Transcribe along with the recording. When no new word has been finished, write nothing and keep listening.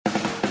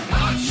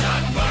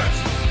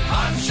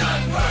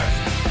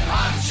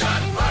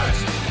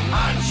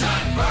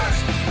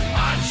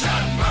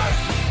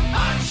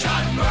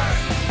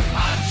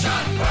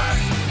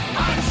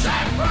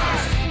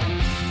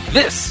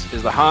This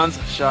is the Hans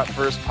Shot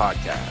First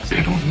podcast.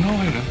 They don't know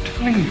it, I'm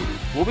telling you.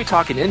 We'll be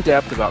talking in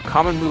depth about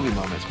common movie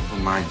moments For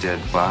my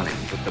dead body.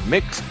 with the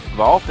mix of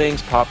all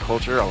things pop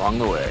culture along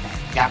the way.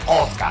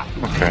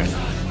 Okay.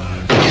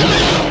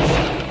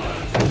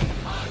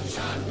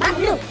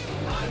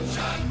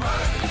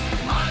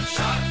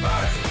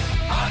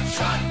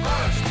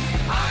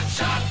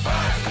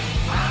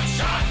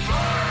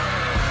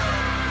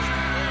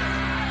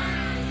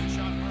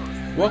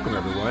 Welcome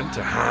everyone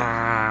to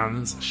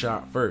Hans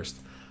Shot First.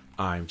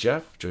 I'm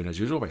Jeff, joined as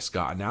usual by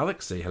Scott and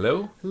Alex. Say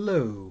hello.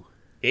 Hello.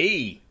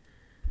 Hey.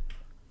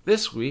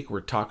 This week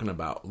we're talking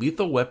about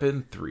Lethal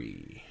Weapon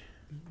 3.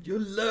 Your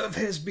love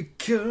has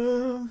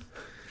become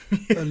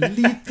a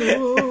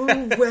lethal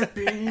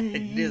weapon. I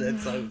knew that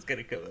song was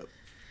gonna come up.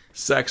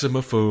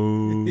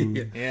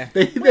 Saxophone. Yeah.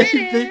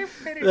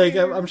 Like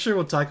I'm sure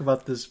we'll talk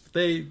about this.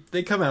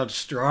 They come out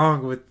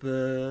strong with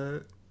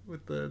the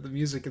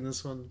music in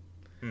this one.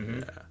 Mm-hmm.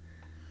 Yeah.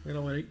 They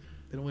don't wait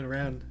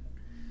around.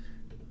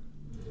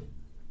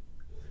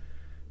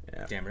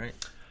 Yeah. Damn right.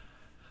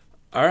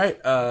 All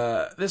right,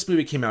 this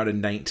movie came out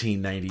in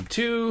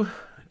 1992,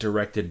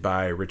 directed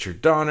by Richard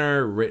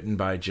Donner, written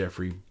by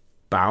Jeffrey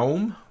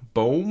Boehm,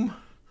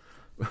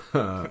 It's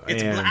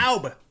and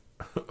Blaub.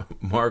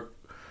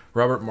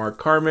 Robert Mark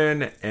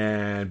Carmen,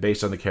 and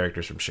based on the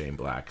characters from Shane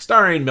Black,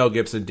 starring Mel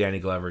Gibson, Danny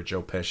Glover,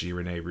 Joe Pesci,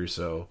 Rene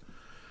Russo,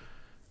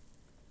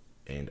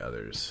 and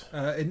others.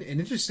 An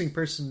interesting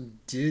person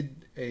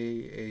did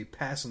a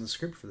pass on the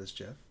script for this,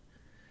 Jeff.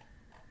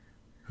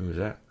 Who was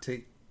that?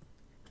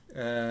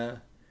 Let's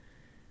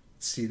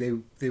see,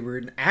 they were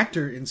an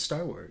actor in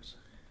Star Wars.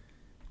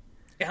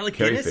 Alec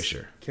Carrie Guinness?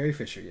 Fisher. Carrie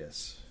Fisher,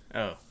 yes.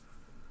 Oh.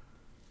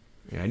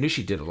 Yeah, I knew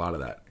she did a lot of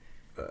that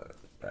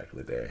back in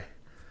the day.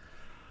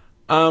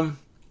 All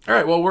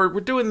right, well, we're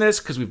doing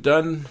this because we've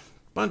done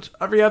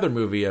every other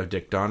movie of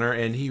Dick Donner,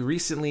 and he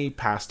recently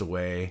passed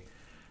away.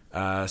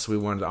 So we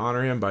wanted to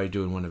honor him by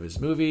doing one of his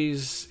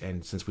movies.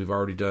 And since we've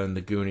already done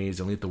The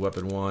Goonies and Lethal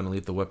Weapon 1 and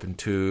Lethal Weapon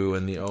 2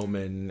 and The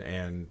Omen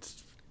and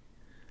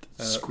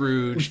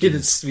Scrooge. We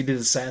did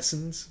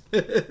Assassins.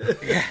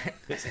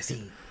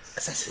 Assassins.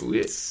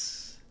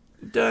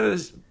 We've done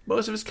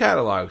most of his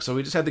catalog, so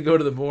we just had to go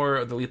to the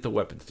Lethal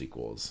Weapon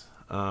sequels.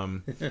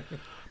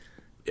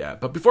 Yeah,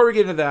 but before we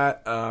get into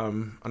that,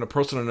 on a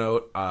personal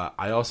note,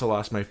 I also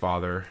lost my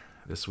father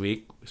this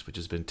week, which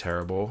has been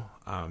terrible.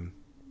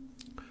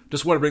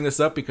 Just want to bring this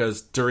up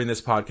because during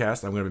this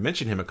podcast, I'm going to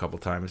mention him a couple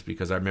times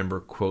because I remember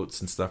quotes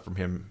and stuff from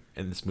him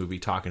in this movie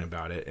talking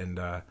about it,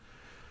 and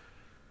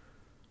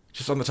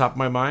just on the top of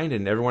my mind.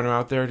 And everyone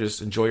out there,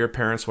 just enjoy your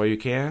parents while you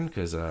can,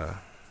 because they're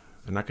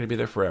not going to be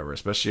there forever,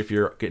 especially if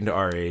you're getting to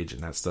our age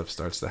and that stuff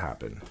starts to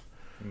happen.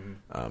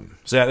 Mm-hmm.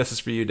 So yeah, this is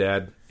for you,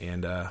 Dad,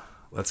 and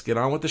let's get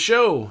on with the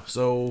show.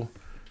 So,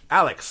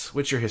 Alex,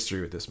 what's your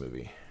history with this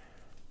movie?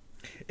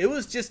 It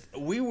was just,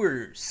 we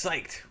were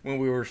psyched when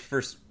we were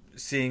first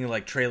seeing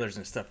like trailers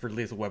and stuff for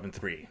Lethal Weapon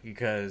 3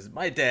 because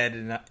my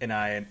dad and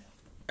I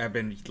have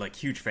been like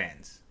huge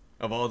fans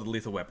of all the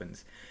Lethal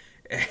Weapons.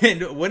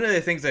 And one of the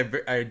things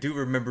I do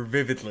remember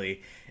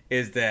vividly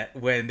is that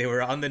when they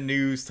were on the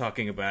news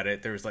talking about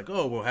it, there was like,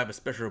 oh, we'll have a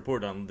special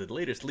report on the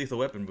latest Lethal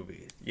Weapon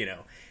movie, you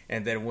know.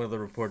 And then one of the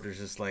reporters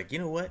is like, you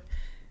know what?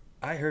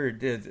 I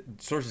heard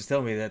sources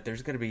tell me that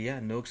there's going to be,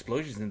 no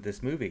explosions in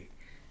this movie.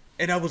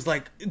 And I was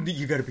like,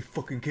 you got to be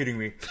fucking kidding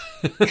me.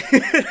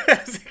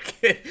 As a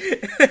kid.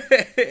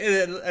 And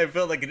then I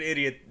felt like an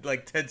idiot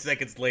like 10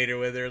 seconds later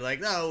when they're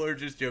like, no, we're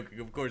just joking.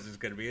 Of course it's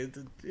going to be a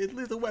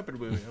Lethal Weapon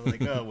movie. I'm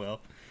like, oh,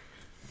 well.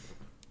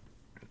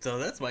 So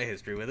that's my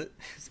history with it.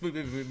 This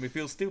movie made me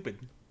feel stupid.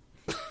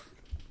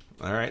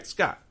 All right,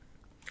 Scott.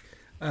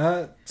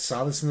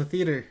 Saw this in the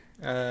theater.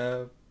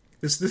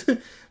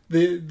 The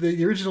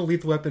original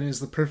Lethal Weapon is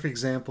the perfect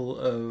example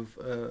of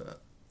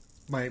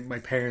my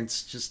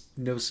parents just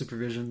no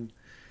supervision.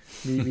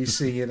 Me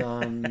seeing it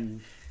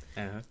on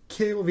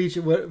cable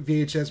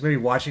VHS, maybe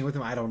watching it with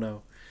them. I don't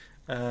know.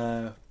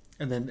 And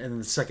then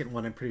the second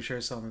one, I'm pretty sure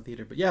I saw in the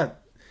theater. But yeah,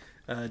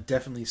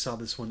 definitely saw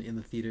this one in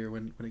the theater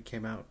when it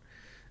came out.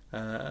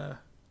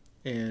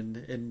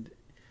 And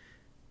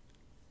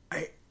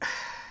I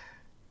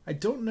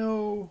don't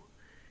know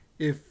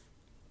if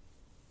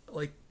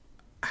like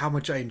how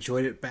much I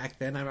enjoyed it back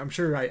then. I'm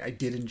sure I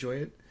did enjoy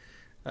it,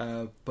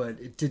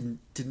 but it didn't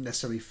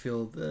necessarily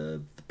fill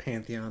the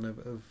pantheon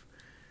of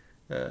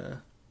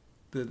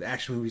the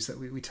action movies that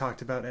we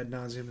talked about ad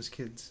nauseum as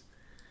kids.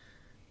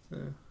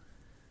 So.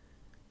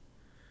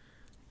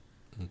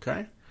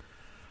 Okay.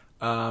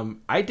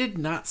 I did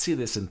not see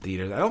this in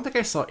theaters. I don't think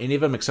I saw any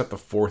of them except the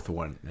fourth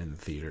one in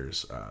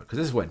theaters. Because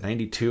this is,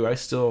 92? I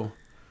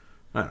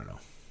don't know.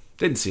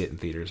 Didn't see it in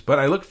theaters. But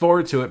I looked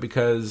forward to it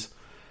because,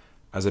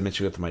 as I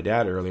mentioned with my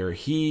dad earlier,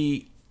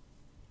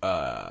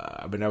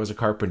 I was a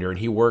carpenter, and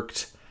he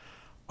worked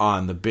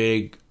on the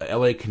big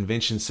LA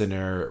Convention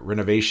Center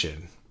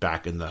renovation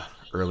back in the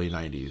early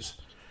 90s.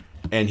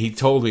 And he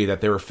told me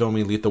that they were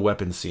filming Lethal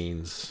Weapon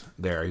scenes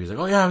there. He was like,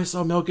 oh yeah, we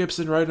saw Mel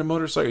Gibson riding a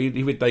motorcycle.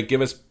 He would like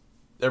give us,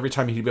 every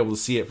time he'd be able to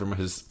see it from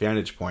his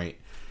vantage point,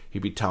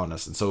 he'd be telling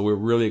us, and so we're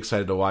really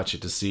excited to watch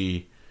it to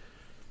see.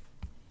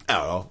 I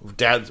don't know,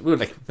 Dad. We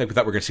thought we were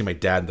going to see my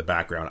dad in the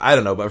background. I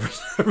don't know, but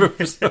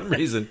for some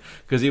reason,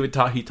 because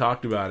he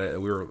talked about it,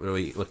 and we were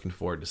really looking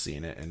forward to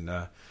seeing it. And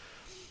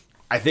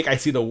I think I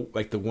see the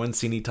one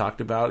scene he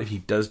talked about. He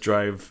does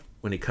drive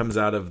when he comes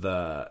out of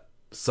the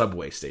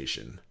subway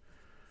station.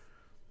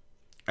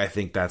 I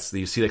think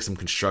you see like some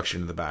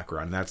construction in the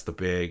background.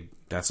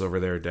 That's over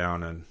there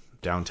down in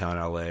downtown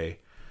LA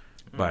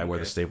by where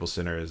the Staples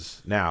Center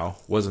is now.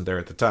 Wasn't there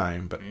at the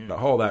time, but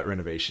all that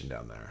renovation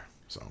down there.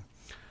 So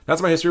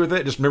that's my history with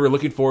it. Just remember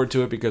looking forward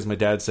to it because my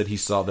dad said he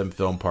saw them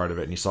film part of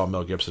it and he saw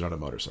Mel Gibson on a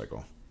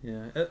motorcycle.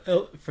 Yeah.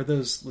 For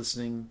those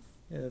listening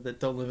that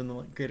don't live in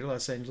the greater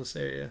Los Angeles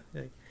area,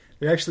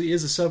 there actually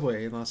is a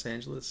subway in Los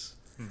Angeles,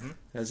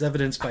 as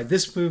evidenced by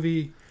this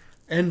movie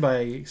and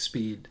by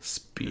Speed.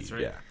 Speed,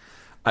 right. yeah.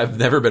 I've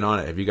never been on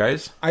it. Have you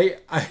guys? I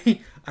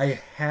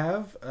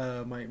have.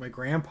 My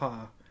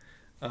grandpa.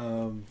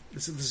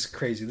 This is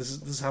crazy. This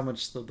is how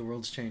much the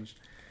world's changed.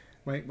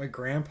 My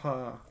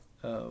grandpa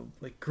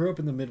grew up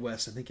in the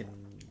Midwest. I think in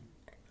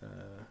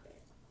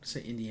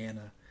say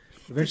Indiana.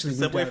 Eventually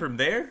moved Subway out. From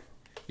there.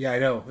 Yeah, I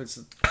know.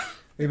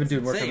 They've been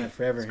doing work on that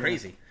forever. It's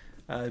crazy.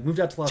 Moved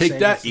out to Los Take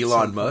Angeles. that,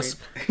 Elon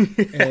Musk.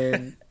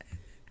 And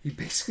he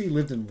basically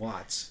lived in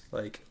Watts,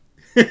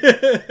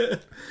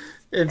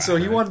 and so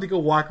he wanted to go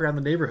walk around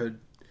the neighborhood.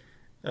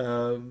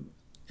 And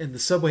the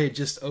subway had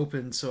just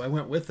opened, so I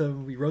went with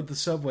him. We rode the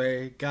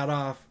subway, got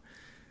off,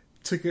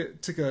 took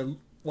a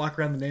walk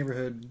around the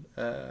neighborhood.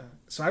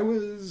 So I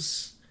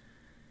was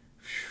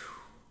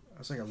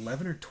like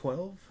 11 or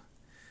 12.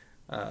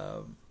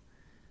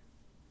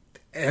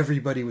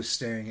 Everybody was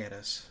staring at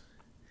us.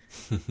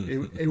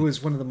 It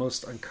was one of the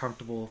most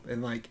uncomfortable,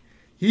 and I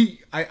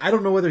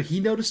don't know whether he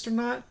noticed or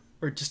not,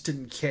 or just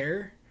didn't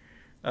care.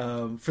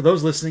 For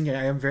those listening,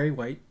 I am very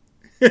white.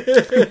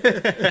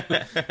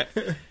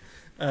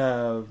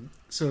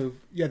 So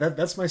yeah,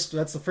 that's the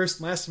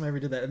last time I ever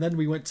did that, and then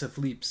we went to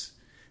Philippe's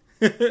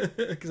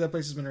because that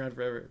place has been around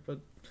forever. But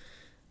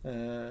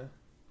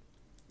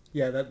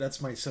yeah, that's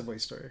my subway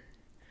story.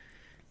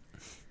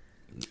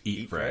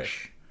 Eat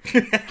fresh.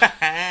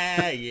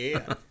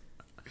 Yeah.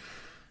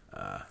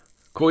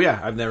 Cool. Yeah,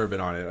 I've never been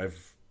on it.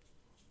 I've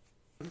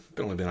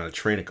only been on a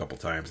train a couple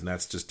times, and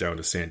that's just down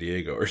to San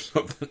Diego or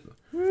something.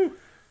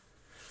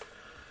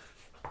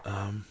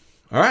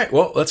 All right,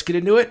 well, let's get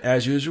into it.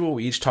 As usual,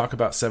 we each talk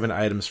about 7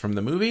 items from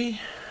the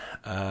movie.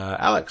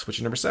 Alex, what's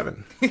your number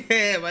 7?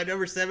 My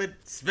number 7,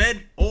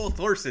 Sven Ole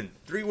Thorson.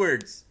 3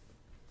 words.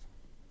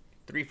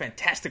 3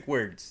 fantastic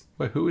words.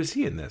 Wait, who is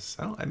he in this?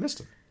 I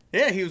missed him.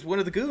 Yeah, he was one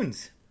of the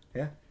goons.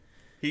 Yeah.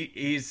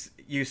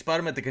 You spot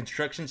him at the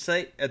construction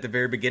site at the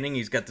very beginning.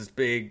 He's got this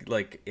big,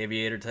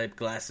 aviator type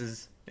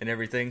glasses and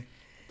everything.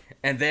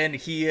 And then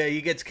he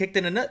gets kicked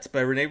in the nuts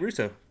by Rene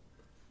Russo.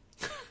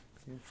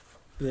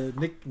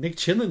 Nick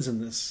Chinlin's in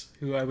this,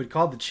 who I would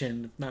call the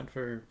Chin, if not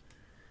for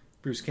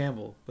Bruce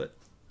Campbell, but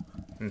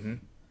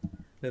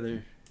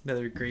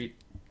another great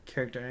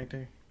character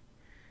actor.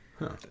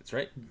 Huh. That's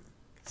right.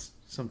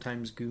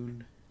 Sometimes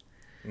goon.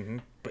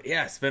 But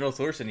yeah, Sven Ole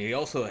Thorson, he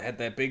also had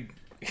that big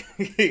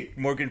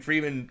Morgan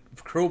Freeman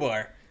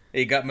crowbar that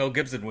he got Mel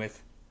Gibson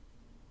with.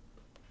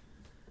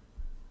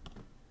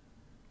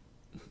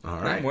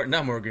 All right.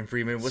 Not Morgan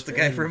Freeman. What's Sven. the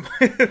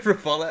guy from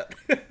Fallout?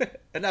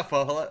 Not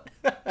Fallout.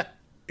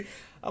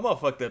 I'm all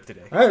fucked up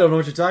today. I don't know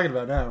what you're talking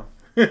about now.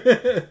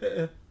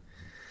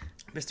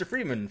 Mr.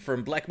 Freeman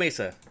from Black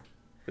Mesa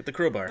with the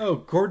crowbar. Oh,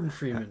 Gordon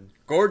Freeman.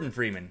 Gordon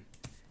Freeman.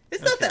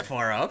 It's not that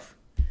far off.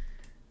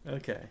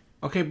 Okay.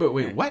 Okay, but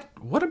wait, what?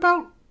 What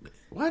about...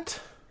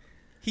 What?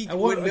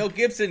 When Mel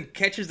Gibson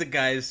catches the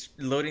guys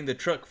loading the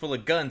truck full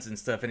of guns and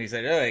stuff, and he's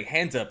like,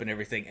 hands up and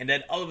everything, and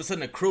then all of a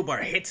sudden a crowbar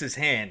hits his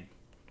hand.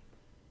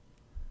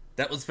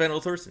 That was Sven Ole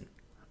Thorson.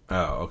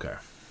 Oh, okay.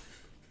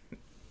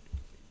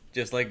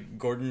 Just like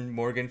Gordon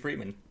Morgan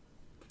Freeman.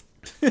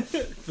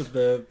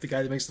 the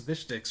guy that makes the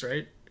fish sticks,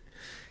 right?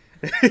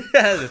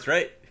 That's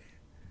right.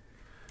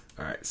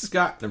 All right,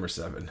 Scott, number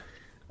 7.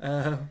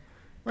 My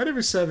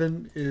number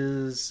 7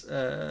 is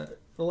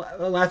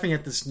laughing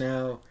at this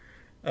now,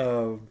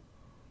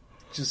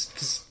 just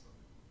because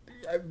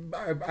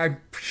I'm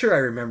sure I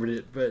remembered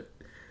it, but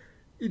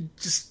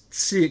just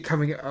see it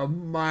coming a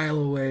mile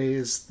away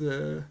is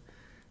the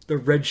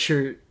red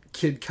shirt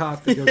kid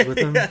cop that goes with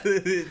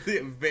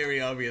him. Very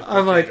obvious.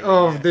 I'm like,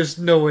 there's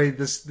no way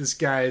this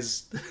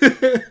guy's.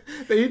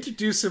 They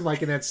introduce him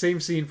in that same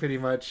scene pretty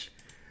much,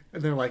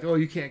 and they're like, "Oh,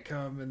 you can't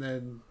come," and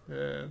then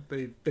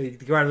they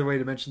go out of their way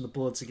to mention the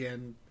bullets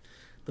again,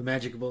 the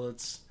magic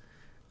bullets,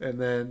 and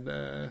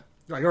then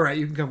like, "All right,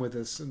 you can come with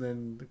us," and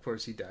then of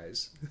course he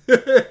dies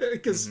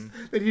because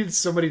they needed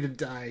somebody to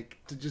die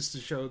to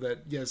show that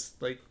yes,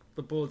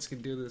 the bullets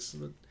can do this.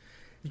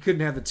 You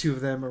couldn't have the two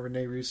of them or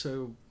Rene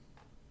Russo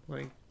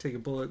take a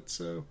bullet,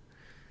 so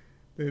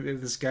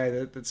this guy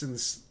that's in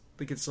this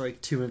that gets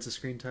 2 minutes of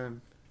screen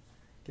time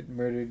getting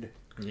murdered.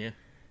 Yeah.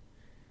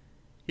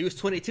 He was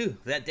 22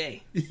 that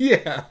day.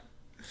 Yeah.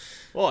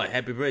 Oh,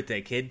 happy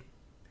birthday, kid.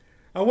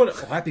 I want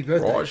to. Oh, happy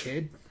birthday, Raj.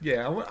 kid.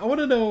 Yeah, I want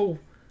to know.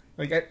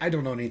 Like, I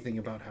don't know anything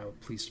about how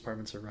police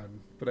departments are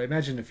run, but I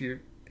imagine if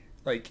you're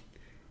like,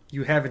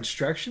 you have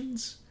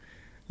instructions.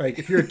 Like,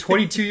 if you're a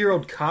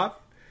 22-year-old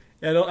cop,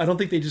 I don't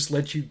think they just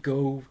let you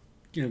go.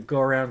 Go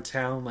around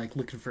town like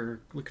looking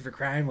for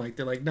crime. Like,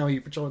 they're like, no,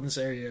 you're patrolling this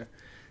area,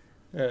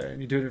 and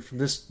you're doing it from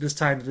this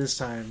time to this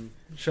time.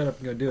 Shut up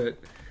and go do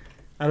it.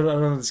 I don't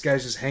know. This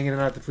guy's just hanging out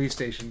at the police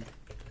station.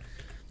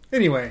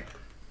 Anyway,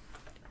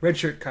 red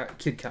shirt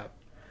kid cop.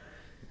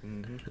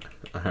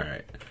 All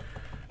right.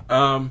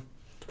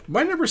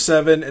 My number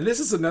 7, and this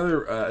is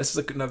another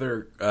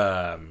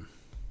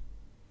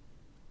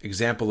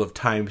example of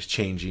times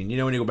changing. You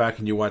know, when you go back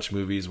and you watch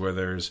movies where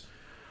there's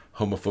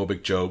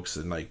homophobic jokes,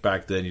 and like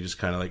back then you just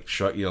kind of like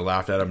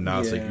laughed at them.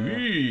 Now it's like,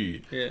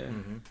 "Eee." Yeah.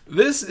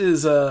 This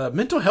is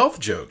mental health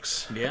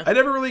jokes. Yeah. I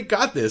never really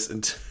got this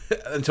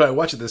until I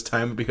watched it this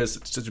time because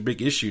it's such a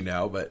big issue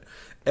now. But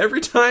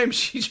every time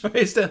she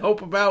tries to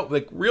help about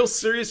like real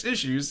serious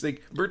issues,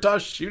 like Murtaugh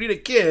shooting a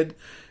kid,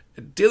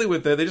 dealing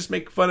with it, they just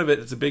make fun of it.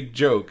 It's a big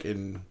joke,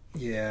 and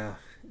yeah,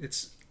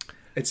 it's.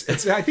 I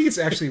think it's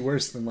actually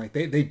worse than like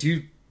they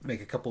do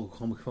make a couple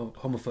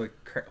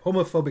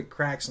homophobic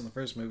cracks in the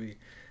first movie.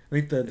 I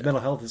think the mental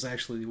health is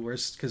actually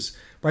worse because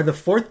by the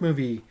fourth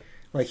movie,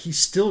 like he's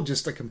still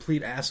just a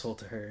complete asshole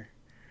to her.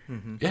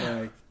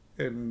 yeah.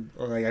 And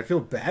like I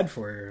feel bad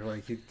for her.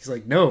 Like he's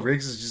like, no,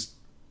 Riggs is just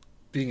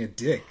being a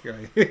dick.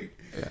 Like,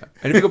 Yeah.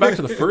 And if you go back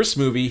to the first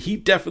movie, he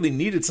definitely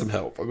needed some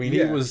help. I mean, he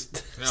Yeah. was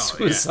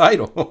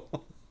suicidal.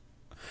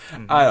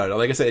 I don't know.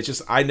 Like I said, it's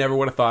just I never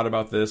would have thought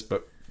about this,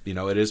 but you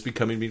know, it is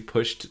being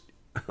pushed,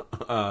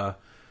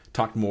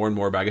 talked more and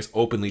more about. I guess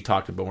openly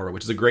talked about more,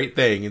 which is a great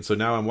thing. And so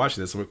now I'm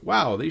watching this. I'm like,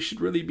 wow, they should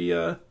really be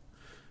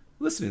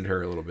listening to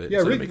her a little bit. yeah,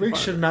 instead of making Riggs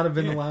fun should of not have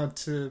been allowed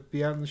to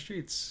be out in the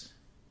streets.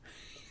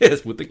 her.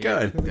 Yes, with the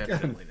gun.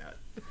 Definitely not.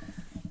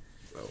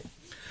 So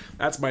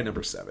that's my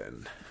number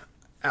 7.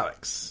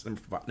 Alex,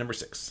 number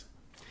 6.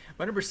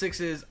 My number 6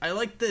 is I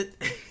like that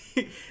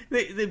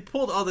they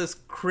pulled all this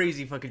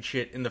crazy fucking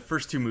shit in the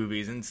first 2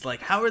 movies, and it's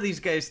like, how are these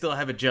guys still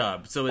have a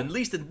job? So at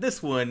least in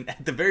this one,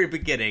 at the very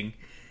beginning,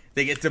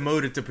 they get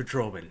demoted to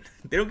patrolman.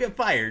 They don't get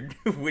fired,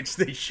 which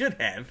they should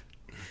have,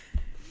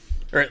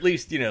 or at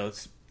least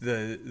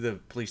the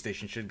police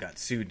station should have got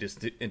sued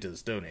just into the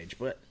Stone Age.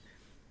 But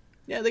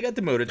yeah, they got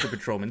demoted to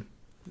patrolman.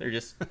 They're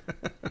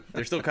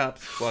still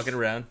cops walking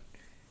around,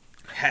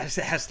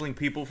 hassling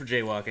people for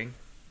jaywalking.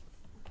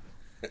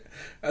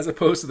 As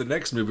opposed to the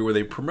next movie where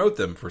they promote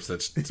them for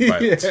such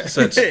violence,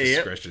 such Yep.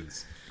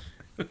 discretions.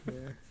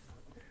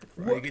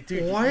 You get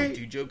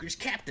two Jokers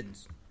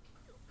captains.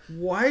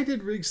 Why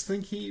did Riggs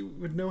think he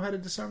would know how to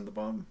disarm the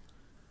bomb?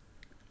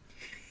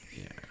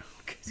 Yeah.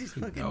 Because he's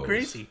fucking knows?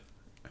 crazy.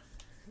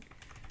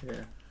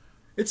 Yeah,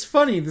 it's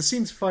funny. The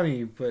scene's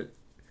funny, but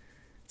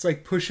it's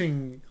like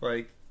pushing.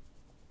 Like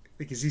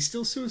is he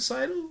still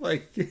suicidal?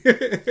 Like, He's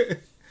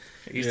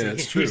Yeah, taking,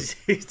 it's true.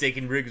 He's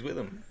taking Riggs with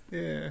him.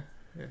 yeah.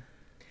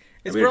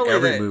 It's I mean, probably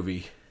every that,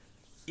 movie.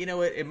 You know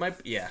what? It might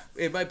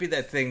be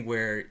that thing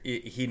where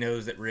he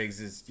knows that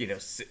Riggs is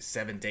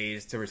 7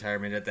 days to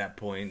retirement at that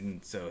point,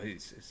 and so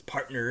his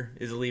partner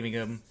is leaving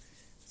him,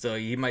 so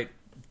he might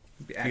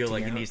feel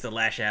like he needs to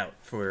lash out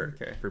for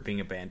being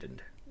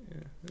abandoned.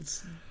 Yeah,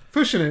 it's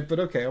pushing it, but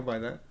okay, I'll buy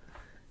that.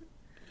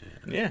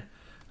 Yeah.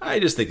 I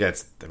just think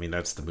that's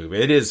the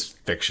movie. It is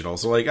fictional,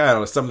 so like I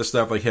don't know, some of the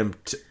stuff like him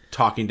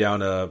talking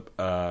down a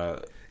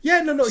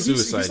Yeah, no, he's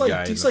Suicide guy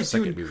like in the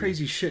second doing movie.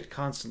 crazy shit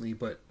constantly,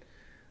 but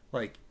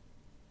like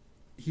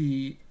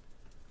he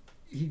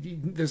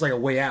there's like a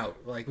way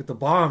out. Like with the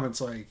bomb, it's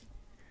like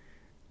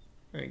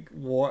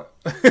what?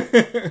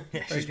 Yeah,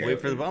 just wait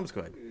for the bomb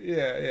squad.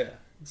 Yeah,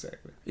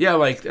 exactly. yeah,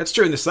 like that's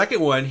true. In the second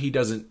one, he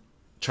doesn't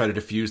try to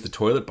defuse the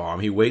toilet bomb.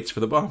 He waits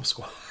for the bomb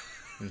squad.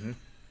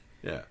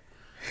 Yeah.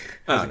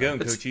 How's it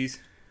going, it's- Coachies?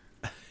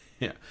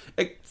 Yeah,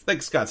 like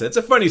Scott said, it's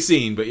a funny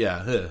scene, but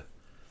yeah.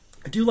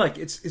 I do like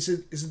is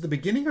it the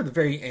beginning or the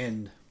very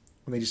end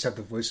when they just have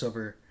the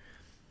voiceover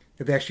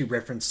that they actually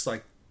reference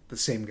like the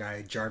same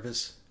guy,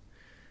 Jarvis.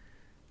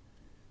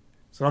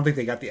 So I don't think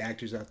they got the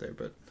actors out there,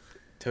 but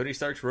Tony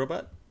Stark's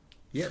robot?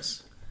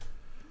 yes,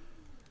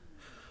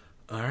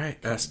 All right,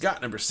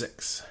 Scott, number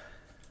 6.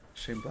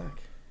 Shane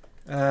Black.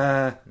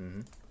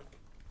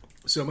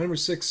 So my number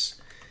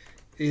 6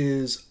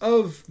 is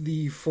of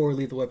the 4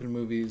 Lethal Weapon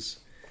movies.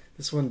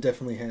 This one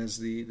definitely has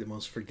the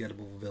most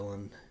forgettable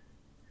villain.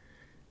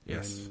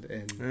 Yes.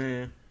 And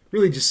Yeah.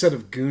 really just set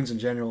of goons in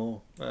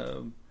general.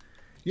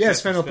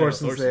 Yes, Fennel Fennel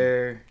Porson's Thorson.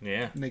 there.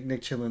 Yeah.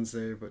 Nick Chillin's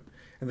there,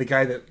 and the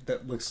guy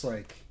that looks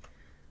like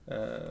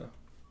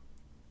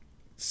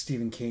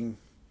Stephen King.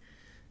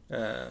 He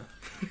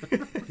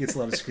gets a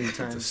lot of screen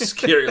time It's a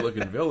scary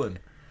looking villain.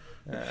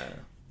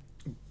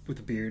 with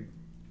a beard.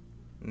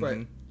 But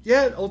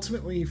yeah,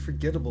 ultimately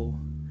forgettable.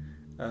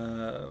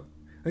 I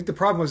think the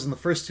problem was in the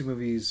first 2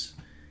 movies,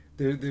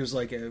 there's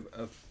like a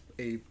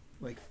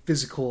like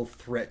physical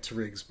threat to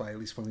Riggs by at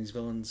least one of these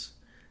villains,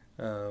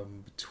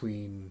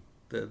 between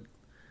the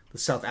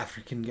South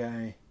African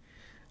guy,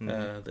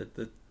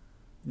 the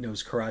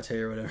knows karate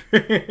or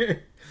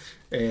whatever,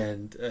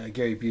 and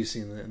Gary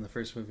Busey in the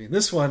first movie. In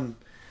this one,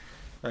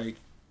 like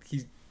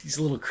he's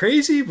a little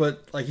crazy,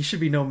 but like he should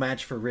be no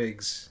match for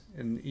Riggs.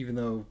 And even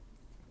though,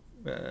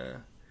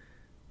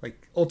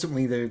 like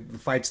ultimately the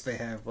fights they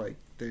have, like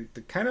they're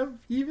kind of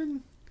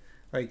even.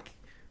 Like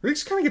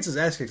Riggs kind of gets his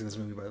ass kicked in this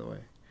movie, by the way.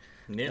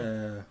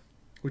 Yeah.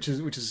 Which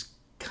is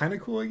kind of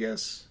cool, I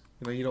guess.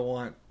 You know, you don't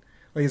want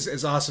like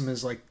as awesome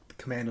as like the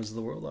Commandos of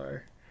the world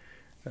are.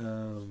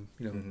 You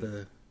know,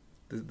 the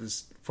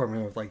this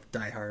formula of like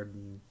Die Hard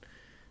and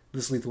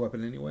this Lethal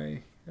Weapon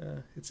anyway.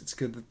 It's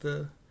good that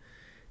the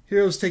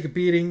heroes take a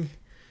beating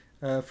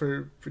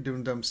for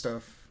doing dumb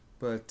stuff,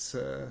 but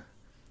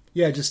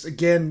yeah, just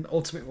again,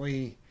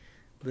 ultimately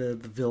the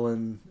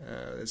villain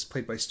is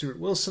played by Stuart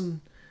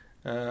Wilson.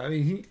 I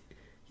mean,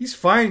 he's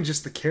fine.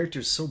 Just the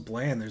character's so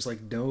bland. There's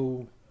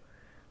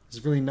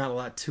really not a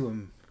lot to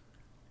him.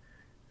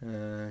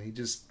 He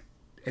just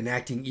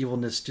enacting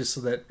evilness just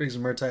so that Riggs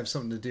and Murtaugh have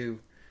something to do.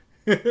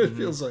 It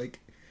feels like.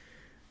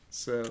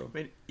 So. I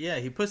mean, yeah,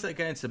 he puts that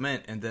guy in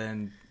cement and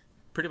then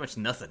pretty much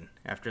nothing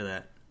after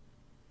that.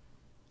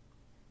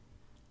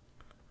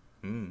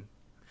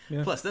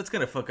 Yeah. Plus, that's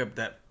gonna fuck up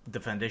the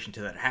foundation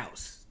to that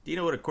house. Do you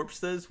know what a corpse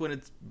does when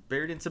it's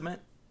buried in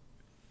cement?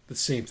 The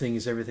same thing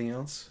as everything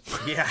else.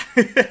 Yeah.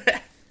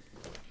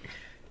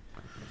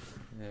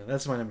 Yeah,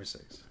 that's my number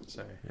 6.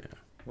 Sorry. Yeah.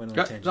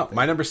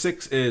 My number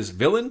 6 is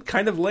villain,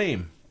 kind of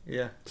lame.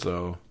 Yeah.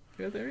 So.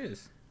 Yeah, there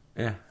is.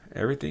 Yeah,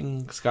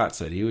 everything Scott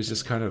said. He was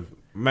just kind of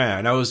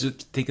man. I was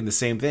just thinking the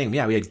same thing.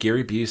 Yeah, we had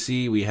Gary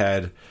Busey. We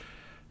had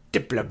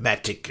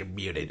diplomatic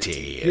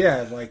immunity.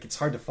 Yeah, like it's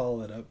hard to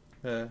follow that up.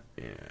 Yeah,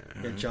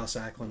 Joss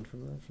Ackland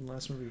from the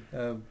last movie.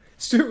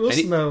 Stuart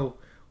Wilson though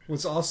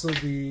was also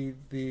the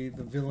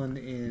villain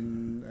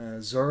in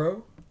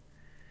Zorro.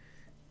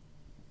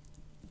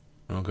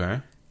 Okay.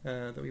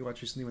 That we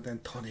watched recently with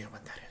Antonio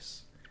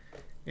Banderas.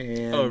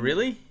 And, oh,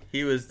 really?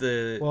 He was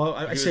the. Well,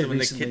 I say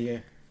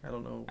recently. I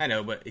don't know. I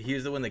know, but he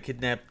was the one that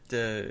kidnapped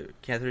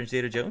Catherine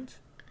Zeta-Jones.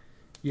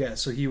 Yeah,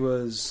 so he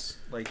was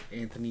like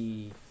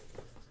Anthony,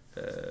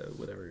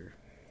 whatever.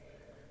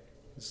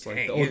 It's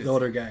like the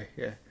older guy.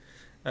 Yeah.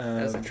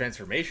 That's a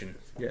transformation.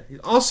 Yeah. He's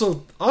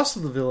also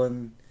the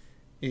villain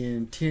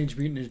in Teenage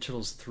Mutant Ninja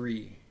Turtles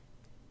 3.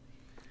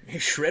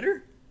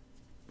 Shredder?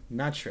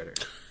 Not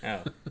Shredder.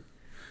 Oh.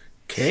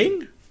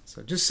 King?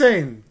 So just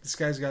saying, this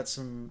guy's got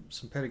some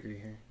pedigree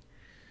here.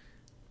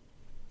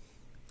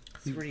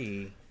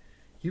 3.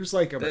 He was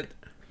like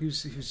he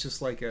was just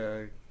like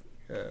a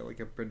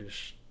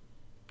British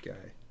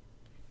guy.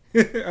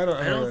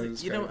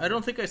 I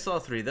don't think I saw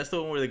 3. That's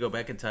the one where they go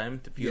back in time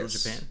to feudal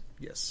Japan.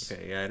 Yes.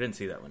 Okay, yeah, I didn't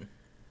see that one.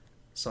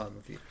 Saw it in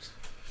the theaters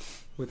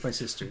with my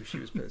sister. She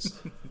was pissed.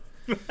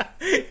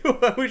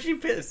 Why was she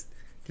pissed?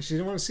 Because she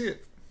didn't want to see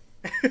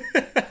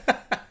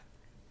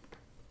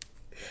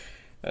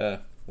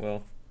it.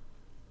 Well.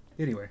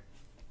 Anyway.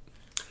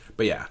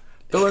 But yeah,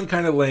 villain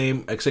kind of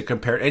lame, except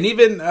compared, and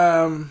even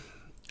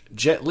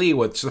Jet Li.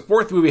 Which the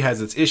fourth movie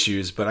has its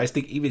issues, but I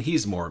think even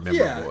he's more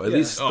memorable. At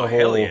least the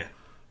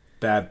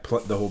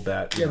whole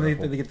bad. Yeah,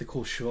 they get the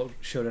cool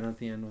showdown at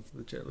the end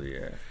with Jet Li.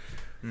 Yeah.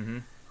 Mm-hmm.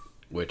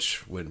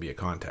 Which wouldn't be a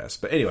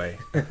contest, but anyway,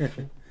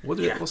 we'll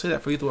say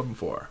that for Lethal Weapon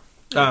 4.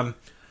 But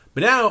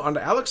now on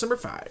to Alex number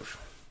 5.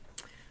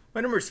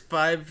 My number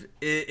 5.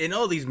 In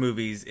all these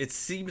movies, it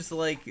seems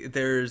like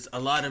there's a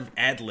lot of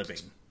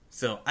ad-libbing.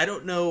 So I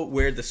don't know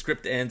where the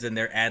script ends and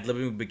their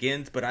ad-libbing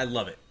begins, but I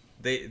love it.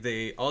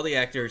 They all the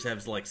actors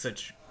have like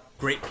such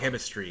great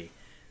chemistry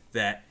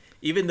that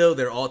even though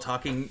they're all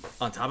talking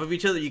on top of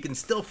each other, you can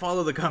still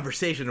follow the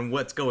conversation and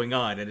what's going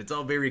on, and it's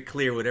all very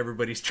clear what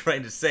everybody's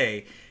trying to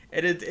say,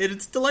 and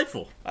it's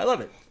delightful. I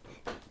love it.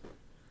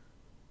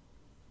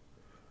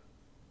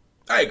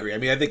 I agree. I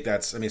mean, I think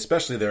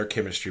especially their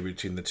chemistry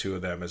between the two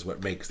of them is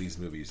what makes these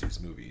movies.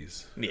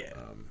 Yeah.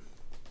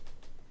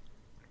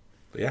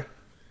 But yeah,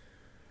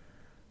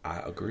 I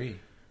agree.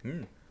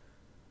 All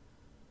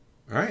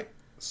right,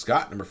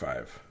 Scott, number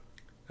 5.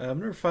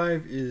 Number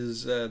 5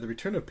 is The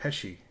Return of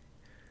Pesci.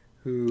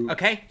 Who?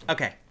 Okay.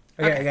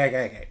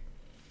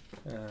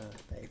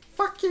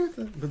 Fuck you.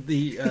 But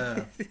the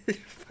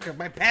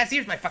my pass.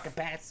 Here's my fucking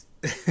pass.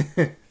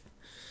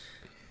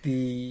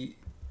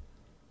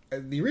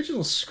 The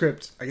original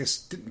script, I guess,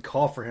 didn't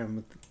call for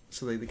him,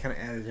 so they kind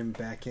of added him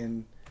back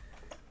in,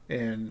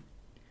 and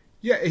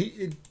yeah,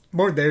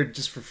 more there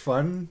just for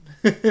fun.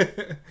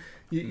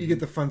 You get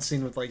the fun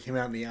scene with like him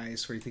out in the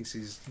ice where he thinks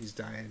he's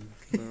dying.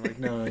 And like,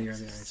 no, you're on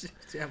the ice.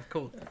 Yeah,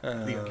 cool.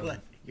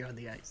 You're on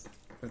the ice.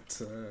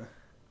 But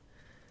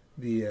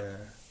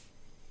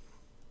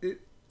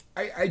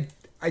I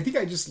think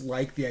I just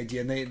like the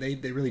idea, and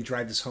they really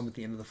drive this home at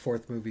the end of the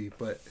fourth movie,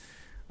 but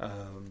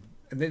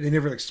and they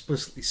never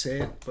explicitly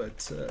say it,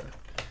 but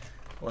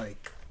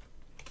like,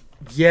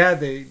 yeah,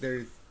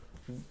 they're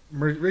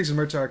Riggs and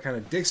Murtaugh are kind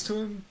of dicks to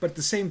him, but at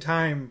the same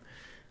time,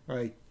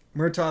 like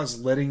Murtaugh's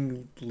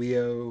letting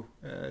Leo,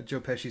 Joe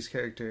Pesci's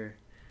character,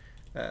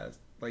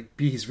 like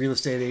be his real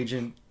estate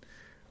agent,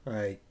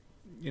 like,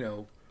 you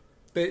know,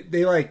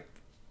 they like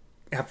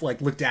have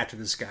like looked after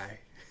this guy,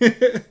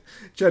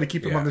 try to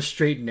keep him on the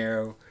straight and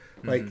narrow.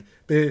 Like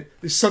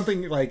there's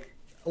something like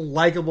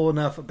likable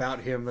enough about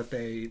him that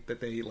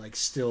they like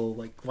still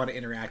like want to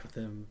interact with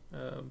him.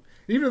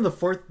 Even in the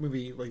fourth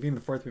movie,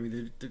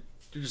 they're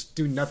just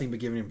doing nothing but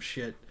giving him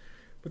shit,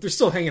 but they're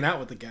still hanging out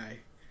with the guy.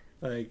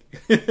 Like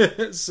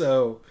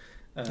so,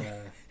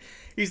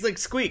 he's like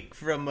Squeak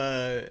from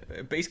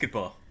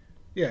Basketball.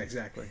 Yeah,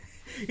 exactly.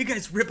 You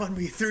guys rip on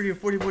me 30 or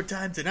 40 more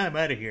times, and I'm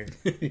out of here.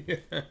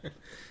 Yeah.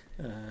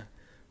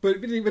 But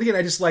again,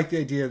 I just like the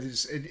idea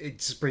that it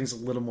just brings a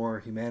little more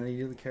humanity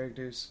to the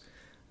characters,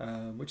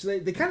 which they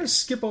kind of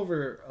skip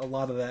over a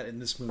lot of that in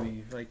this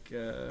movie. Like,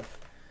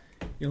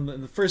 in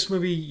the first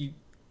movie,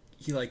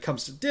 he like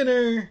comes to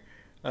dinner.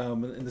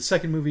 In the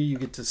second movie, you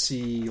get to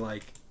see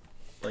like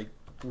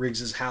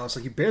Riggs's house.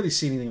 Like, you barely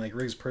see anything like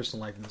Riggs'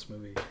 personal life in this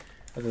movie,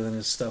 other than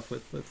his stuff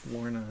with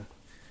Lorna,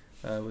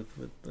 with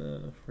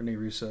Rene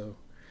Russo.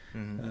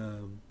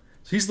 So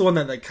he's the one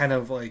that kind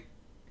of like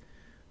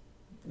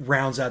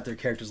rounds out their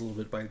characters a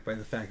little bit by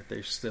the fact that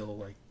they're still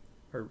like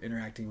are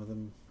interacting with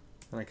them,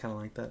 and I kind of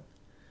like that.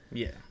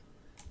 Yeah.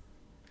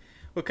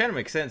 Well, it kind of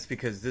makes sense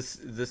because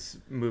this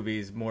movie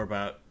is more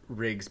about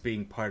Riggs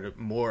being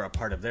a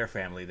part of their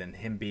family than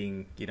him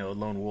being, a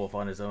lone wolf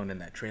on his own in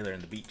that trailer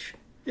in the beach.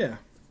 Yeah,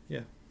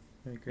 I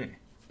agree.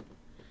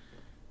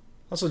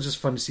 Also, just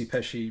fun to see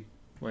Pesci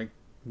like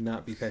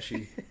not be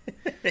Pesci.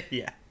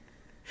 Yeah,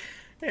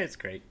 it's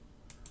great.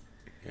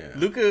 Yeah.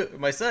 Luca,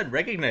 my son,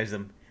 recognized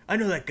him. I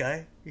know that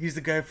guy. He's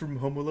the guy from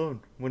Home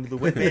Alone, one of the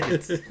wet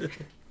bandits.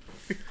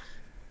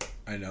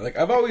 I know. Like,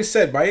 I've always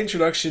said, my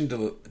introduction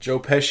to Joe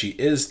Pesci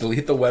is the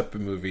Lethal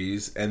Weapon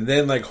movies, and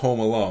then, like, Home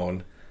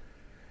Alone.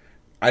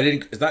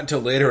 It's not until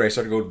later I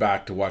started going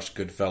back to watch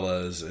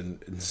Goodfellas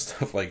and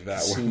stuff like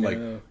that, where I'm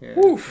like,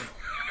 woof.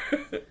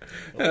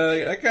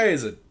 That guy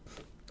is a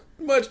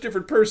much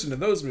different person in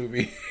those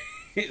movies.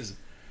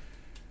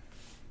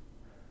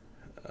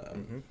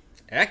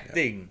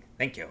 Acting. Yeah.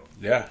 Thank you.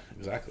 Yeah,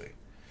 exactly.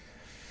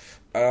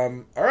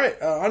 All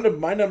right, on to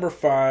my number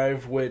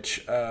 5,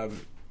 which I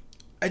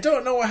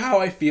don't know how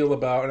I feel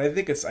about, and I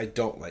think I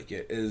don't like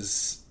it,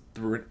 is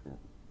the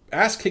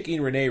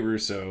ass-kicking Rene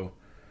Russo.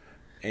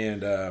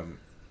 And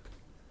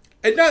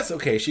that's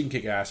okay, she can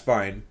kick ass,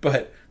 fine.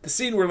 But the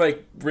scene where,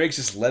 like, Riggs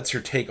just lets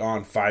her take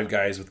on 5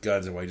 guys with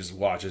guns and while he just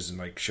watches and,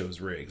 like, shows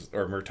Riggs,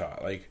 or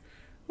Murtaugh, like,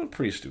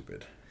 pretty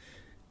stupid.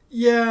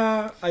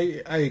 Yeah,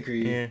 I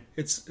agree. Yeah.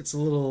 It's a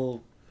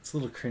little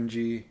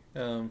cringy,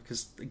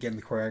 because again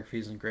the choreography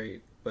isn't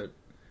great, but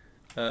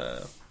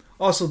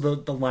also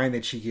the line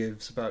that she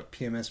gives about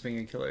PMS being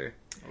a killer.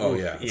 Oh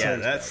yeah,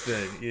 that's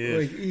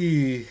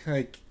the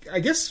like I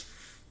guess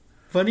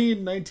funny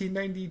in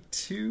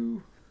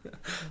 1992.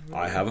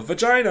 I have a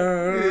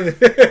vagina.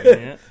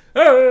 Yeah.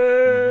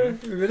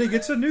 Everybody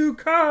gets a new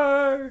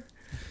car.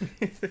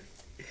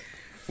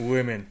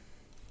 Women.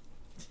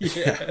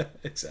 Yeah,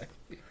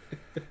 exactly.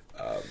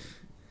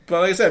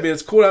 But like I said, I mean,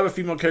 it's cool to have a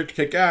female character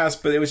kick ass,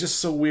 but it was just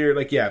so weird.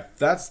 Like, yeah,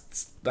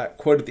 that's that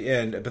quote at the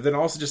end, but then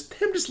also just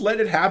him just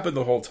letting it happen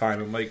the whole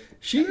time. I'm like,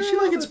 she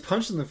like gets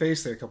punched in the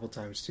face there a couple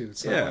times too.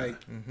 It's not like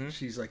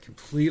she's like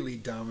completely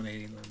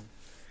dominating them.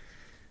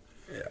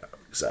 Yeah,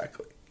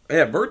 exactly.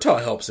 Yeah,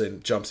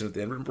 Murtaugh jumps in at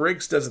the end, but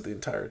Briggs does it the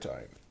entire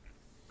time.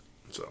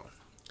 So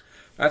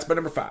that's my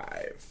number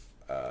 5.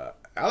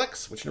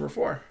 Alex, what's your number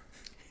 4?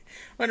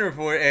 My number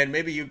 4, and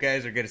maybe you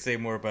guys are going to say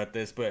more about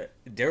this, but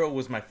Daryl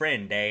was my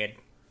friend, Dad.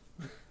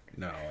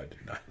 No, I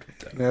did not.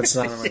 That's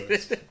not on my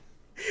list.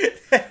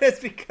 That has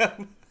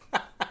become...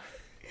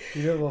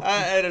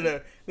 I don't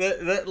know.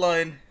 That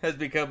line has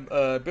become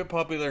a bit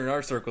popular in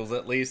our circles,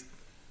 at least.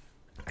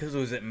 Because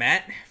was it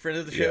Matt, friend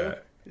of the show? Yeah.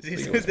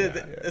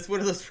 That's one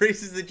of those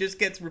phrases that just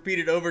gets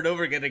repeated over and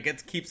over again.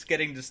 It keeps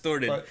getting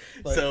distorted.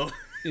 So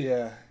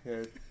yeah,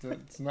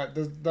 it's not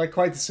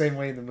quite the same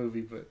way in the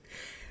movie, but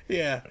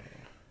yeah.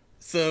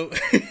 So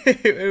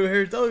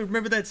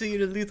remember that scene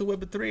in Lethal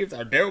Weapon 3? It's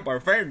Daryl, my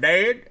friend,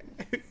 Dad.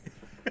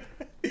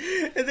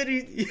 And then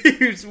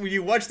when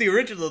you watch the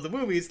original of the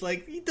movie, it's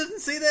like he doesn't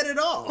say that at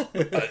all.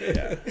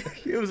 Yeah.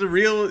 It was a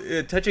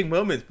real touching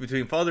moment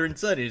between father and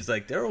son. He's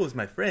like, Daryl was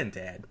my friend,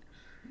 Dad.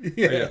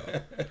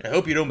 Yeah. I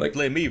hope you don't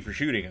blame me for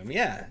shooting him.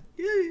 Yeah.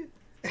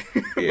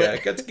 Yeah,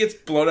 it gets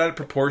blown out of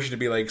proportion to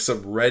be like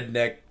some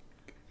redneck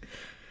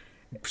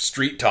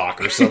street talk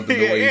or something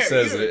the way he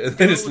says it. And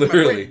then it's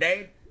literally,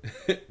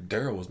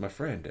 Daryl was my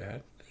friend,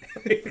 Dad.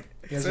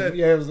 It's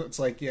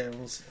like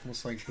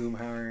almost like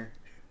Boomhauer.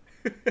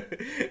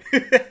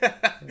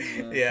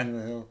 Yeah.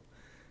 The Hill.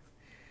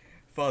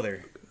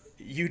 Father,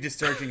 you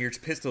discharging your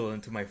pistol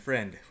into my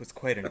friend was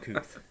quite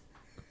uncouth.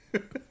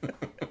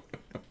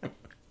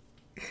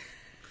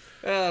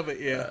 But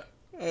yeah,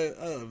 I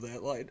love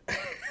that line.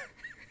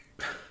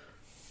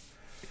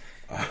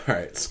 All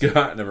right,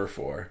 Scott, number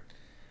 4.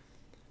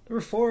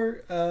 Number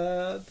 4,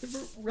 there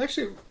were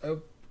actually a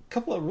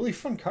couple of really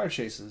fun car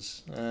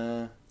chases.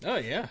 Oh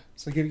yeah,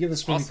 so give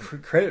this movie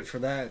credit for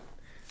that.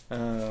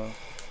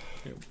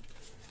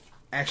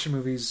 Action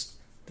movies,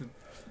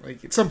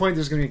 like at some point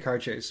there's going to be a car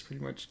chase,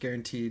 pretty much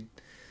guaranteed.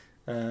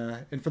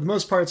 And for the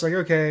most part, it's like,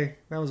 okay,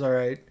 that was all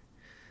right.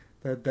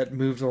 That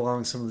moved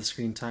along some of the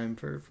screen time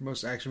for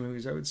most action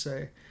movies, I would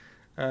say.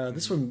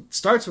 This one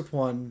starts with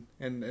one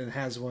and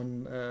has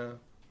one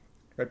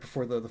right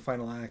before the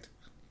final act.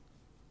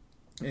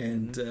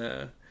 And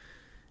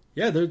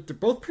they're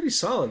both pretty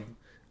solid.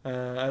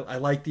 I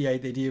like the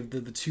idea of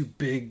the two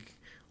big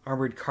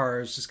armored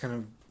cars just kind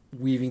of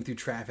weaving through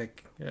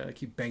traffic,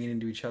 keep banging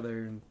into each other,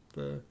 and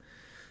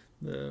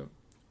the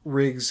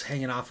rigs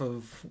hanging off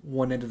of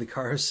one end of the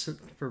cars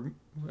for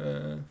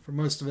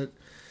most of it.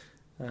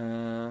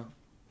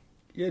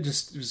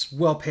 Just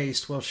well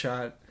paced, well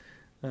shot.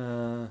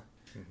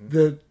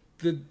 The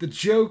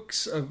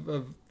jokes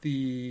of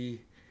the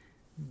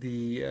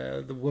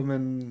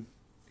woman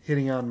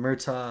hitting on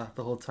Murtaugh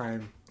the whole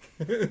time.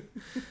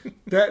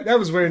 that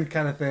was wearing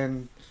kind of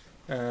thin,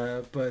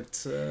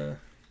 but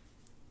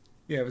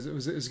it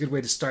was a good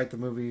way to start the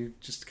movie.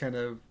 Just to kind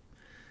of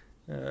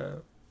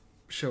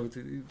show what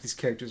these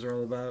characters are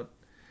all about,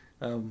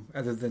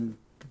 other than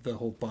the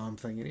whole bomb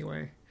thing,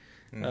 anyway.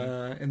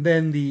 And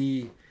then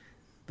the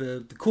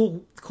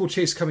cool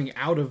chase coming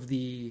out of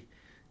the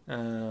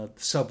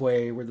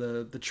subway, where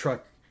the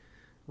truck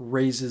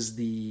raises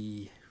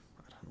the,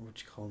 I don't know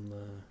what you call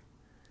them,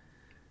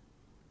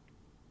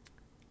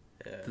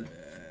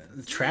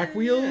 the track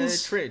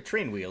wheels,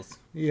 train wheels.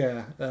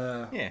 Yeah.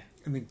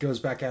 And it goes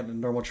back out into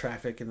normal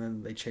traffic, and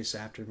then they chase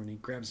after him, and he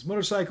grabs his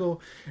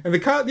motorcycle, and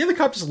the other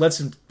cop just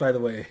lets him. By the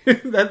way,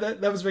 that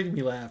was making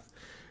me laugh.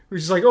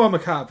 He's just like, "Oh, I'm a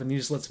cop," and he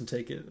just lets him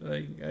take it.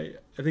 I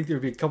think there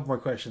would be a couple more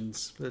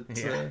questions, but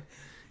they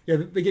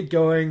get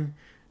going.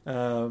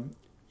 They're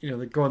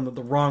going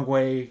the wrong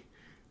way,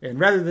 and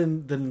rather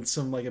than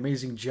some like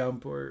amazing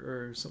jump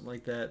or something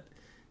like that,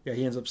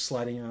 he ends up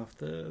sliding off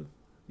the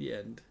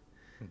end.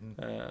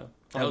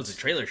 That was a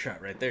trailer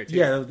shot right there, too.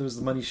 Yeah, that was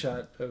the money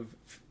shot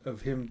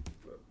of him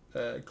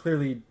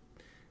clearly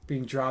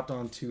being dropped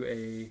onto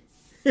a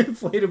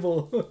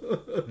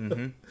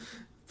inflatable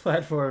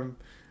platform,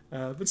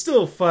 but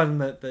still fun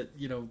that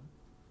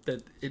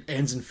it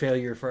ends in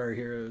failure for our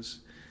heroes,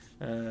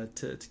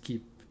 to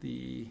keep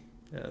the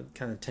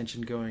kind of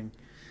tension going.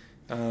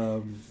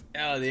 Then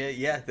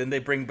they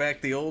bring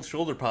back the old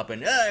shoulder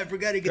popping. I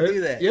forgot he could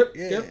do that. Yep.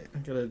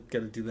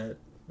 Gotta do that.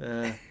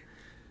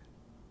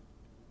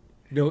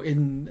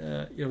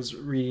 I was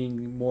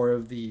reading more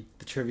of the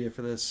trivia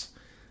for this.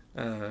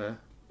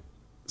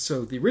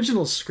 So the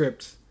original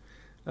script,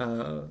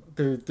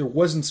 there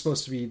wasn't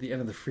supposed to be the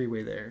end of the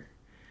freeway there.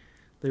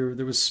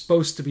 There was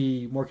supposed to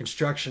be more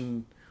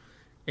construction,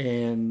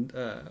 and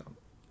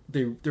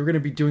they were going to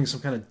be doing some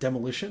kind of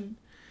demolition,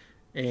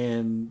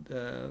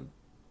 and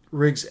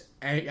Riggs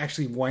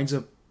actually winds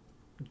up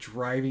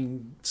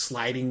sliding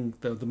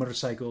the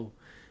motorcycle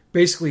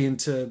basically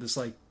into this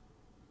like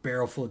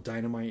barrel full of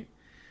dynamite.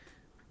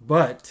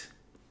 But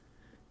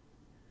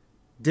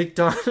Dick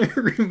Donner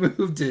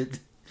removed it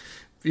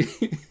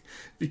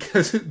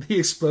because the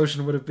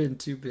explosion would have been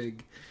too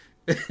big,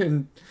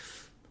 and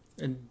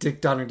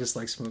Dick Donner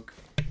dislikes smoke.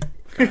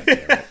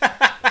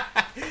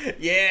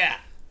 Yeah,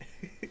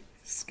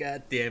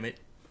 God damn it!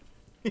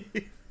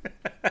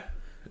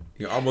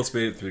 You almost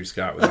made it through,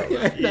 Scott. Without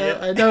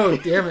I know.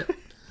 Damn it.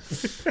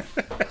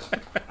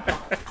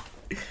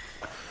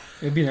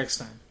 Maybe next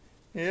time.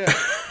 Yeah.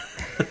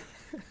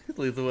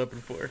 Lethal Weapon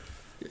 4.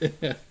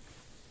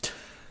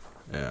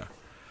 Yeah.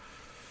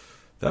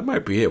 That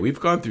might be it. We've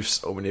gone through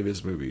so many of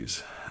his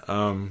movies.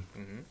 All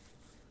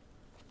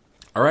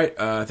right.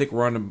 I think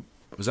we're on.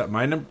 Was that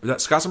my number? Was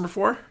that Scott's number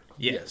 4?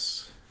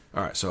 Yes.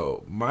 All right.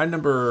 So my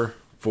number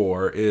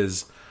 4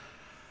 is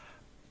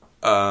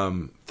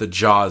the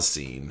Jaws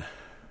scene,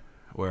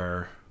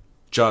 where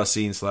Jaws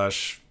scene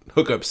 /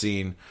 hookup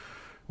scene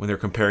when they're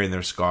comparing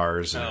their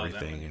scars and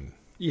everything. And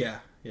yeah,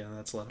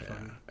 that's a lot of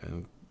fun.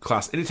 And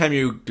class. Anytime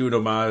you do an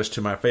homage to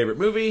my favorite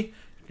movie,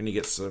 you're gonna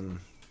get some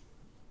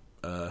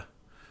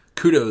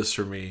kudos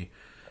from me.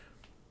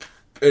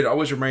 It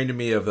always reminded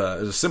me of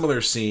there's a similar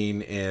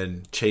scene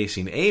in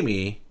Chasing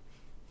Amy.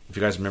 If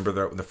you guys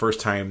remember the first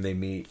time they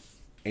meet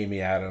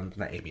Amy Adams,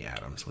 not Amy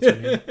Adams, what's her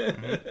name?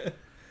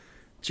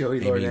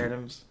 Joey Lauren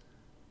Adams.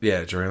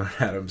 Yeah, Joey Lauren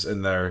Adams,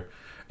 and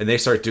they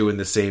start doing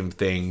the same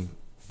thing,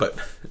 but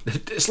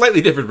a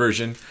slightly different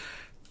version.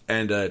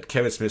 And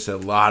Kevin Smith said a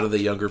lot of the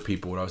younger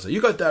people would always say,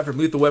 "You got that from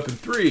Lethal Weapon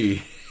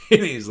 3."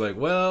 And he's like,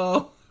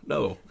 "Well,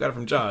 no, got it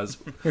from Jaws.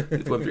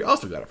 Lethal Weapon 3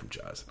 also got it from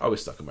Jaws."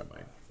 Always stuck in my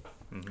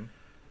mind.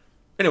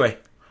 Anyway,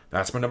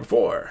 that's my number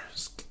 4.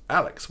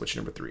 Alex, what's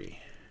your number 3?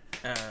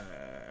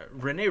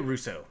 Rene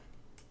Russo.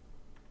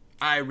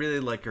 I really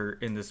like her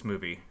in this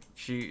movie.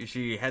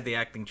 She had the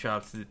acting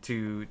chops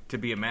to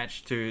be a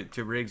match to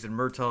Riggs and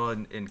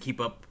Murtaugh and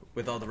keep up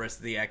with all the rest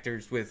of the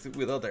actors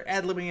with all their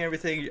ad-libbing and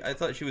everything. I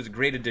thought she was a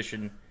great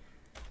addition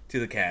to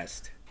the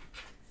cast.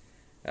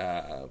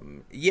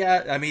 We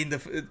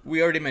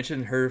already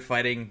mentioned her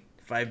fighting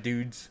 5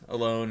 dudes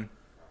alone.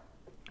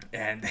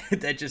 and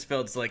that just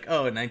felt like,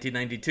 oh, in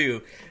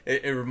 1992.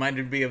 It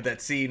reminded me of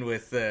that scene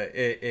with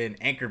in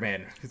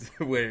Anchorman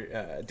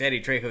where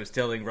Danny Trejo's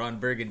telling Ron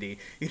Burgundy,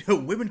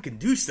 women can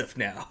do stuff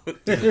now.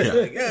 Like,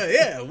 oh,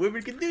 yeah,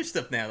 women can do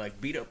stuff now,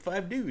 like beat up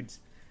 5 dudes.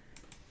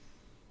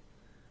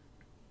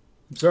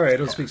 I'm sorry, I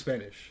don't speak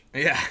Spanish.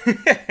 Yeah.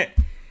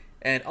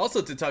 And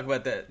also to talk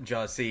about that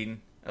Jaws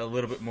scene a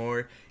little bit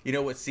more,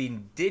 what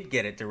scene did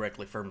get it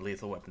directly from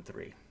Lethal Weapon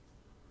 3?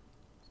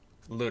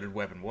 Loaded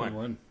Weapon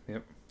 1.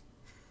 Yep.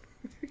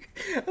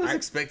 I was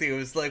expecting, it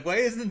was like, why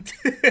isn't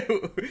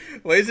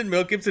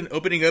Mel Gibson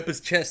opening up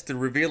his chest to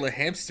reveal a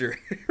hamster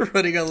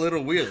running on a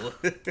little wheel?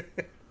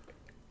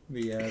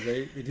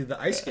 They did the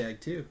ice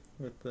gag too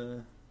with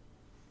the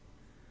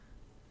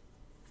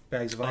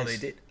bags of ice. Oh, they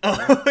did.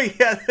 Oh,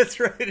 yeah, that's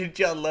right. And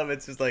John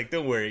Lovitz is like,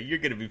 "Don't worry, you're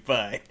gonna be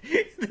fine."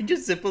 They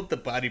just zip up the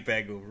body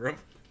bag over him.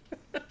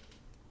 I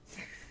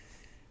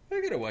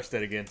gotta watch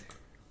that again.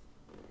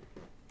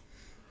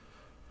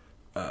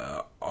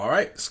 All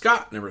right,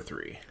 Scott, number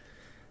 3.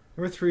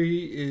 Number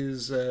 3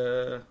 is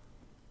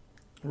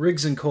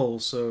Riggs and Cole,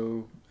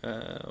 so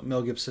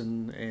Mel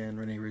Gibson and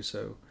Rene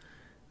Russo.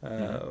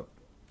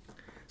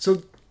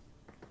 So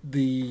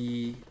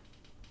the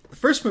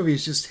first movie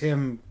is just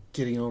him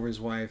getting over his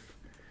wife,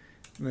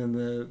 and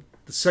then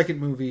the second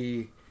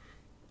movie,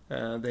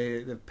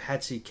 the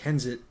Patsy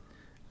Kensit,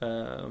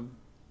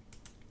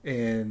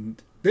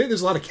 and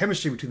there's a lot of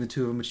chemistry between the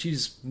two of them, but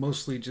she's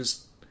mostly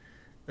just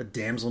a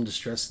damsel in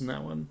distress in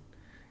that one,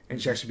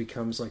 and she actually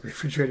becomes like a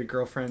refrigerated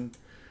girlfriend.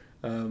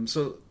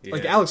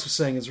 Like Alex was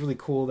saying, it's really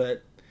cool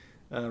that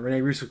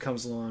Rene Russo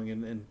comes along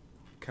and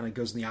kind of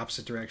goes in the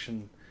opposite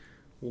direction,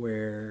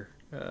 where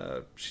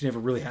she never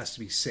really has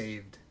to be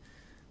saved.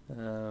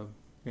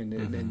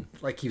 And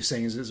like he was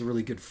saying, is a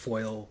really good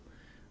foil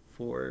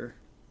for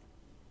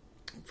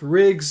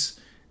Riggs,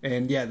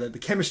 and yeah, the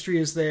chemistry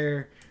is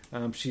there.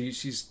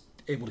 She's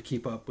able to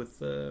keep up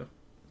with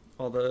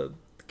all the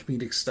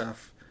comedic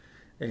stuff,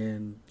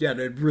 and yeah,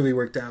 it really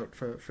worked out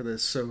for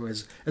this. So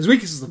as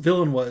weak as the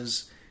villain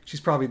was,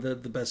 she's probably the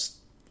best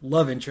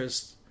love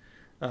interest,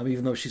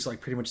 even though she's like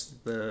pretty much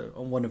the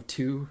one of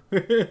two.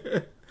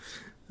 But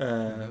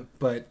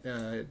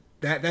that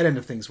end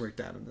of things worked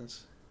out in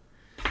this.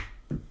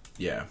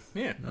 Yeah.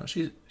 No,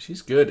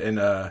 she's good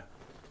and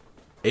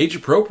age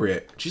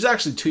appropriate. She's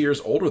actually 2 years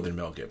older than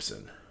Mel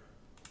Gibson.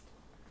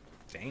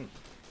 Dang.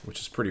 Which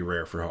is pretty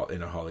rare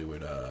in a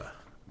Hollywood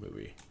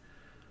movie.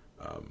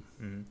 But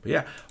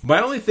yeah,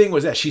 my only thing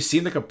was that she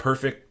seemed like a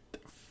perfect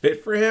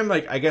fit for him.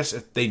 Like, I guess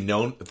if they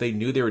knew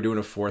they were doing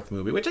a 4th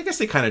movie, which I guess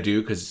they kind of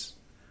do, because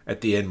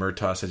at the end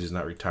Murtaugh says he's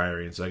not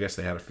retiring, so I guess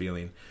they had a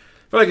feeling.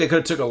 I feel like it could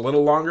have took a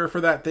little longer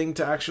for that thing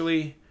to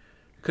actually.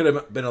 Could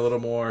have been a little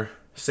more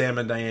Sam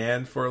and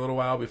Diane for a little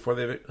while before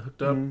they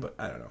hooked up, but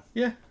I don't know.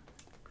 Yeah.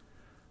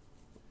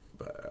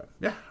 But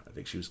yeah, I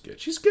think she was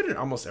good. She's good in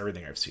almost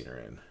everything I've seen her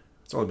in.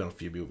 It's only been a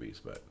few movies,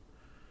 but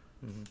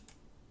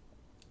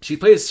she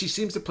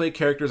seems to play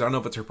characters. I don't know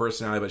if it's her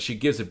personality, but she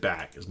gives it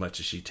back as much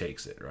as she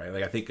takes it, right?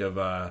 Like I think of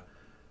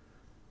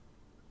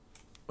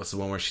what's the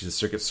one where she's in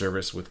Secret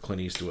Service with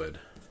Clint Eastwood?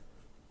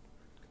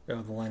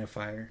 Oh, The Line of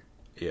Fire.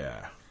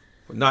 Yeah.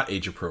 Well, not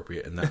age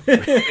appropriate in that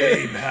movie.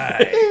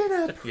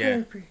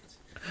 Inappropriate.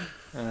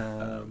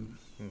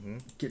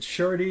 Get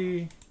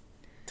Shorty.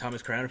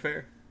 Thomas Crown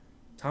Affair.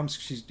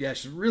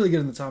 She's really good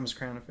in the Thomas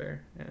Crown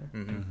Affair. Yeah.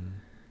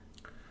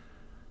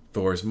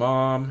 Thor's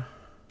mom.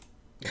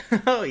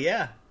 Oh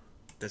yeah,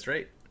 that's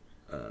right.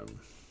 Oh,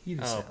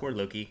 poor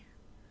Loki.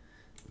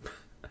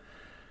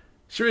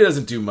 She really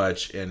doesn't do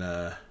much in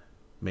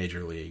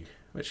Major League,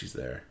 but she's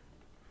there.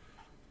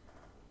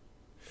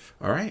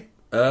 All right.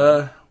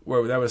 Where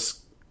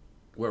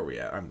were we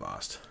at? I'm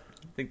lost.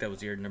 I think that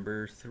was your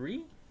number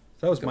 3.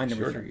 That was my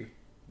number 3.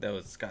 That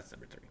was Scott's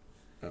number 3.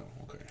 Oh,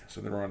 okay.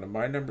 So then we're on to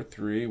my number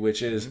 3,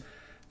 which is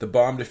the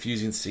bomb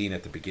defusing scene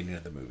at the beginning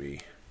of the movie.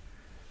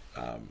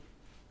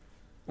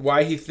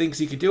 Why he thinks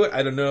he can do it,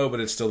 I don't know, but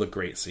it's still a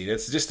great scene.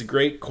 It's just a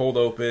great cold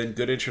open,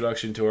 good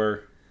introduction to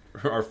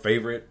our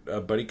favorite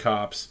buddy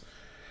cops.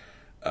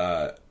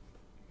 I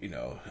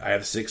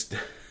have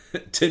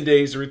 10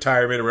 days of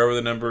retirement, or whatever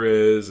the number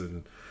is,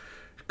 and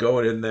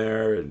going in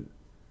there, and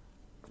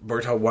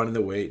Murtaugh wanting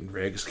to wait, and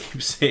Riggs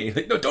keeps saying,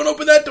 like, "No, don't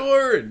open that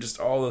door!" And just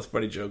all those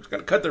funny jokes. Got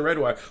to cut the red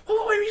wire.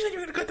 Oh, wait, you said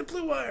you're going to cut the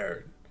blue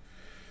wire.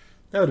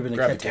 That would have been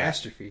a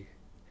catastrophe.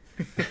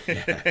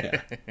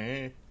 Yeah.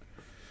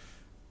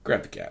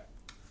 Grab the cat.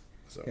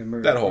 So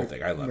that whole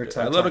thing, I love it.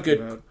 I love a good.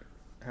 About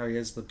how he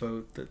has the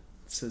boat that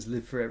says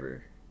 "Live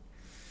Forever."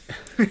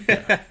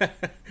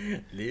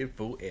 Live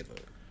forever.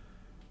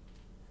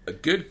 A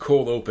good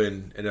cold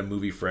open in a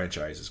movie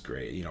franchise is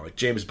great. Like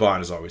James Bond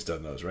has always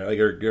done those, right? Like,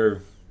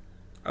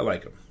 I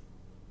like them.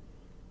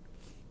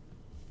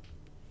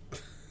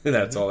 And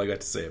that's all I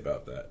got to say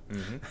about that.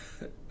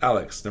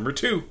 Alex, number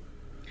 2.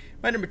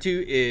 My number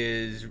 2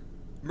 is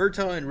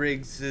Murtaugh and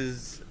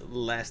Riggs'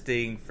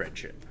 lasting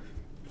friendship.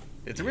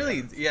 It's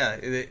really,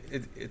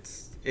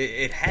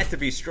 it had to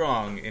be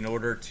strong in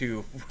order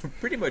to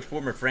pretty much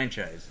form a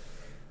franchise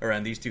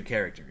around these two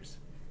characters.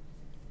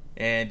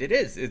 And it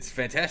is. It's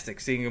fantastic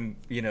seeing them,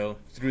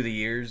 through the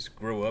years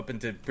grow up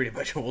into pretty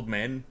much old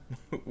men,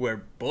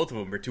 where both of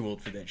them are too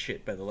old for that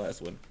shit by the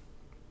last one.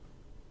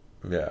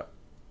 Yeah.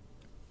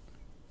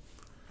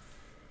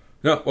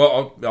 No,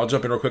 well, I'll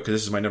jump in real quick because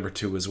this is my number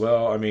 2 as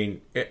well. I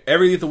mean,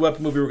 every Lethal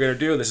Weapon movie we're going to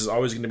do, this is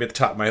always going to be at the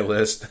top of my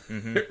list.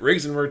 Mm-hmm.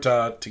 Riggs and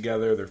Murtaugh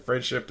together, their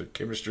friendship, their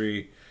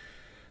chemistry,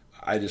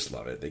 I just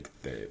love it.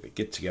 They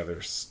get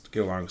together,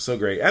 get along so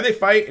great. And they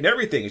fight and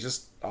everything is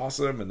just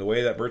awesome. And the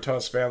way that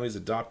Murtaugh's family's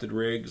adopted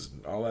Riggs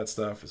and all that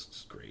stuff is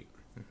just great.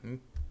 Mm-hmm.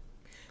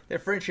 Their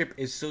friendship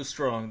is so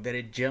strong that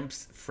it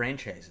jumps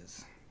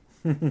franchises.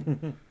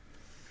 Into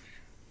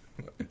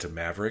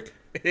Maverick?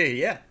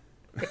 Yeah.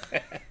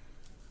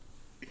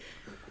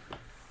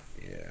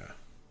 Yeah.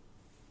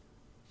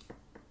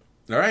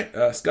 All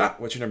right, Scott,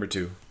 what's your number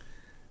 2?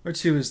 Number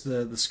 2 is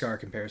the Scar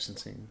comparison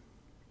scene.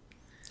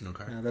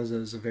 Okay. That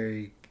was a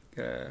very,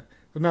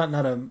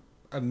 not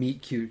a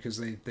meet cute because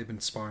they've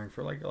been sparring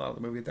for like a lot of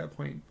the movie at that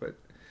point, but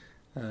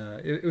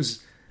it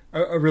was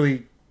a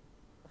really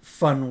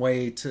fun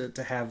way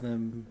to have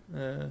them.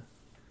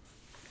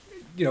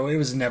 It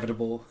was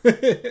inevitable.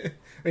 I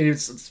mean,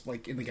 it's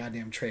like in the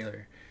goddamn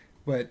trailer,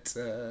 but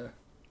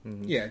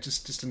yeah,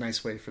 just a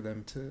nice way for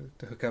them to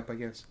hook up, I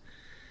guess.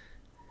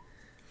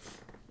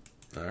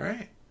 All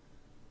right,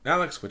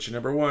 Alex, what's your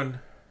number 1?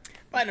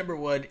 My number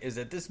 1 is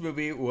that this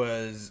movie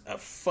was a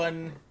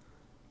fun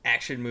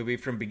action movie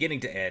from beginning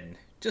to end,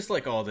 just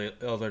like all the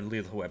other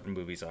Lethal Weapon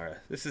movies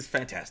are. This is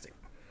fantastic.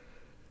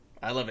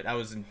 I love it. I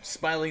was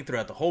smiling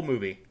throughout the whole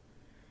movie,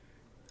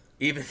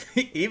 even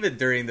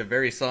during the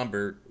very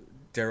somber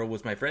 "Daryl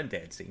was my friend,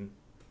 Dad" scene.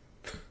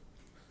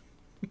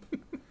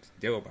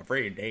 Daryl, my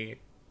friend, Dad.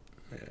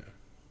 Yeah.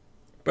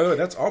 By the way,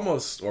 that's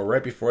almost, or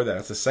right before that,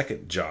 that's the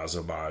second Jaws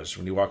homage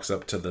when he walks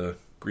up to the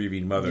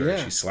grieving mother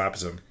and she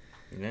slaps him.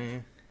 Yeah.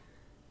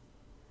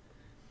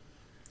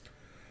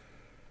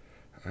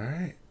 All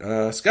right.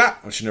 Scott,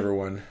 what's your number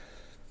 1?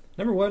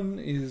 Number 1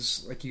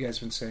 is, like you guys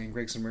have been saying,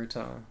 Riggs and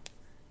Murtaugh.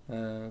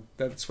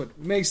 That's what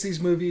makes these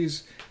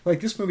movies... Like,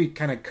 this movie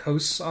kind of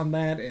coasts on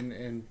that,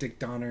 and Dick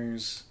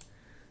Donner's,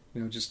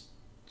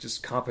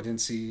 just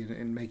competency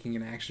in making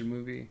an action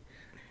movie.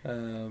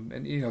 And,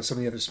 some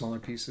of the other smaller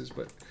pieces.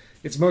 But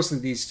it's mostly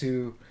these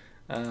two.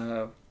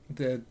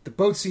 The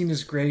boat scene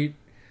is great,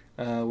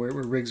 where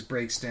Riggs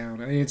breaks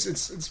down. I mean,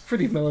 it's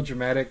pretty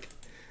melodramatic.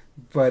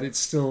 But it's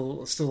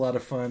still a lot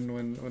of fun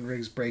when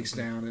Riggs breaks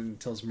down and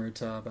tells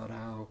Murtaugh about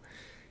how,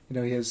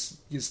 he has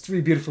 3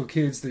 beautiful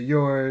kids. They're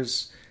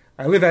yours.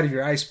 I live out of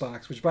your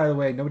icebox, which, by the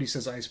way, nobody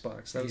says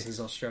icebox. That was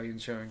his Australian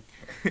showing.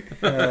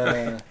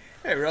 Hey,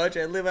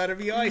 Roger, I live out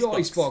of your icebox.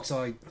 Icebox,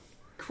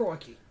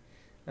 crikey.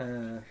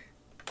 And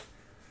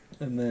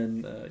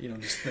then,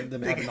 just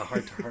them having a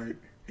heart-to-heart.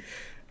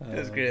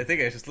 That's great. I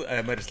think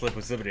I might have slept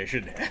with somebody I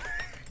shouldn't have.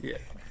 Yeah.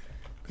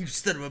 You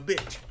son of a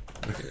bitch.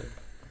 Yeah.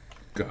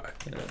 God.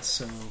 And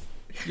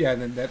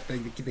then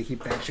they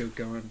keep that joke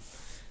going.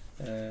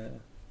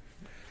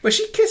 But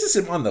she kisses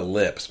him on the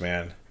lips,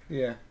 man.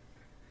 Yeah.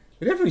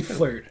 They definitely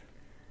flirt.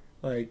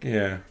 Like,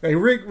 yeah. Like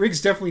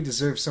Riggs definitely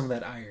deserves some of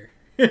that ire.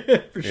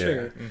 For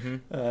sure. Mm-hmm.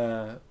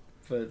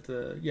 But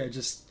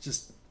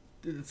just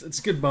it's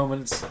a good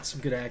moment. It's some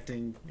good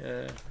acting.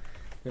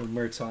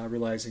 Murtaugh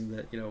realizing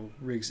that,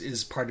 Riggs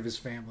is part of his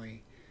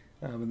family,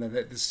 and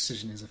that this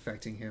decision is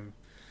affecting him.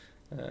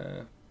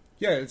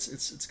 Yeah,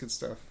 it's good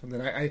stuff. And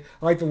then I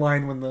like the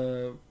line when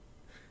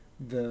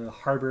the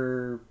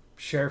harbor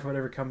sheriff or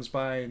whatever comes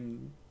by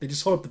and they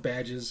just hold up the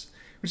badges,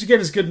 which again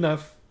is good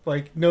enough.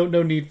 Like no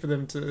need for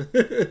them to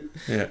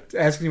to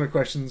ask any more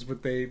questions,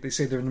 but they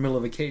say they're in the middle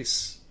of a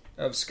case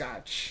of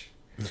scotch.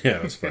 Yeah,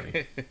 that's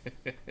funny.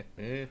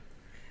 So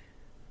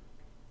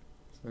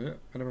yeah,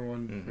 my number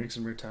 1, Riggs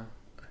and Murtaugh.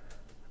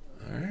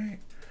 All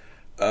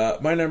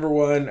right. My number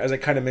 1, as I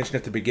kind of mentioned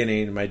at the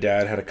beginning, my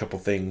dad had a couple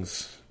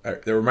things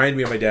that reminded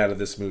me of my dad of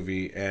this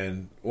movie,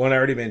 and one I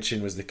already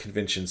mentioned was the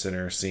convention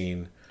center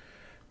scene.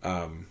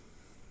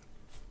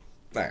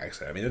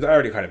 Actually, I mean, I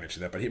already kind of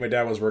mentioned that, but my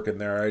dad was working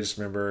there. I just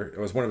remember it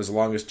was one of his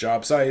longest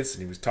job sites,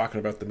 and he was talking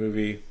about the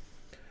movie.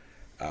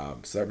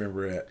 So I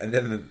remember it. And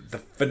then the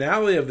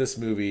finale of this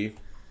movie.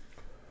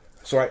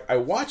 So I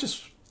watched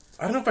this.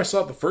 I don't know if I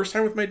saw it the first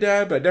time with my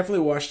dad, but I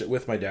definitely watched it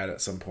with my dad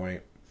at some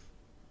point.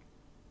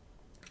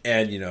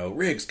 And,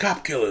 Riggs,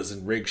 cop killers,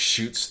 and Riggs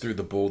shoots through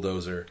the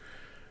bulldozer.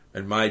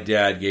 And my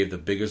dad gave the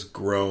biggest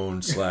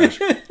groan /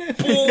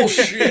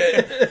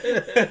 bullshit.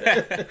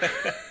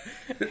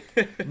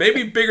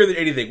 Maybe bigger than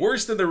anything.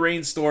 Worse than the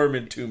rainstorm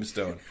in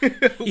Tombstone.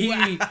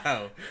 He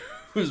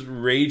was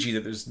raging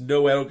that there's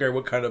no, I don't care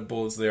what kind of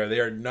bullets they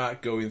are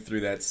not going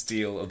through that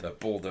steel of that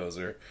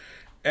bulldozer.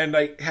 And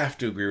I have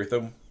to agree with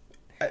him.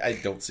 I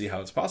don't see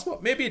how it's possible.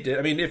 Maybe it did.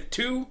 I mean, if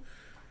 2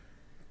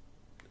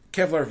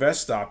 Kevlar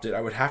vests stopped it, I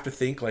would have to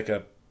think like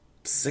a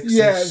 6.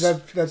 Yeah,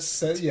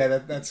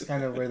 that's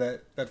kind of where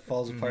that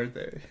falls apart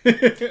there.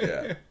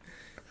 Yeah.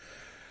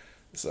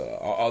 So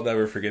I'll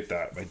never forget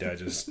that. My dad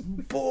just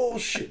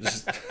bullshit,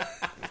 just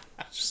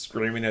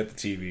screaming at the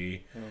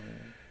TV.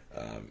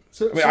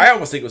 I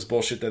almost think it was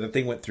bullshit that the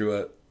thing went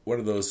through one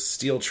of those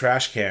steel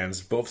trash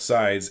cans, both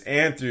sides,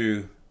 and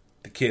through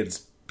the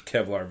kid's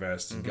Kevlar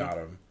vest and got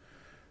him.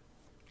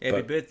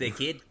 Happy birthday,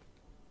 kid.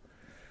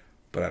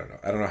 But I don't know.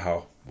 I don't know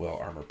how well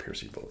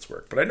armor-piercing bullets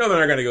work. But I know they're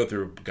not going to go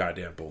through a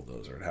goddamn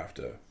bulldozer. I'd have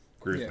to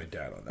agree with my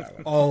dad on that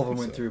one. All of them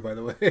went through, by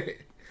the way.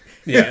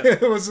 Yeah.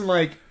 It wasn't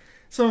like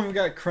some of them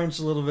got crunched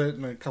a little bit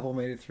and a couple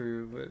made it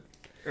through, but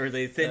Or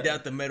they thinned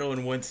out the metal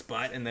in one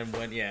spot and then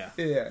one got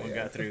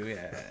through.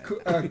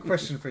 Yeah.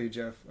 Question for you,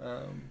 Jeff.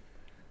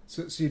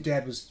 So your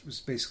dad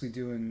was basically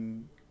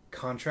doing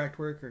contract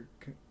work or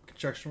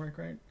construction work,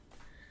 right?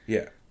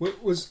 Yeah.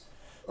 What was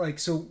like?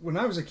 So when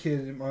I was a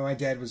kid, my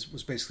dad was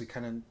basically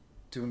kind of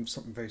doing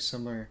something very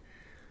similar.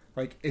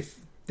 Like if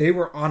they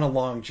were on a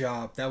long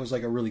job, that was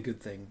like a really good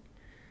thing.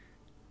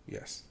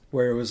 Yes.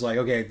 Where it was like,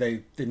 okay,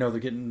 they know they're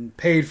getting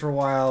paid for a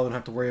while, don't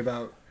have to worry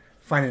about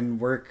finding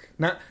work.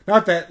 Not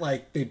that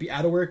like they'd be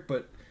out of work,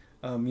 but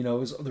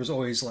there's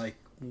always like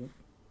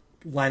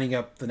lining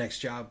up the next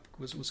job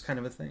was kind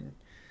of a thing.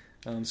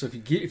 So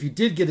if you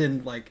did get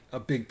in like a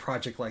big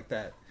project like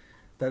that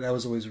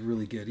was always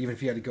really good, even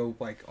if you had to go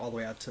like all the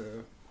way out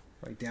to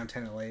like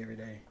downtown LA every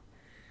day.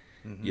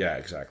 Mm-hmm. Yeah,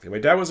 exactly. My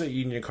dad was a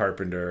union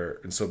carpenter,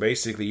 and so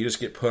basically you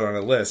just get put on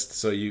a list.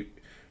 So you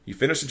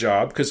finish a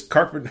job because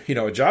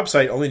a job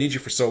site only needs you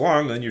for so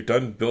long. Then you're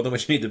done building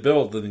what you need to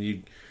build. Then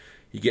you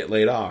get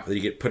laid off. Then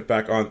you get put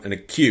back on in a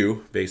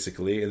queue,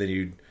 basically, and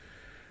then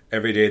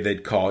every day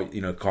they'd call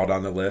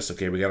down the list.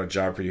 Okay, we got a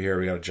job for you here.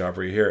 We got a job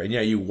for you here. And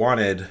yeah, you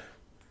wanted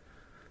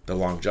the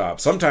long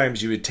job.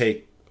 Sometimes you would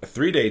take a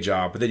 3-day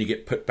job, but then you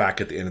get put back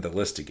at the end of the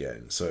list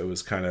again. So it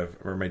was kind of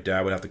where my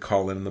dad would have to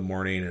call in the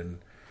morning and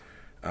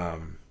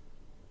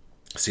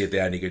see if they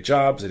had any good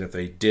jobs, and if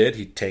they did,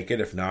 he'd take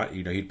it. If not,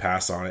 he'd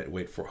pass on it and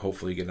wait for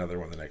hopefully get another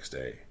one the next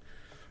day.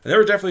 And there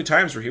were definitely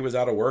times where he was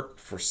out of work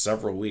for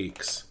several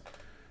weeks.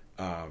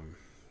 I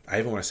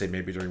even want to say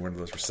maybe during one of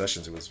those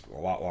recessions it was a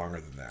lot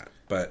longer than that.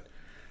 But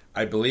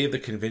I believe the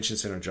convention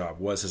center job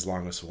was his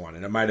longest one,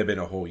 and it might have been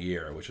a whole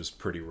year, which was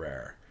pretty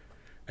rare.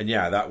 And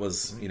yeah, that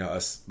was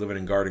us living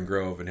in Garden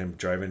Grove and him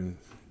driving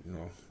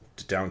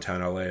to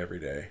downtown LA every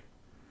day.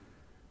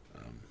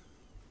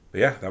 But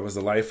yeah, that was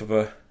the life of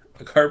a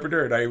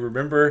carpenter. And I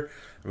remember,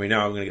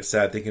 now I'm going to get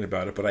sad thinking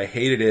about it, but I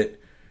hated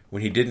it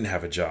when he didn't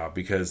have a job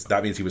because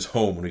that means he was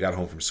home when we got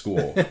home from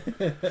school.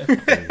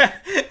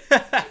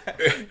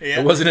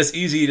 It wasn't as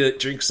easy to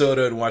drink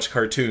soda and watch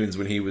cartoons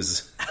when he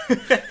was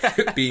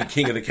being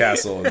king of the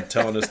castle and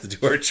telling us to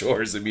do our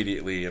chores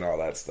immediately and all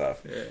that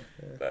stuff. Yeah.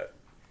 But,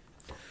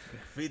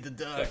 feed the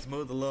dogs,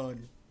 mow the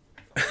lawn.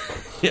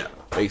 Yeah,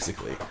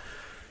 basically.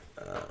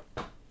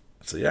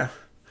 So yeah.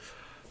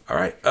 All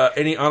right.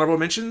 Any honorable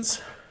mentions?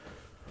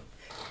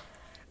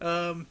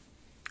 Oh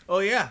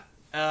yeah.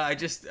 I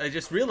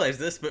just realized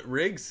this, but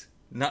Riggs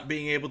not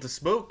being able to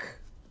smoke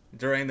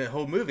during the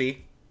whole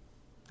movie.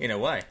 You know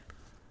why?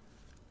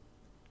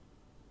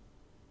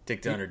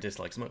 Dick Donner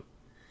dislikes smoke.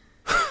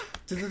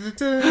 Well,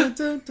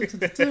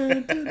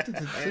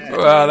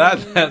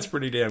 that's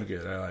pretty damn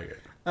good. I like it.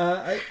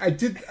 I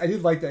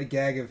did like that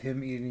gag of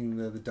him eating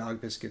the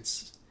dog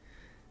biscuits,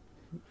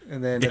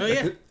 and then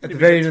at the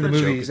very end of the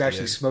movie, he's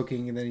actually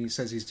smoking, and then he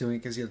says he's doing it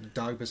because he has a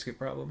dog biscuit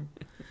problem.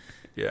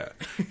 Yeah,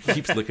 he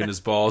keeps licking his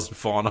balls and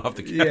falling off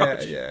the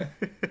couch. Yeah.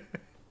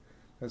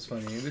 That's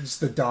funny. And just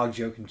the dog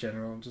joke in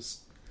general.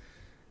 Just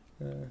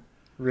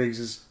Riggs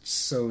is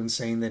so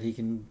insane that he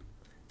can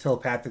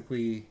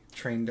telepathically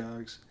train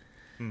dogs.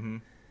 Mm-hmm.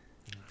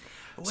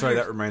 Sorry,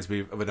 that reminds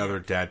me of another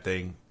dad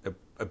thing.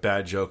 A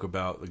bad joke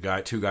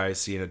about two guys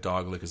seeing a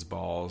dog lick his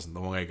balls, and the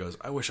one guy goes,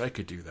 "I wish I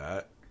could do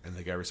that," and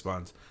the guy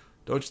responds,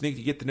 "Don't you think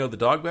you get to know the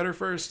dog better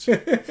first?" I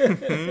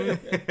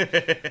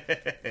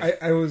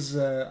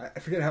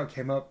forget how it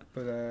came up,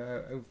 but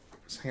I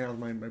was hanging out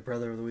with my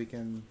brother over the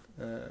weekend,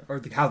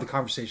 how the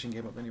conversation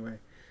came up anyway,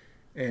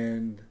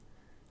 and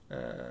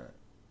I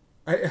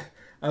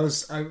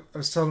was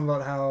telling him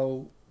about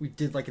how we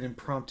did like an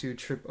impromptu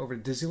trip over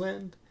to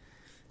Disneyland,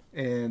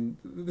 and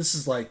this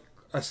is like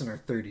us in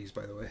our 30s,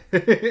 by the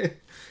way.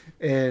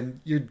 And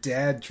your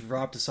dad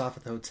dropped us off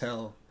at the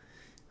hotel,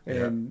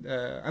 and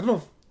I don't know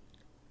if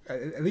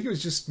I think it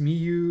was just me,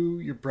 you,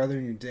 your brother,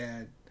 and your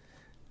dad,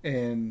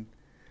 and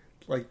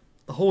like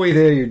the whole way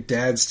there, your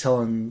dad's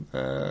telling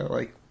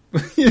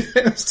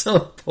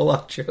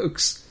pull-out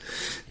jokes.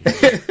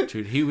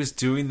 Dude, he was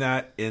doing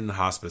that in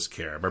hospice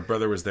care. My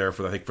brother was there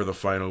for the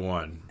final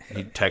one.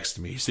 He texted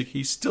me. He's like,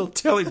 he's still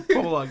telling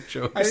pull-out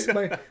jokes.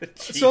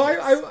 So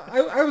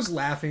I was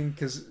laughing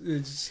because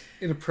it's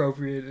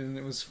inappropriate and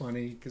it was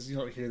funny because you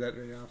don't hear that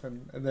very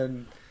often. And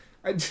then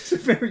I just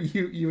remember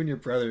you and your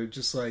brother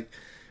just like.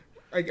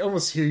 I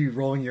almost hear you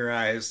rolling your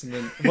eyes, and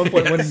then at one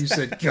point, one of you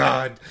said,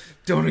 "God,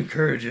 don't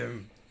encourage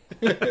him."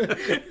 Yeah,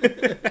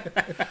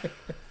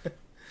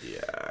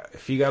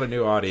 if he got a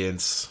new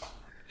audience,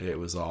 it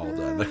was all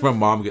done. Like my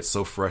mom gets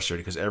so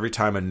frustrated because every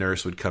time a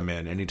nurse would come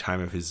in, any time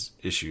of his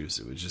issues,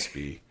 it would just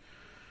be,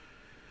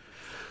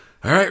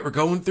 "All right, we're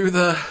going through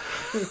the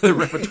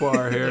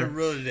repertoire here." The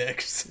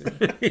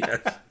Rolodex. Yes.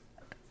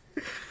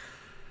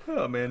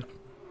 Oh man.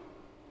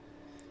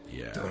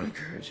 Yeah. Don't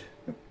encourage.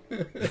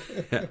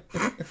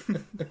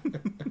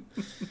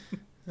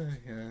 Oh,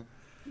 yeah.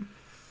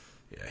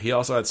 Yeah. He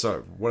also had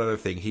one other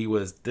thing. He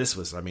was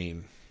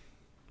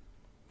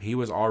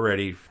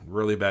already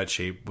really bad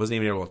shape. Wasn't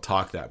even able to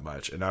talk that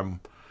much. And I'm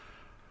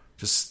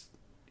just,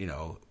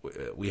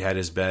 we had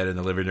his bed in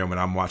the living room and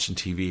I'm watching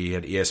TV. He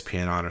had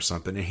ESPN on or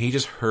something. And he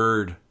just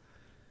heard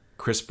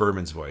Chris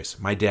Berman's voice.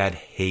 My dad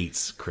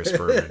hates Chris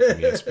Berman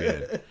from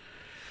ESPN.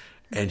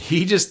 And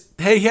he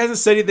hasn't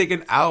said anything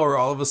in an hour.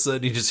 All of a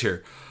sudden, you just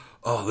hear,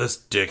 "Oh, this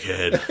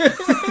dickhead."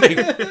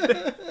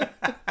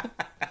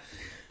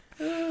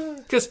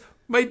 Because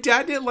my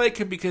dad didn't like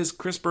him because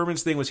Chris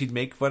Berman's thing was he'd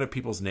make fun of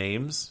people's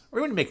names. Or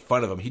he wouldn't make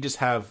fun of them. He'd just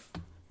have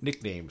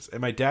nicknames.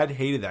 And my dad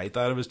hated that. He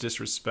thought it was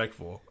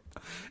disrespectful.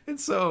 And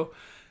so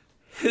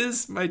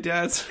my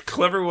dad's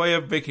clever way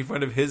of making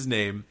fun of his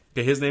name,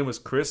 okay, his name was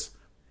Chris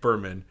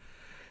Berman.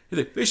 He's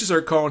like, they should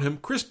start calling him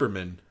Chris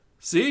Berman.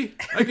 See?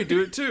 I could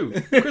do it too.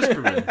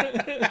 Christopherman.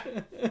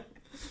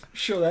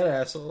 Show that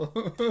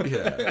asshole.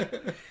 Yeah.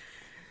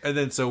 And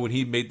then so when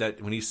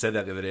he said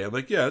that the other day, I'm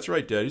like, yeah, that's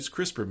right, Dad. He's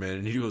Christopherman.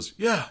 And he goes,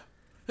 yeah,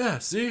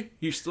 see?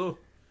 You still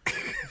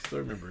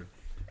remembering.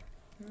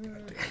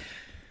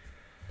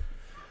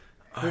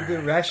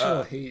 The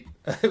rational hate.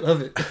 I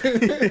love it.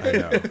 I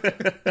know.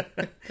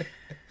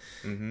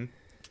 Mm-hmm.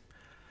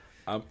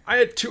 I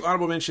had two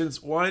honorable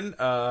mentions. One,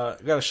 I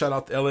got to shout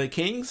out the LA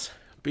Kings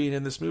being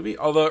in this movie,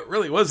 although it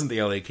really wasn't the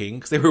LA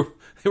Kings. They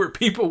were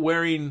people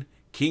wearing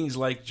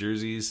Kings-like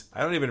jerseys.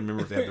 I don't even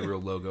remember if they had the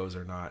real logos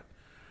or not.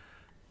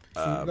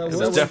 That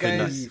was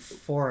definitely the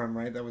Forum,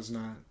 right? That was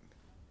not.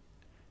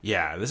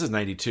 Yeah, this is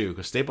 92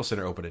 because Staples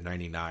Center opened in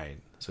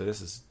 99, so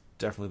this is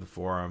definitely the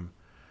Forum.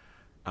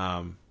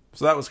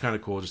 So that was kind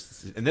of cool.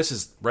 And this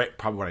is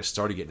probably when I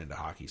started getting into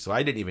hockey, so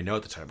I didn't even know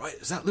at the time. Wait,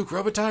 is that Luke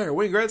Robitaille or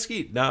Wayne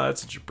Gretzky? No,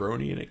 that's a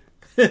jabroni and a.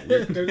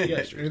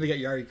 Maybe they got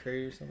Yari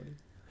Curry or somebody.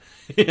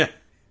 Yeah.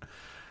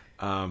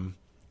 And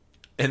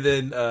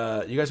then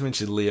you guys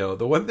mentioned Leo.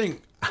 The one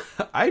thing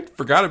I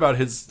forgot about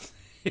his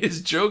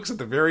jokes at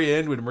the very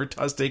end when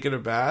Murtaugh's taking a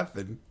bath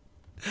and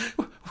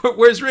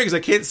where's Riggs? I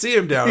can't see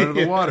him down under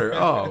the water.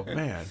 Oh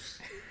man,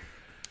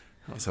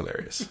 that was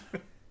hilarious.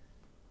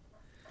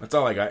 That's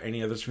all I got.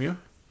 Any others from you?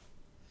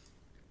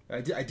 I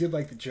did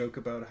like the joke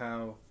about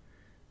how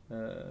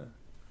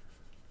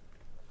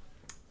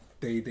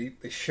they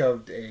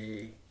shoved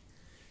a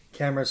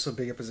camera so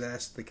big up his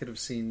ass that they could have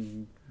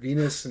seen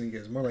Venus, and he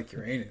goes, more like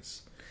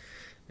Uranus.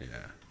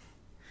 Yeah.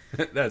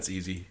 That's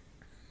easy.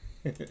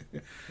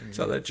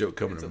 Saw that joke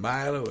coming a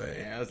mile away.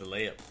 Yeah, that was a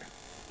layup.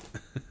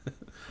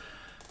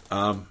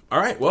 All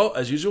right, well,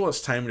 as usual, it's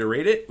time to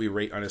rate it. We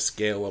rate on a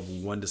scale of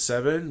 1 to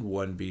 7,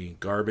 1 being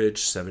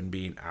garbage, 7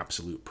 being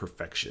absolute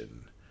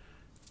perfection.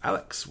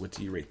 Alex, what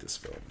do you rate this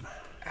film?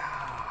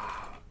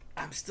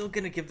 I'm still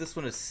going to give this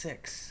one a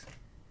 6.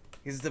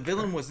 Because the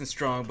villain wasn't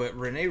strong, but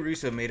Rene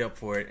Russo made up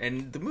for it,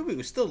 and the movie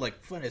was still,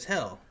 fun as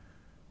hell.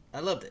 I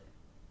loved it.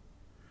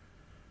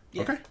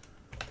 Yeah. Okay.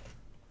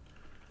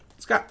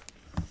 Scott?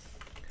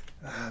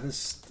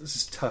 This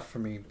is tough for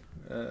me.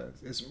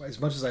 As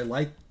much as I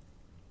like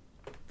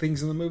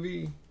things in the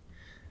movie,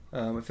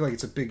 I feel like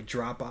it's a big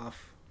drop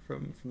off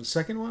from the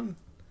second one.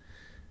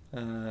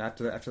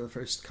 After the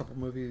first couple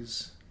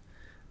movies,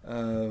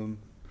 nah,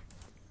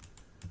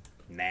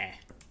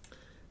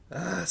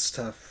 it's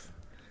tough.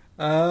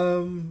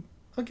 I'll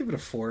give it a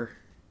 4.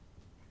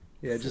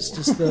 Yeah, just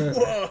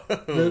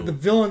the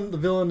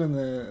villain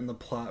and the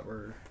plot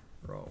were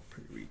all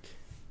pretty weak.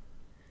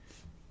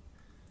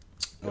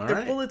 But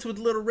they're bullets with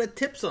little red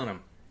tips on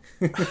them.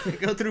 They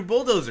go through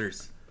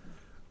bulldozers.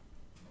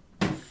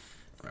 All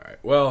right.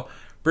 Well,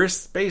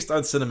 based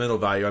on sentimental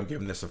value, I'm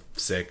giving this a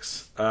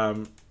 6.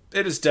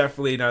 It is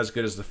definitely not as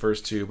good as the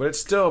first two, but it's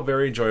still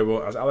very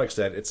enjoyable. As Alex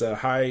said, it's a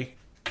high,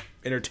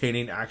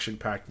 entertaining,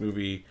 action-packed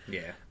movie.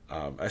 Yeah.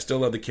 I still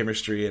love the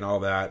chemistry and all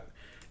that.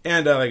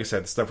 And like I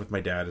said, the stuff with my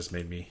dad has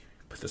made me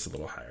put this a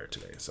little higher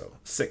today. So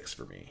 6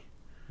 for me.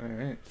 All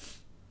right.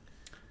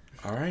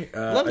 All right.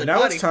 Lovely now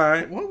body. It's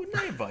time. Why wouldn't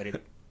I invite him?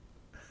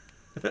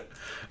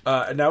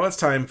 Now it's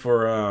time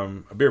for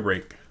a beer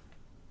break.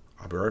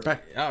 I'll be right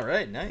back. All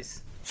right.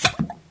 Nice.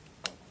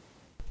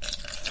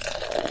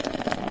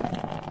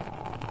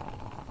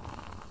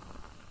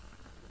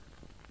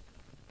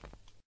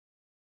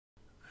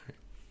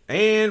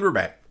 And we're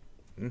back.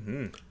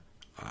 Mm-hmm.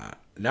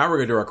 Now we're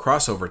going to do our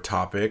crossover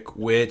topic,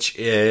 which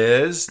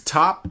is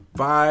top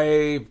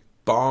 5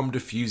 bomb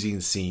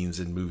defusing scenes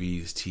in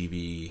movies,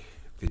 TV,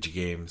 video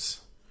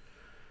games.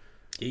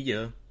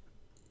 Yeah.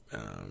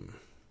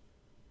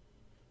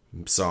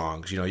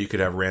 Songs. You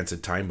could have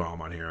Rancid Time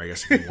Bomb on here, I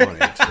guess, if you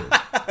wanted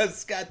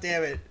to. God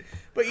damn it.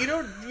 But you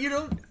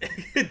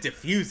don't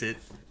diffuse it.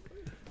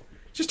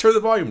 Just turn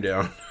the volume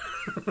down.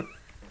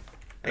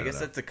 I guess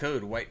that's the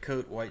code. White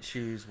coat, white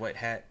shoes, white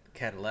hat,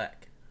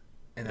 Cadillac.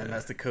 And then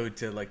that's the code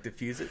to,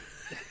 diffuse it?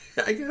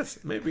 I guess,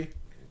 maybe.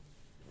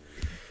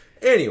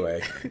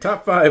 Anyway,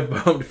 top 5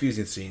 bomb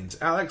defusing scenes.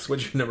 Alex,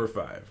 what's your number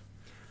 5?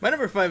 My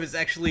number 5 is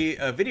actually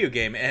a video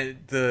game, and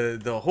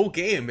the whole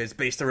game is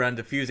based around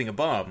defusing a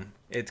bomb.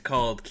 It's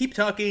called Keep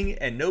Talking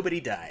and Nobody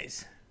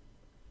Dies.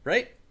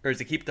 Right? Or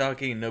is it Keep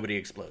Talking and Nobody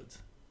Explodes?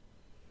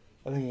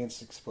 I think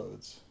it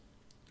explodes.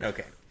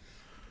 Okay.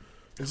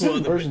 There's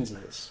 7 versions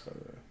of this, by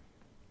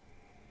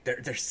the way.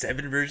 There's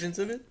 7 versions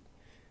of it?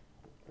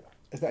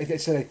 I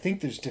said I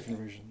think there's different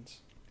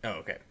versions.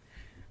 Oh, okay.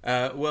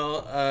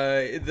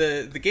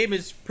 The game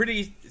is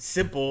pretty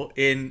simple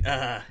in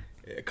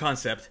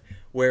concept,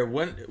 where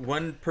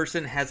one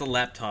person has a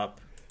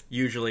laptop,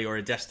 usually, or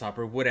a desktop,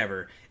 or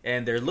whatever,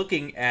 and they're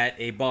looking at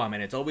a bomb,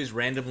 and it's always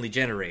randomly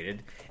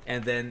generated,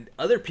 and then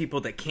other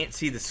people that can't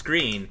see the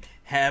screen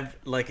have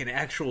like an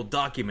actual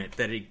document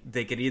that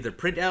they can either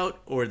print out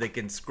or they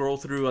can scroll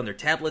through on their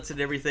tablets and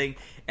everything,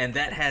 and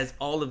that has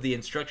all of the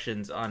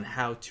instructions on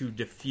how to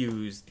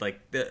defuse.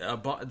 Like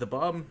the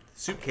bomb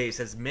suitcase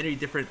has many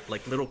different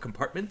like little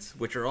compartments,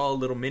 which are all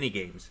little mini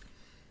games,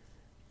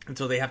 and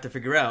so they have to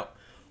figure out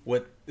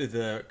what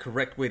the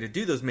correct way to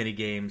do those mini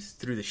games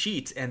through the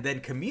sheets, and then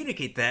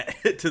communicate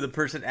that to the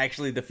person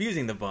actually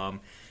defusing the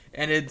bomb,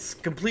 and it's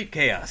complete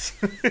chaos.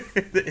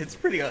 It's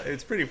pretty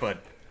fun.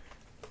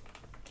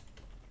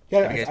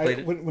 Yeah, Have you guys played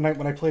it?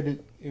 When I played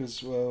it, it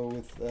was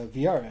with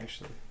VR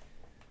actually.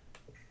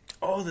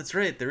 Oh, that's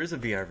right. There is a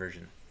VR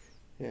version.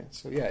 Yeah,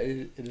 so yeah,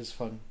 it is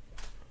fun.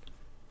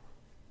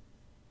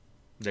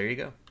 There you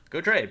go.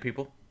 Go try it,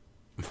 people.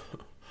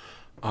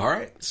 All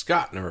right,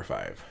 Scott, number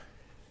 5.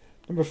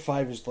 Number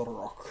 5 is The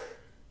Rock.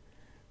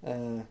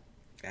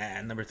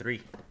 Number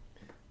 3.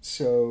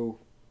 So,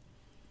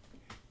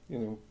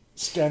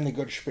 Stanley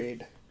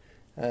Goodspeed.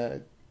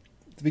 At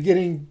the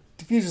beginning,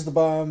 defuses the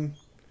bomb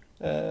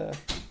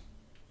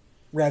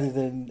rather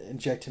than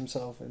inject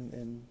himself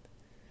and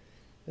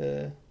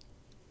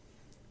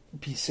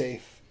be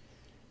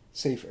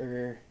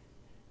safer,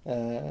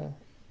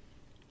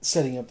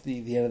 setting up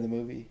the end of the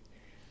movie.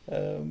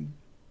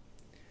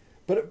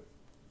 But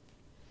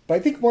I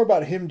think more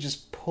about him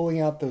just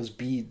pulling out those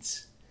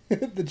beads,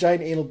 the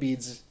giant anal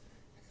beads.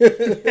 Oh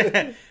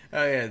yeah,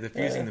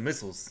 defusing the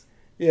missiles.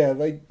 Yeah,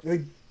 like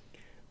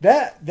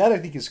that I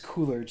think is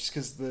cooler, just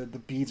because the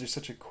beads are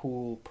such a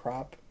cool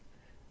prop.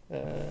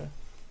 The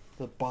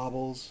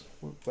baubles,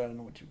 I don't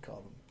know what you would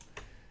call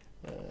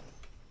them.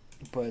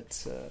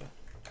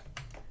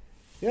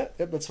 Yeah,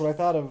 that's what I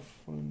thought of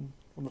when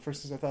one of the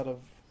first things I thought of.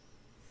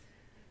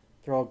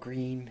 They're all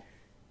green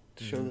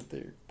to show that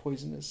they're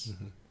poisonous.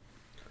 Mm-hmm.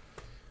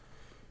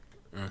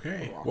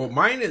 Okay. Well,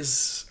 mine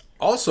is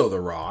also The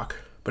Rock,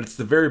 but it's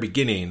the very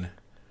beginning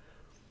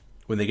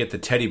when they get the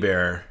teddy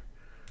bear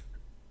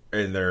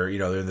and they're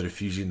in the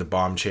diffusing the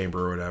bomb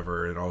chamber or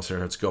whatever, and all of a sudden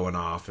starts going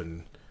off,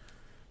 and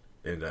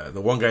the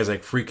one guy's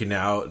like freaking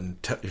out and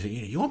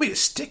you want me to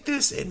stick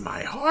this in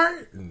my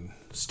heart? And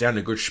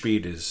Stanley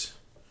Goodspeed is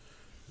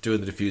doing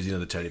the diffusing of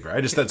the teddy bear.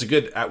 That's a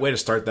good way to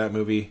start that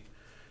movie.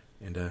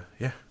 And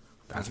yeah,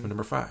 that's my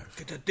number 5.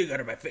 Get that thing out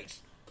of my face.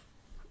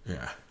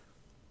 Yeah.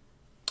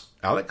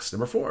 Alex,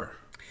 number 4.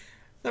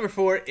 Number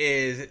 4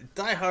 is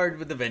Die Hard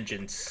with a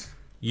Vengeance.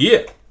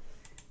 Yeah.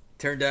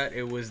 Turned out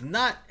it was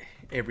not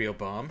a real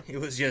bomb. It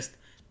was just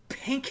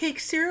pancake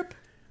syrup.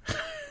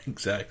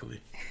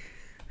 Exactly.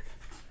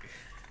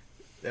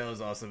 That was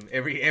awesome.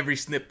 Every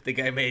snip the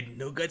guy made,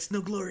 no guts,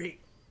 no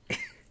glory.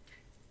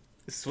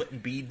 Sweat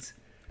and beads.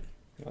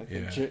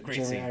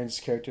 Jeremy Irons'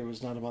 character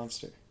was not a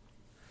monster.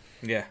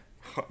 Yeah.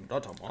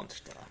 Not a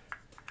monster.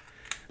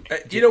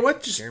 You know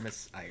what? Jeremy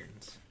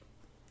Irons.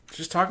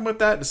 Just talking about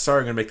that. Sorry,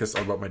 I'm going to make this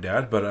all about my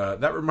dad, but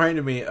that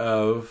reminded me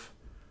of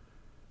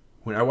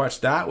when I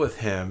watched that with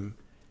him.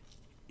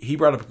 He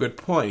brought up a good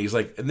point. He's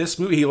like, in this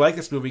movie, he liked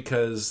this movie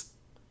because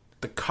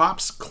the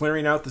cops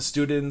clearing out the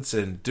students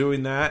and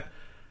doing that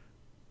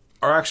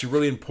are actually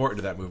really important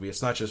to that movie.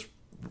 It's not just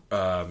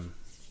John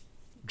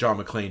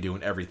McClane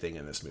doing everything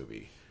in this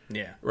movie.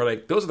 Yeah. We're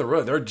like, those are the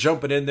road. They're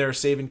jumping in there,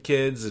 saving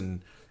kids,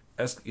 and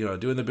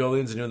doing the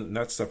buildings and doing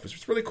that stuff.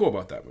 It's really cool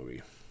about that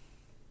movie.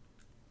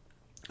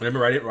 And I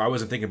remember I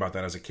wasn't thinking about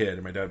that as a kid,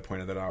 and my dad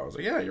pointed that out. I was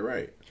like, yeah, you're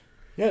right.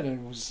 Yeah, and it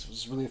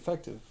was really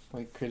effective.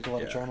 Like, created a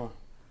lot of drama.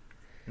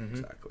 Mm-hmm.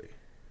 Exactly.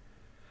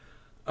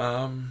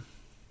 All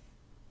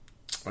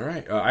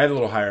right. I had a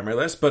little higher on my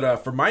list,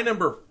 but for my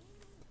number...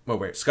 Oh,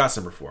 wait. Scott's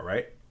number 4,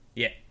 right?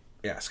 Yeah.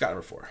 Yeah, Scott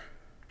number 4.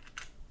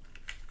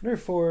 Number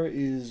 4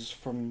 is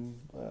from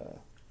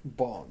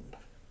Bond.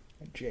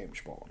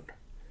 James Bond.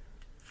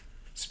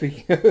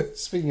 Speaking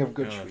of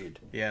Goodspeed.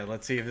 Yeah,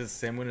 let's see if it's the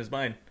same one as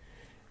mine.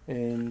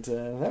 And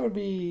that would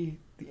be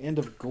the end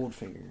of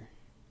Goldfinger.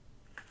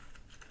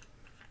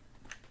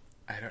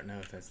 I don't know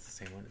if that's the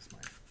same one as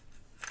mine.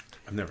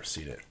 I've never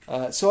seen it.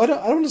 So I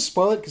don't want to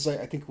spoil it because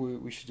I think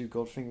we should do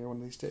Goldfinger one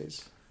of these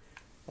days.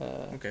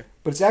 Okay.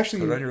 But it's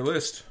actually... Put it on your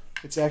list.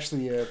 It's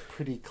actually a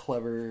pretty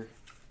clever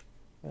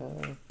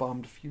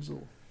bomb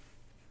defusal.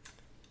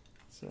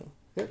 So,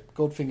 yep,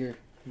 Goldfinger,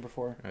 number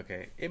 4.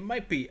 Okay. It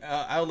might be...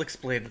 I'll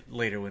explain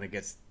later when it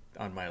gets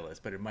on my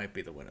list, but it might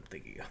be the one I'm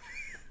thinking of.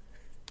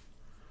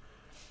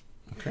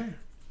 Okay.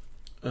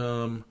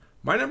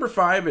 My number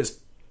 5 is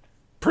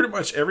pretty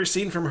much every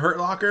scene from Hurt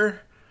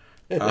Locker.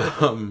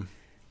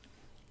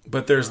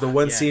 But there's the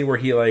one scene where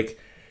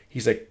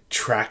he's like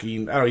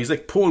tracking. I don't know. He's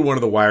like pulling one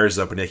of the wires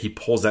up, and he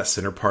pulls that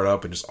center part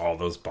up, and just all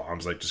those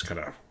bombs like just kind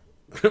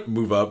of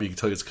move up. You can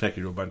tell it's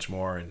connected to a bunch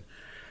more, and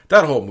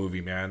that whole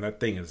movie, man, that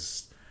thing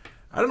is.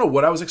 I don't know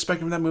what I was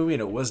expecting from that movie,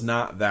 and it was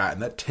not that.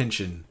 And that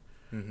tension,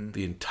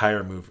 the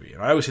entire movie.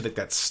 And I always think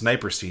that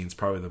sniper scene is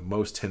probably the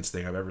most tense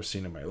thing I've ever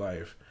seen in my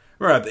life.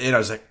 Right at the end, I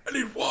was like, I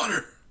need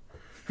water.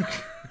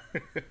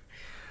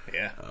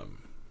 Yeah.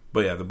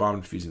 But yeah, the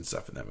bomb defusing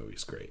stuff in that movie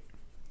is great.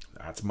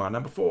 That's my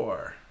number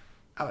 4.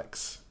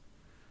 Alex.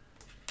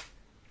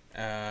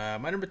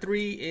 My number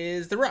 3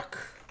 is The Rock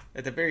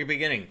at the very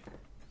beginning.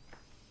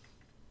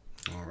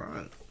 All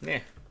right. Yeah.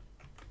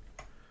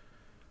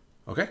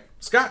 Okay.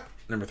 Scott,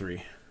 number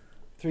 3.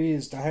 3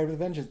 is Die Hard with a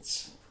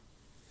Vengeance.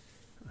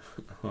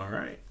 All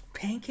right.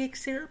 Pancake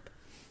syrup?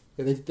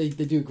 Yeah, they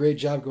do a great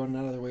job going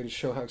out of their way to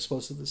show how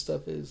explosive this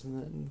stuff is,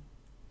 and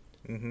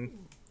then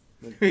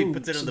He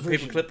puts it on the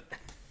paperclip.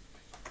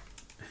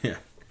 Yeah.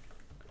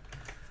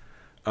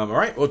 All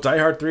right. Well, Die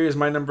Hard 3 is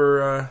my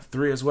number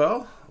 3 as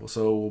well.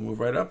 So we'll move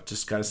right up.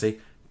 Just gotta say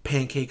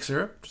pancake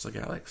syrup, just like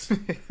Alex.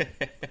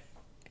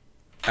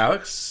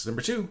 Alex,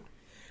 number 2.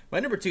 My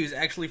number 2 is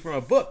actually from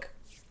a book.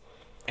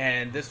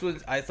 And this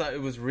was, I thought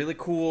it was really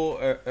cool,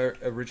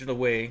 original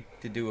way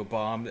to do a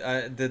bomb.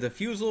 The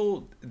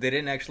defusal, they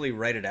didn't actually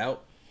write it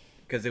out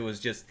because it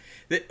was just,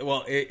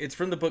 it's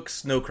from the book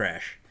Snow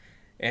Crash.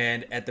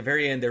 And at the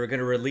very end, they were going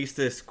to release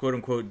this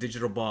quote-unquote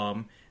digital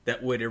bomb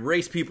that would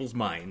erase people's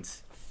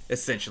minds,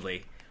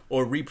 essentially,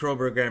 or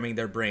reprogramming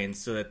their brains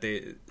so that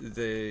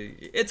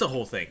it's a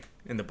whole thing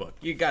in the book.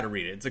 You got to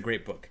read it. It's a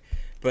great book.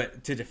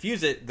 But to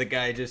defuse it, the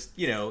guy just,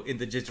 in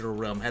the digital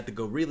realm, had to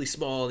go really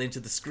small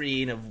into the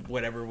screen of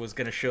whatever was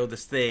going to show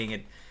this thing.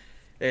 And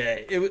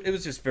it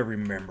was just very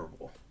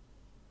memorable.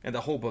 And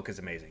the whole book is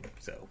amazing.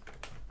 So,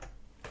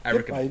 I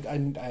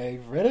recommend.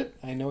 I've read it.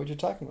 I know what you're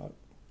talking about.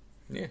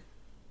 Yeah.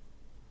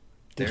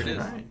 There it is.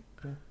 Right.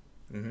 Yeah.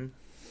 Mm-hmm.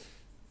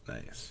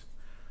 Nice.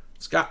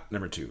 Scott,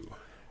 number 2.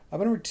 My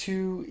number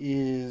 2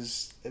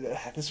 is...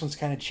 this one's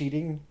kind of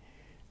cheating,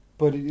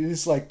 but it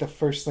is like the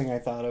first thing I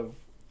thought of.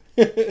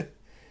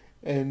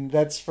 And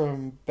that's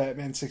from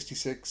Batman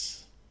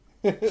 66.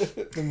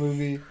 The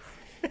movie.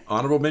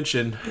 Honorable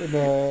mention. When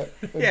Yeah,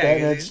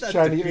 Batman's he's not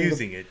trying to get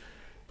defusing it.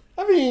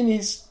 I mean,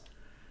 he's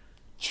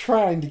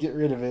trying to get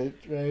rid of it,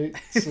 right?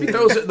 If he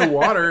throws it in the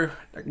water,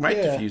 that might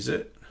Yeah. diffuse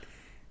it.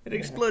 It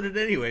exploded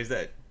anyways.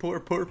 That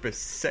poor porpoise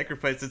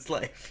sacrificed its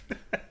life.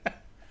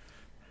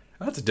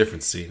 That's a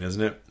different scene,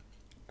 isn't it?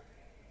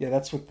 Yeah,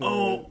 that's what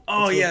the...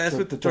 that's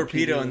with the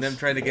torpedo and them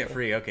trying to get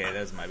free. Okay,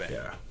 that's my bad.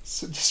 Yeah.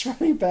 So just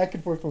running back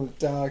and forth on the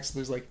docks,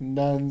 there's like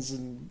nuns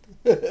and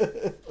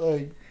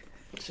like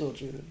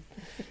children.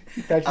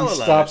 In fact, he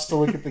stops to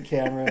look at the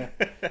camera.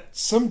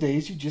 Some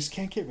days you just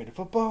can't get rid of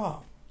a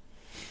bomb.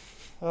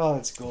 Oh,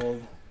 that's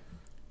gold.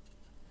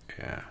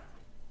 Yeah.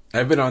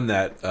 I've been on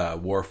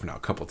that wharf now a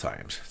couple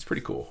times. It's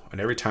pretty cool.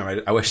 And every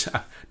time I wish...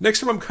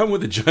 next time I'm coming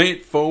with a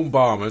giant foam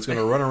bomb, I was going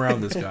to run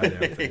around this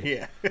goddamn thing.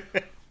 Yeah.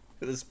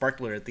 With a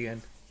sparkler at the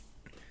end.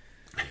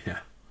 Yeah.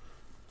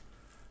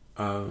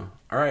 All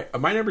right.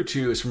 My number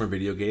 2 is from a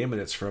video game,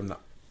 and it's from the...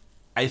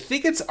 I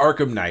think it's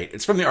Arkham Knight.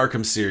 It's from the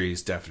Arkham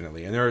series,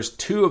 definitely. And there's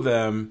 2 of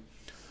them.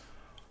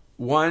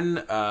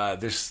 One,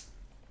 there's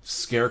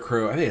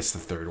Scarecrow. I think it's the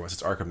third one.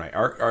 It's Arkham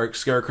Knight.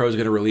 Scarecrow is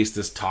going to release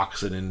this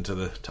toxin to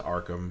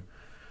Arkham.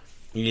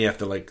 You have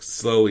to like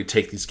slowly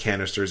take these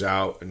canisters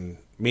out, and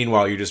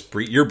meanwhile you're just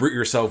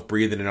yourself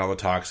breathing in all the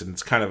toxin.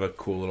 It's kind of a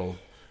cool little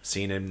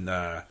scene. And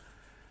but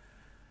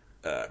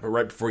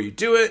right before you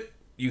do it,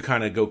 you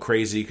kind of go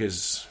crazy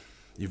because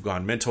you've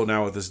gone mental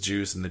now with this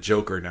juice, and the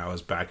Joker now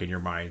is back in your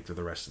mind through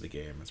the rest of the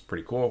game. It's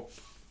pretty cool.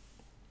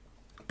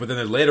 But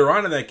then later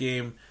on in that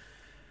game,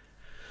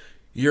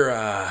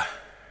 there's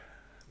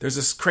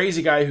this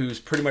crazy guy who's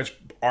pretty much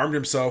armed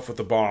himself with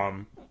a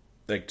bomb,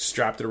 like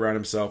strapped it around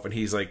himself, and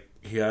he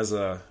has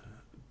a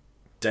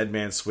dead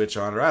man switch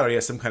on, or I don't know, he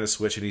has some kind of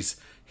switch, and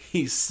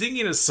he's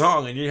singing a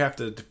song, and you have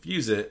to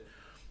defuse it.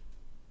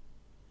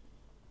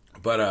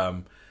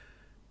 But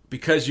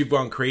because you've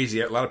gone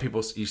crazy, a lot of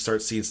people, you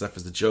start seeing stuff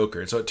as the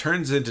Joker, and so it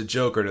turns into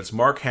Joker, and it's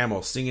Mark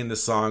Hamill singing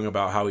this song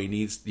about how he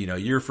needs,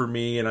 you're for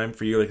me and I'm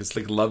for you, like it's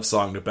like a love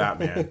song to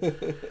Batman.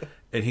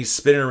 And he's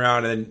spinning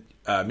around, and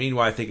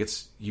meanwhile, I think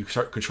you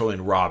start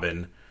controlling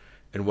Robin,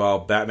 and while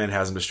Batman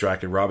has him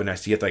distracted, Robin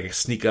has to get like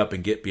sneak up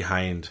and get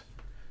behind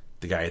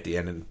the guy at the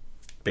end and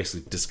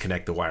basically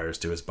disconnect the wires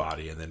to his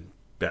body, and then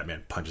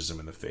Batman punches him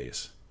in the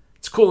face.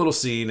 It's a cool little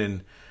scene,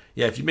 and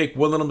yeah, if you make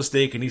one little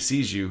mistake and he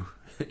sees you,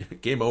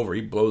 game over.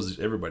 He blows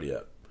everybody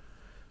up.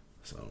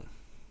 So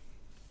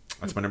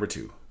that's my number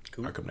 2.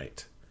 Cool. Arkham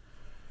Knight.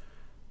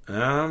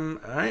 All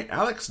right,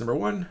 Alex, number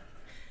 1.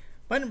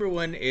 My number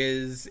 1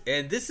 is,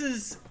 and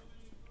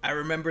I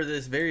remember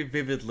this very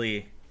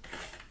vividly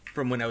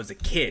from when I was a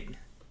kid,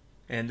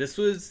 and this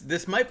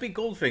might be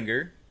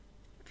Goldfinger.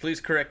 Please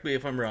correct me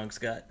if I'm wrong,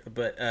 Scott.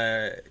 But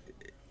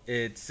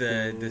it's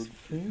this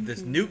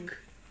nuke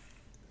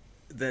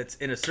that's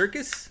in a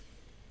circus.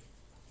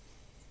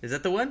 Is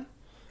that the one?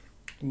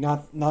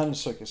 Not in a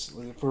circus.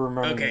 If we're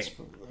remembering Okay. this,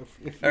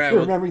 if All right, we're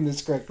well- remembering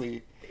this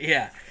correctly.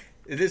 Yeah,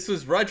 this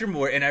was Roger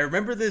Moore, and I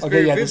remember this Okay,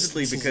 very yeah,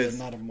 vividly this because is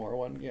not a Moore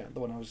one. Yeah, the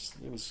one it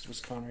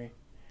was Connery.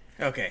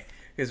 okay,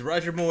 because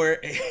Roger Moore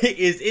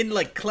is in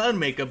like clown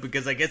makeup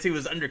because I guess he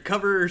was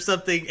undercover or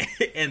something,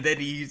 and then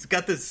he's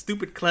got this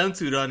stupid clown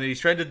suit on, and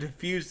he's trying to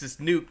defuse this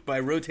nuke by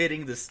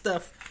rotating the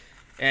stuff,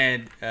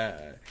 and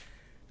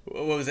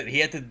what was it? He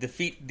had to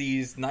defeat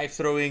these knife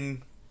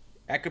throwing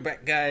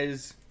acrobat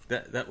guys.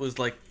 That was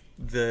like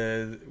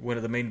one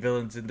of the main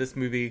villains in this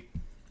movie,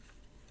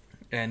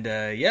 and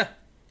yeah.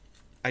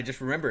 I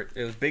just remember it.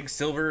 It was big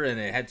silver and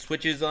it had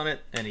switches on it,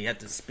 and he had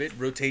to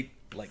rotate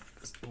like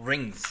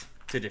rings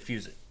to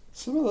defuse it.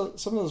 Some of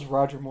those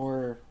Roger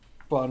Moore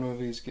Bond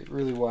movies get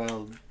really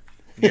wild.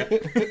 Yeah,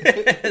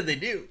 they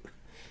do.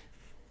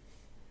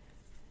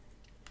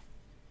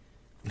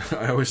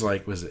 I always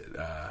like, was it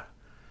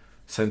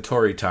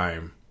Centauri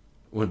Time,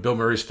 when Bill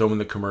Murray's filming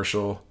the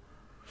commercial,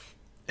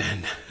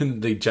 and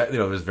they, it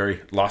was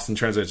very lost in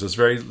translation. So it's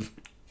very,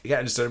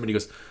 yeah, just everybody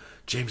goes,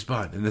 James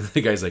Bond, and then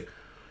the guy's like,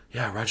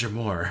 yeah, Roger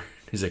Moore.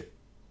 He's like,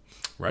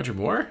 Roger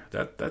Moore?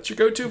 That's your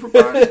go-to for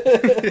Bond?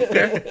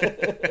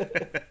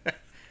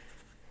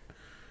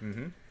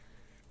 Mm-hmm.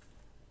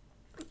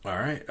 All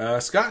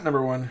right, Scott,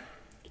 number one.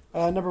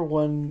 Number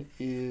one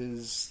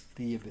is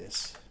The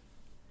Abyss.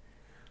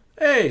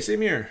 Hey,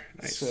 same here.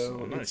 Nice. So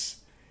nice.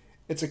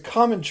 it's a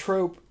common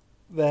trope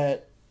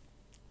that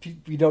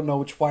we don't know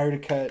which wire to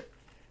cut.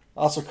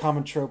 Also, a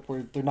common trope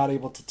where they're not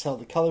able to tell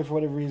the color for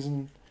whatever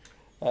reason.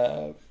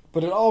 But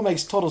it all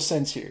makes total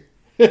sense here.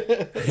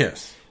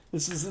 Yes.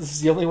 This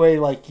is the only way.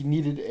 Like, you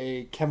needed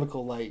a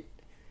chemical light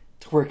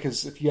to work,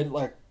 because if you had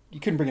you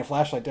couldn't bring a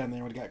flashlight down there,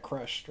 it would have got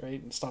crushed,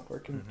 right, and stopped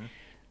working.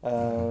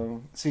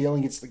 So he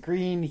only gets the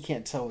green. He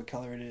can't tell what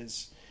color it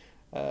is.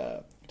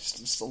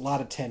 Just a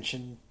lot of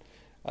tension.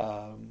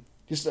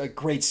 Just a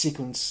great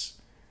sequence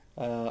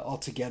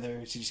altogether.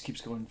 He just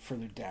keeps going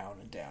further down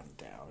and down and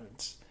down.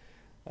 It's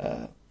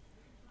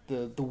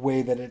the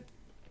way that it,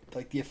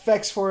 like, the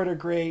effects for it are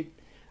great,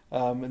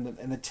 and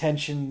the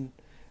tension.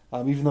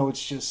 Even though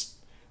it's just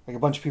like a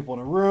bunch of people in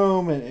a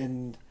room,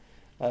 and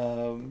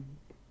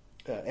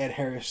Ed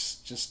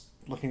Harris just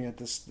looking at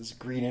this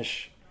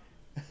greenish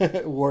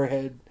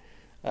warhead,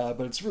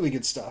 but it's really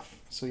good stuff.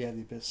 So yeah,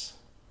 The Abyss.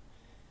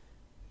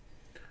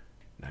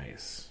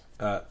 Nice.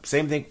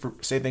 Same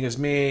thing as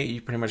me.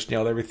 You pretty much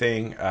nailed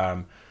everything.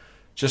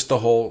 Just the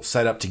whole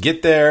setup to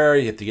get there.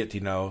 You have to get, to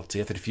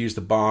defuse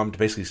the bomb. To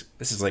basically,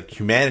 this is like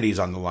humanity's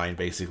on the line,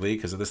 basically,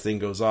 because if this thing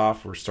goes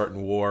off, we're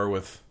starting war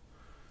with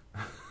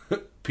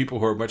people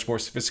who are much more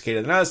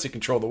sophisticated than us to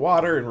control the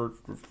water, and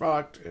we're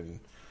fucked. And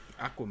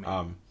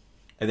Aquaman.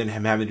 and then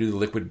him having to do the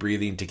liquid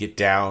breathing to get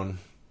down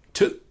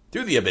through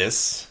the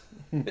abyss.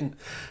 I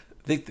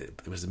think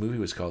it was the movie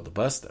was called The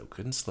Bus, though.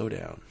 Couldn't slow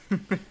down.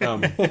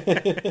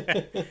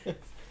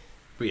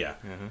 But yeah,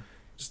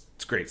 just,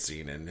 it's a great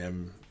scene,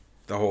 and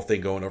the whole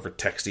thing going over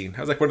texting. That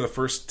was like one of the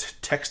first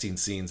texting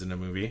scenes in a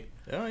movie.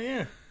 Oh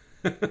yeah.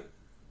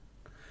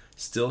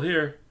 Still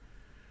here.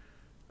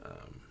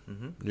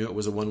 Knew it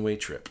was a one-way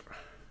trip.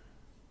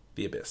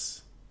 The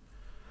Abyss.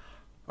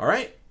 All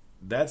right,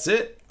 that's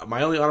it.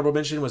 My only honorable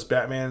mention was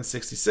Batman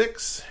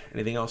 66.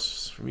 Anything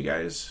else from you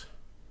guys?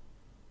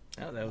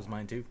 Oh, that was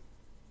mine too.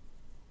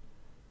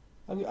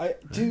 I mean,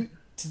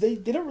 they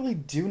don't really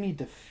do any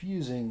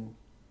diffusing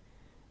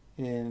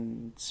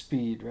in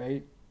Speed,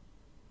 right?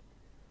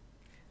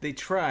 They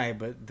try,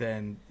 but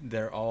then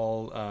they're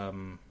all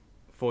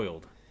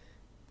foiled.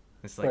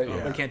 It's like, Right, oh,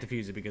 yeah. we can't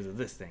defuse it because of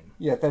this thing.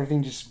 Yeah,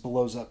 everything just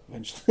blows up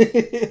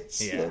eventually.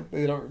 So Yeah.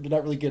 they're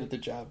not really good at their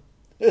job.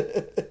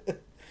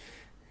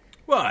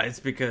 Well, it's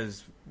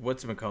because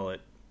whatchamacallit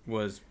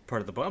was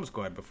part of the bomb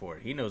squad before.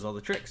 He knows all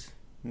the tricks.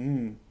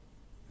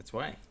 That's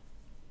why.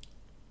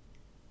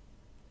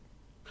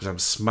 Because I'm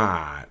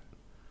smart.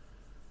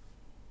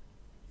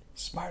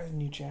 Smarter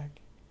than you, Jack.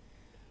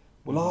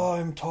 Well,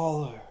 I'm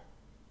taller.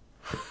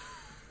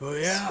 Oh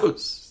yeah. So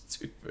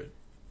stupid.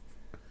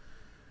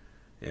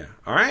 Yeah.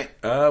 All right.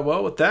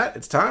 Well, with that,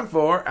 it's time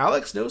for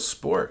Alex Knows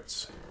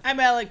Sports. I'm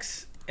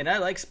Alex, and I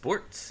like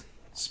sports.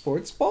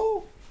 Sports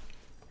ball?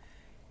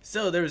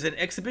 So there was an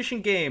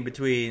exhibition game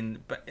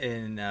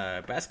in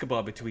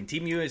basketball between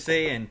Team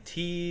USA and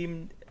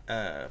Team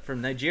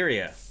from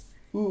Nigeria.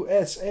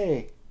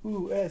 USA.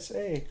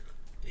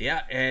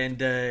 Yeah,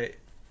 and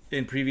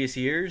in previous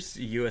years,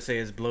 USA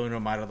has blown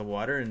them out of the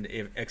water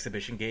in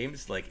exhibition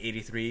games, like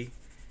 83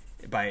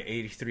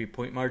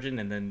 point margin,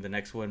 and then the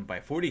next one by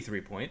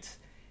 43 points.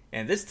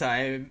 And this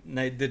time,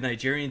 the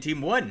Nigerian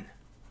team won.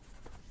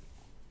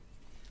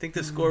 I think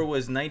the score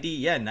was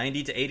 90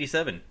 to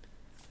 87.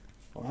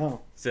 Wow.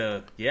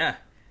 So, yeah.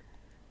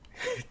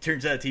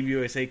 Turns out Team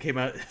USA came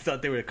out,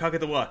 thought they were the cock of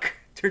the walk.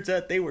 Turns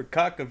out they were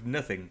cock of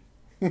nothing.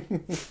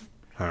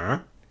 Huh?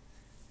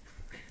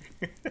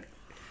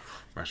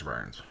 Master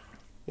Burns.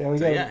 Yeah, we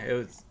So, got. yeah, it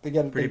was They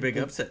got a pretty big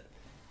upset.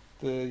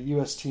 The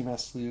U.S. team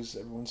has to lose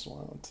every once in a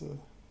while to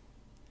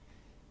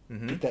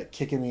get that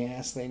kick in the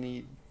ass they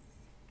need.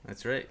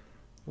 That's right.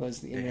 Was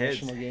the The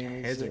international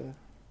game heads is are-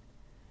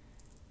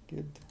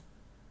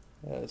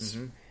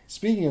 Good.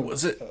 Speaking of...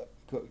 Was it...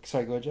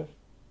 sorry, go ahead, Jeff.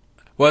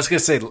 Well, I was going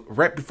to say,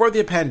 right before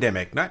the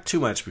pandemic, not too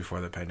much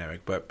before the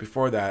pandemic, but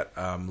before that,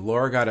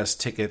 Laura got us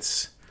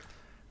tickets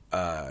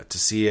to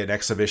see an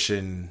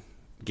exhibition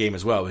game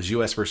as well. It was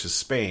U.S. versus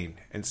Spain.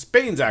 And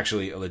Spain's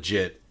actually a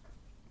legit...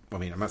 I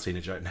mean, I'm not saying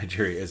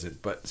Nigeria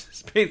isn't, but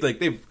Spain's like,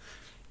 they've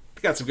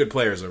got some good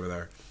players over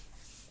there.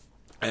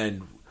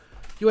 And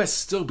U.S.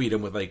 still beat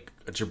them with, like,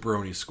 a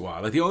jabroni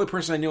squad. Like, the only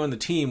person I knew on the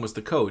team was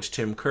the coach,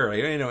 Tim Kerr. Like,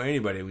 I didn't know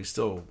anybody. We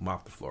still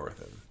mopped the floor with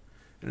him.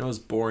 And it was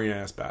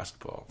boring-ass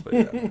basketball. But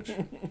yeah,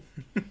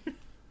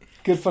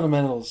 good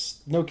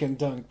fundamentals. No can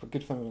dunk, but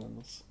good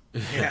fundamentals.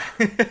 Yeah.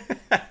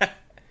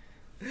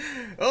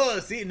 Oh,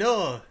 see,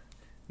 no.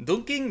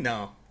 Dunking?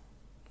 No.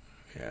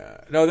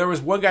 Yeah. No, there was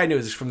one guy I knew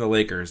was from the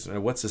Lakers.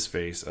 What's his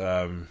face?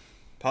 Paul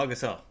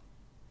Gasol.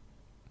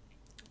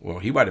 Well,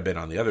 he might have been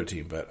on the other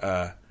team,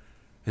 but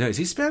is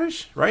he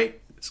Spanish?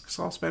 Right? Is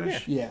Gasol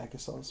Spanish? Yeah,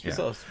 Gasol's. Yeah.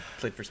 Gasol's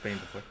played for Spain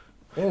before.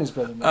 And his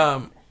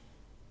brother.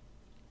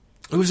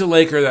 Who's a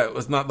Laker that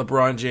was not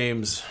LeBron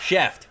James?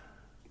 Shaft.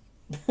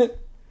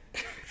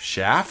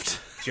 Shaft?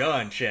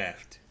 John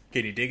Shaft.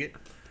 Can you dig it?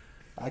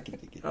 I can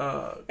dig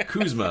it.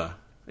 Kuzma.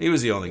 He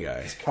was the only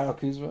guy. Kyle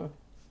Kuzma.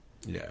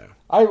 Yeah.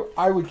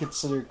 I would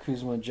consider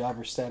Kuzma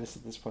jobber status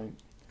at this point.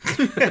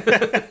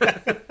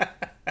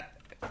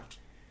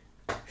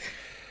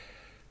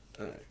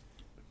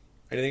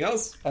 Anything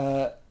else?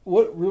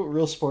 What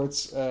real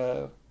sports?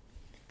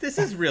 This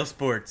is real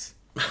sports.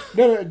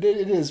 No, it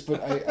is.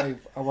 But I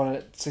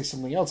want to say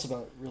something else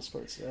about real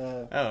sports.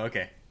 Oh,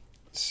 okay.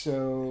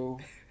 So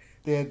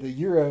they had the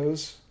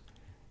Euros,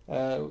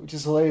 which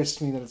is hilarious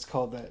to me that it's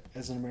called that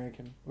as an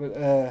American. But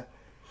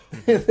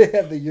they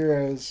had the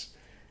Euros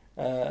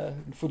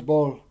in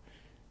football,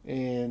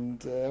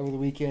 and over the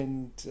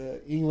weekend,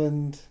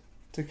 England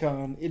took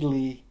on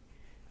Italy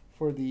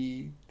for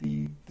the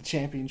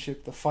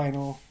championship, the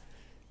final,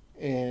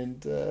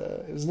 and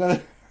it was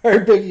another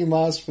heartbreaking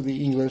loss for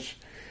the English.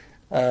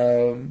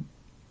 I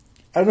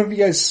don't know if you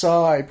guys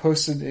saw, I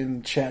posted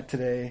in chat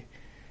today,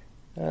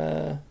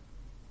 a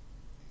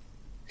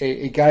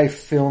guy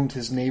filmed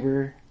his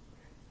neighbor,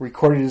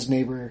 recorded his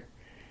neighbor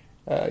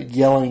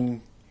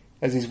yelling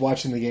as he's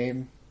watching the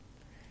game.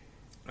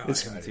 Oh, I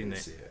haven't seen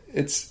that.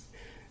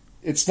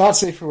 It's not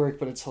safe for work,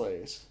 but it's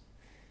hilarious.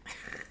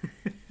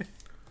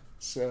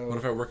 So, What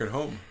if I work at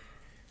home?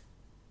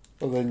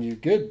 well, then you're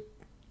good.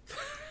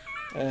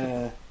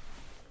 Yeah,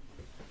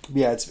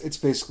 it's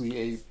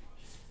basically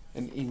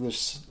an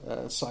English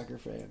soccer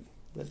fan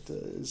that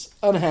is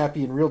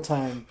unhappy in real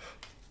time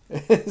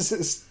as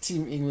his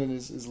team England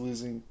is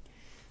losing.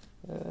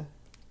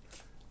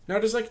 Now,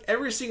 does like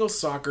every single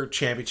soccer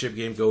championship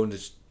game go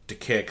into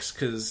kicks?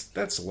 Because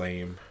that's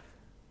lame.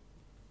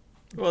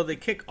 Well, they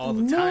kick all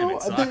the time in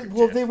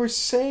soccer. They were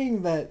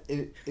saying that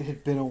it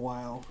had been a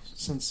while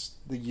since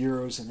the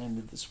Euros had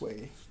ended this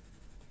way.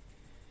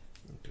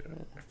 Okay.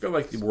 I feel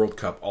like the World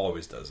Cup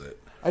always does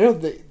it. I know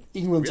that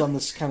England's on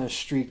this kind of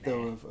streak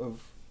though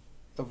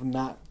of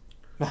not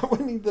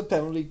winning the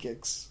penalty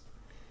kicks.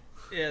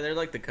 Yeah, they're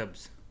like the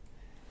Cubs.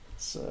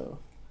 So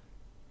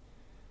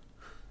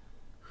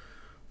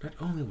Not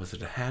only was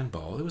it a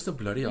handball, it was a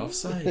bloody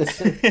offside.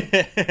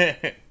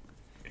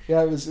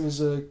 yeah, it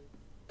was a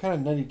kind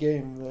of nutty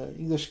game. The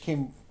English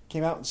came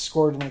out and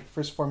scored in like the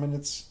first 4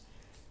 minutes,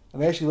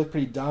 and they actually looked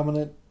pretty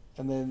dominant.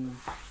 And then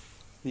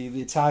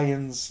the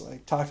Italians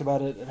like talked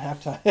about it at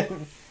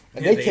halftime,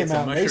 and they came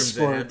out and they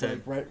scored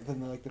like right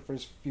within the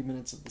first few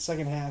minutes of the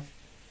second half.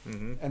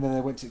 Mm-hmm. And then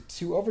they went to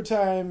 2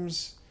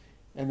 overtimes,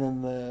 and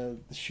then the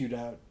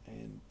shootout,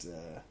 and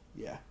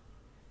yeah,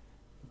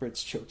 the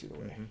Brits choked it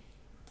away. Mm-hmm.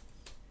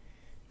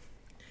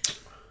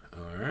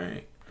 All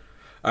right.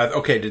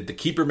 Okay, did the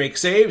keeper make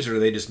saves, or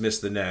did they just miss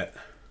the net?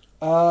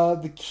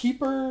 The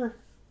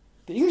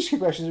English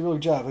keeper actually did a really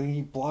good job. I think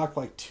he blocked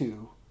like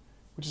 2,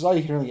 which is all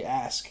you can really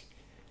ask.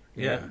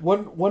 Yeah.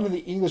 One of the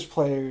English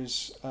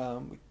players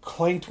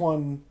clanked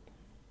one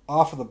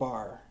off of the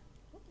bar,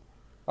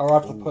 or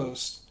off the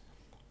post,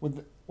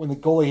 when the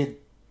goalie had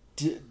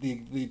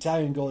the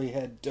Italian goalie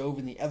had dove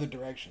in the other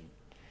direction.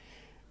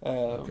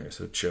 Okay,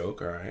 so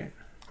choke. All right.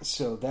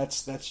 So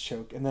that's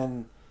choke, and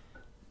then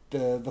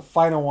the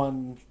final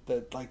one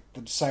that like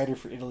the decider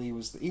for Italy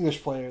was the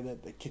English player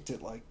that kicked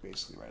it like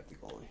basically right at the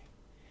goalie.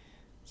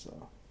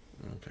 So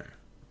Okay.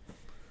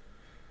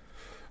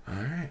 All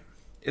right.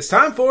 It's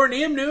time for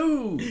Neum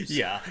News.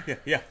 Yeah.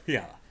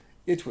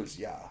 it was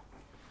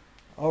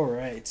all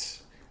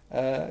right.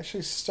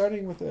 Actually,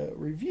 starting with a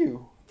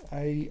review,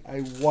 I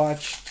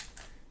watched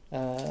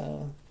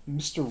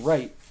Mr.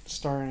 Right,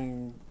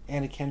 starring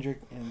Anna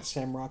Kendrick and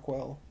Sam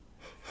Rockwell.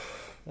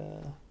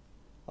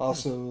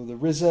 Also, the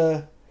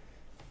RZA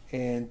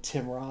and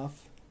Tim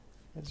Roth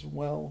as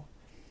well.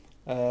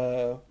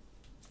 Fun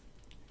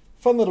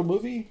little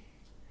movie.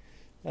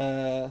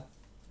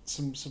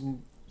 Some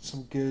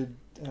good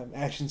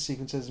action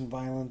sequences and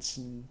violence,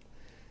 and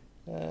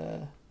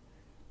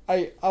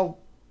I'll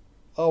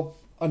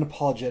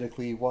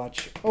unapologetically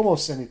watch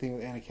almost anything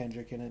with Anna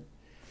Kendrick in it.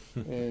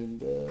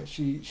 And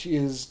she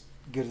is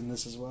good in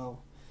this as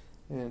well,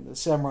 and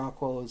Sam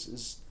Rockwell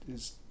is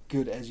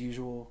good as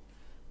usual.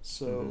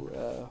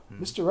 So,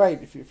 Mr.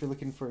 Right, if you're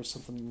looking for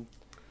something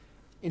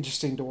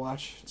interesting to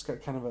watch, it's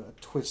got kind of a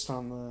twist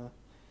on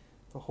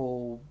the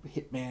whole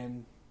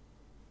hitman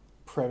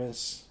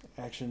premise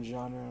action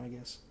genre, I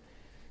guess.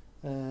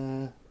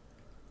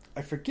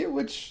 I forget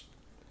which.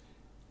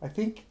 I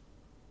think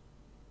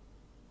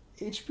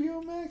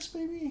HBO Max,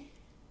 maybe.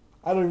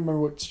 I don't remember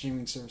what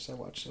streaming service I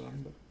watched it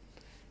on, but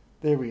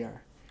there we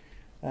are.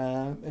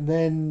 And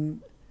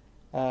then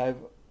I've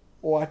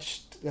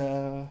watched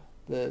the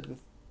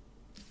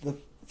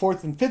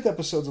 4th and 5th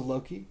episodes of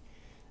Loki,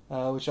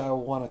 which I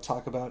will want to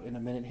talk about in a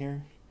minute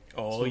here.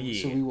 Oh,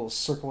 yeah. So we will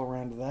circle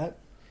around to that.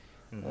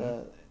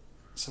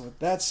 So with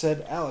that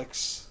said,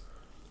 Alex,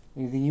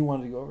 anything you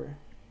wanted to go over?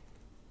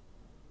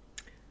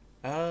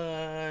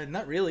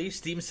 Not really.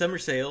 Steam Summer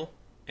Sale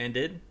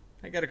ended.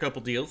 I got a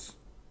couple deals.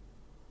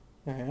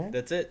 Alright.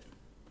 That's it.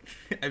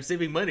 I'm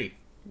saving money.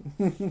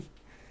 You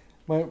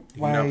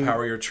now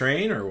power your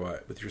train or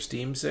what? With your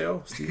Steam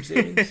sale? Steam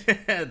savings?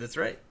 That's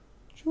right.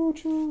 Choo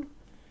choo.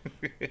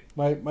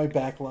 My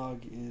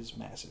backlog is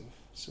massive,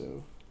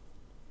 so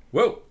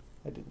Whoa!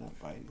 I did not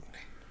buy anything.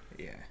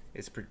 Yeah,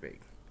 it's pretty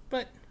big.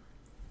 But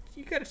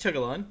you gotta chug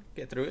along,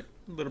 get through it.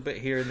 A little bit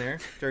here and there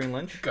during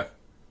lunch.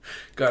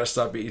 Gotta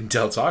stop eating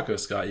Del Taco,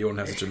 Scott. You won't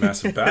have such a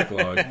massive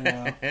backlog. I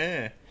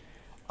know.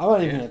 I'm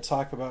not even going to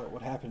talk about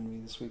what happened to me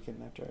this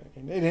weekend after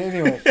I...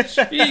 Anyway.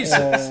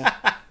 Jesus.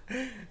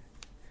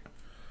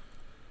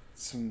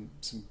 Some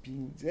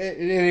beans.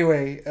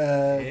 Anyway,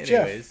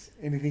 Jeff,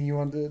 anything you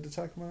wanted to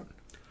talk about?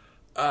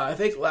 I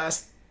think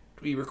last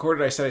we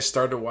recorded, I said I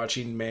started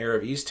watching Mayor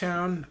of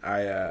Easttown.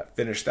 I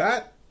finished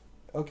that.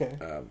 Okay.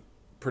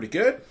 Pretty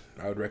good.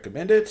 I would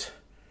recommend it.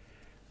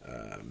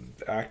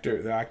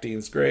 The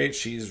acting's great.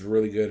 She's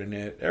really good in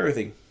it.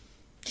 Everything.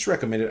 Just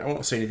recommend it. I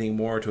won't say anything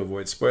more to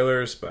avoid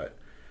spoilers, but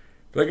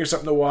if you're looking for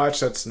something to watch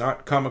that's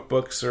not comic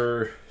books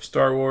or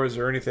Star Wars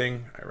or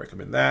anything, I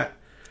recommend that.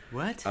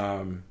 What?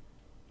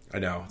 I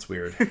know, it's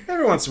weird.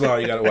 Every once in a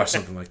while you gotta watch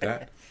something like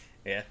that.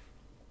 Yeah.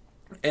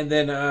 And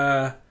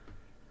then,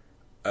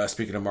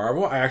 speaking of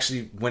Marvel, I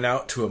actually went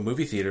out to a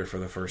movie theater for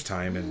the first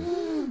time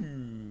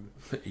in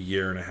a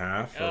year and a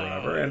half or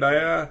whatever, and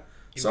I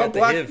saw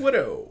Black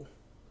Widow.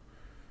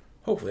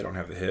 Hopefully I don't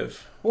have the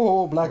HIV.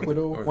 Oh, Black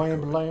Widow,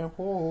 wham blam.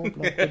 Oh,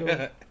 Black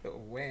Widow.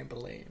 Wham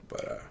blam.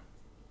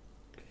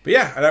 But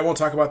yeah, and I won't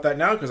talk about that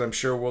now because I'm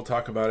sure we'll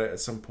talk about it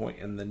at some point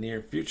in the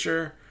near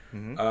future.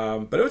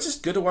 But it was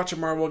just good to watch a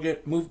Marvel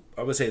move.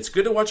 I would say it's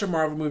good to watch a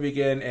Marvel movie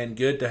again, and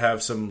good to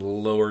have some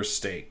lower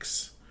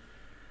stakes,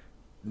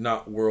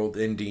 not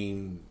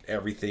world-ending.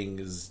 Everything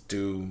is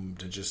doomed.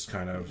 To just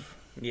kind of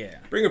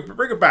bring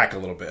it back a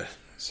little bit.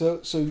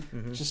 So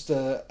just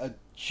a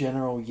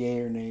general yay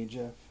or nay,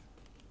 Jeff.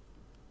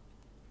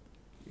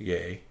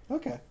 Yay.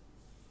 Okay.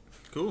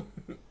 Cool.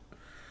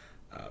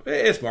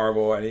 It's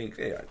Marvel. I think.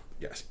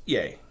 Yes.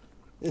 Yay.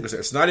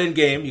 It's not in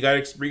game. You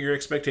got to bring your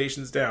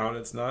expectations down.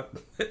 It's not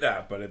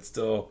that, but it's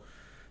a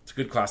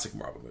good classic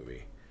Marvel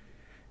movie.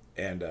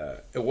 And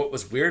what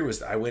was weird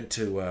was I went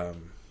to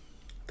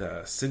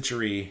the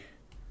Century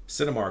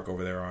Cinemark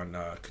over there on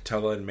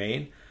Catella in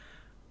Maine.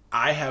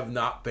 I have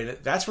not been.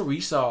 That's where we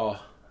saw.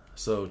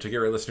 So to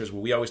give our listeners,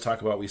 we always talk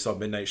about, we saw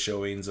midnight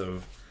showings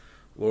of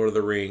Lord of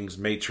the Rings,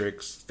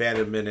 Matrix,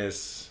 Phantom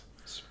Menace.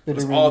 It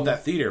was all at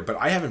that theater, but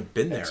I haven't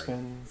been there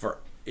for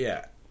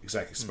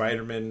exactly.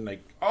 Spider-Man,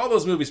 like all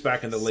those movies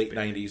back in the late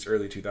 90s,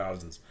 early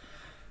 2000s.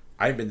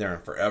 I haven't been there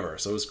in forever,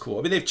 so it was cool.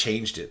 I mean, they've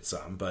changed it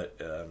some,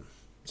 but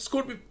it's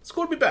cool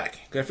to be back.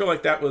 I feel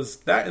like that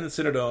in the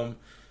Cinedome.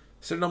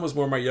 Cinedome was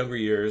more my younger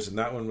years, and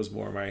that one was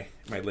more my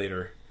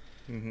later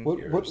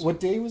years. What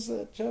day was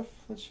that, Jeff,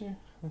 this year?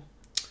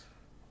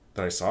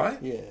 That I saw it?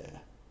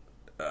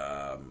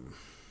 Yeah.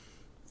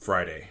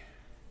 Friday.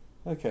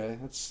 Okay,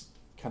 that's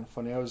kind of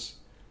funny. I was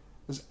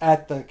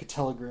at the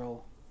Catella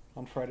Grill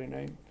on Friday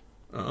night.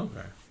 Oh,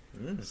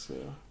 okay. So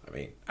I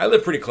mean, I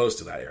live pretty close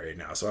to that area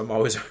now, so I'm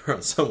always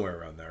around somewhere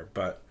around there.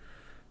 But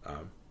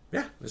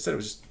yeah, I said it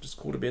was just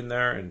cool to be in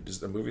there and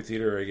just a movie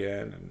theater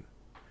again. And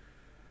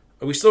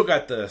we still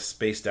got the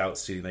spaced out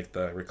seating, like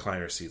the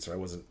recliner seats, so I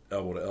wasn't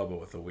elbow to elbow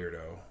with a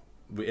weirdo.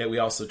 We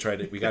also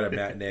tried it. We got a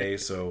matinee,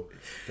 so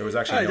there was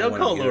actually no don't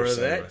one call on either Laura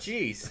side that. of us.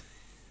 Jeez.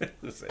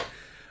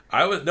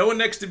 I was no one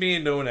next to me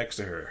and no one next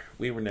to her.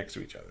 We were next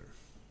to each other.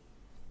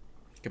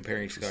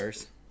 Comparing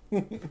scars.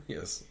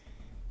 Yes.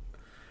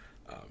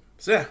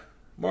 So yeah,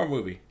 more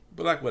movie.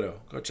 Black Widow.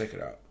 Go check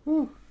it out.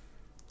 Woo.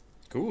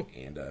 Cool.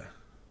 And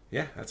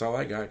yeah, that's all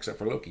I got except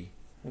for Loki.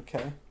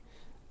 Okay.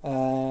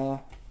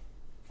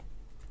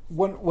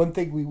 One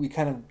thing we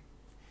kind of,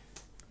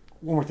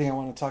 one more thing I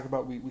want to talk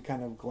about. We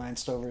kind of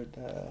glanced over it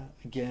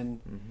again.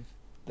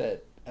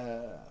 That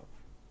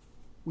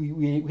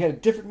we had a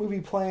different movie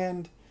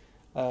planned,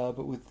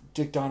 but with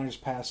Dick Donner's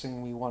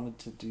passing, we wanted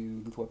to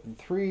do Lethal Weapon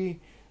 3.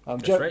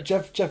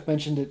 Jeff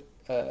mentioned it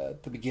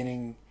at the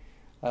beginning.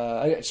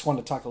 I just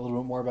wanted to talk a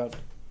little bit more about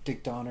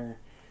Dick Donner.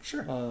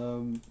 Sure.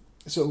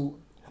 So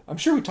I'm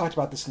sure we talked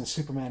about this in the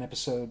Superman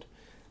episode,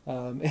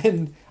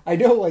 And I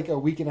know like a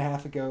week and a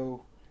half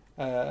ago,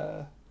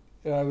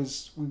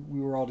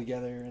 we were all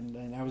together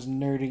and I was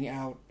nerding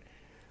out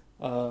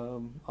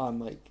on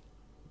like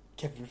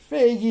Kevin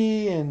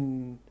Feige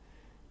and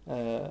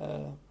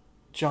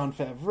Jon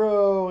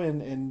Favreau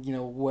and you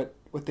know what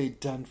they'd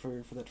done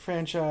for that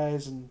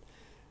franchise and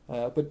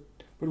but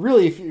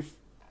really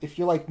if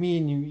you're like me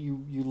and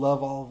you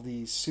love all of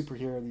these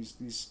superhero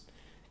these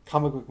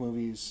comic book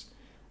movies,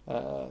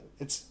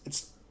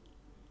 it's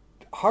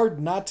hard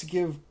not to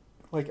give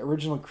like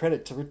original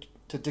credit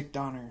to Dick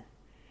Donner.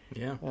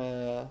 Yeah.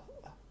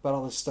 About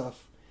all this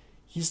stuff.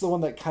 He's the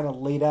one that kind of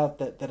laid out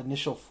that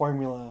initial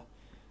formula.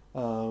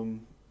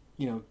 You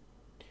know,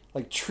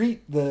 like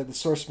treat the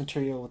source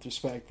material with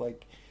respect.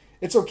 Like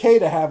it's okay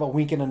to have a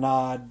wink and a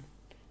nod,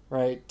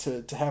 right?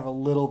 To have a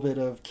little bit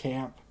of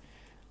camp,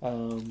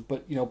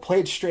 but you know, play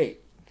it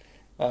straight.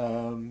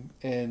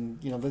 And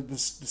you know,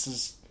 this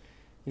is,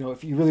 you know,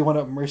 if you really want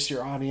to immerse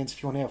your audience,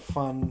 if you want to have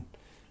fun,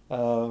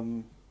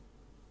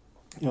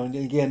 you know, and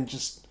again,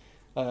 just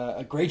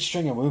a great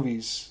string of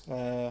movies.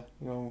 You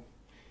know,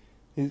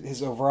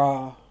 his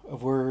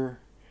oeuvre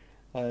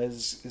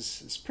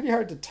is pretty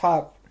hard to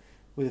top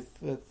with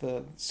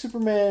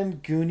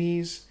Superman,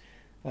 Goonies,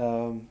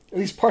 at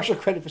least partial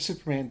credit for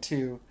Superman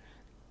 2.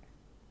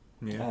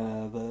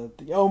 Yeah.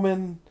 The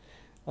Omen,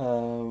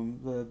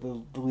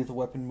 the Lethal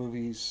Weapon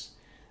movies.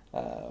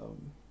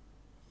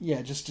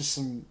 Yeah, just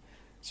some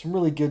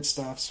really good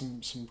stuff,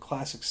 some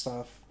classic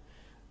stuff.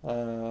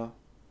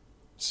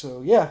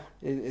 So yeah,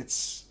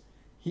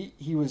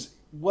 he was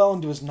well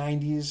into his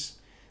 90s,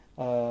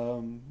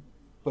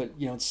 but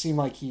you know it seemed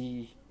like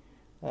he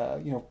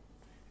you know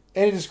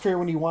ended his career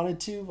when he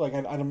wanted to. Like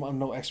I'm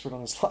no expert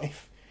on his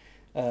life,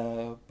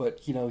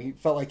 but you know he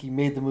felt like he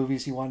made the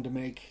movies he wanted to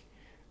make,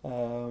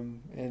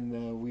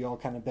 and we all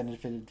kind of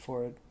benefited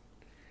for it.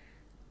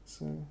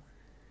 So,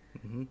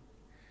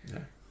 Yeah.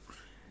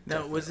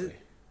 Now, was it?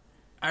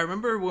 I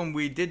remember when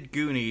we did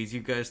Goonies, you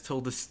guys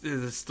told us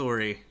the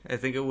story. I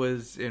think it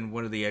was in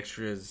one of the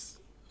extras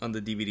on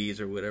the DVDs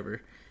or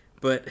whatever.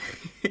 But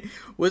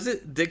was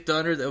it Dick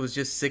Donner that was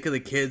just sick of the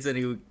kids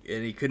and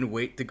he couldn't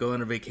wait to go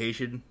on a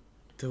vacation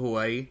to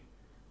Hawaii? You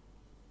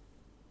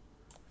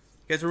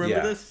guys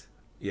remember this?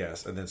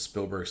 Yes, and then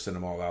Spielberg sent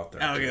them all out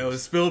there. Oh, okay, it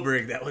was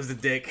Spielberg. That was the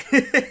dick.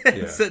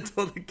 Sent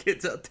all the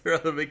kids out there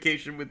on a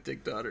vacation with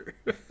Dick Donner.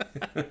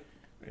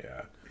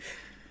 Yeah.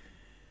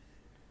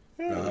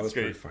 No, that was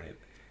pretty funny.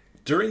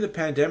 During the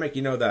pandemic,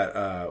 you know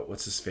that,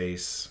 what's his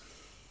face?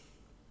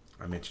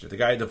 I mentioned it. The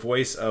guy, the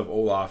voice of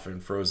Olaf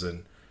in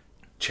Frozen,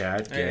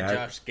 Chad Gad. Yeah,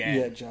 Josh Gad.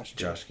 yeah,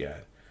 Josh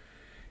Gad.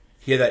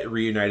 He had that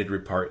reunited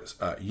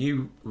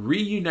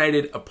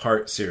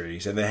apart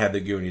series, and they had the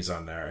Goonies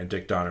on there, and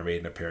Dick Donner made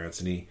an appearance,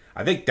 and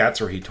I think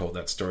that's where he told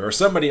that story, or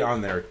somebody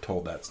on there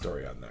told that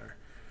story on there,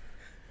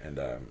 and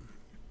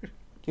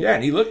yeah,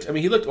 and he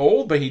looked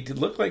old, but he did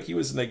look like he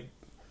was like,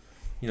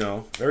 you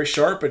know, very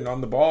sharp and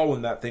on the ball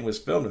when that thing was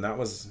filmed, and that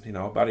was, you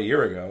know, about a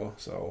year ago,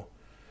 so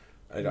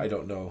I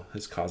don't know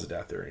his cause of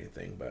death or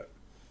anything, but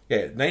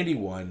yeah,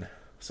 91,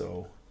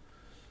 so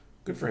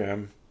good for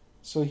him.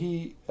 So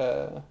he,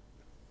 I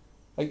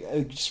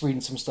just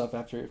reading some stuff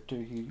after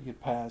he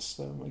had passed.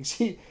 Like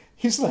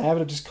he's in the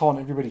habit of just calling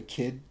everybody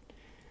kid.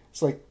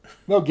 It's like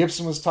Mel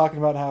Gibson was talking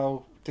about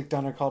how Dick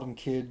Donner called him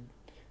kid.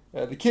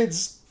 The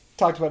kids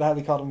talked about how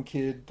they called him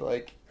kid.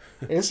 Like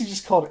I guess he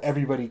just called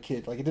everybody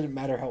kid. Like it didn't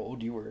matter how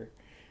old you were.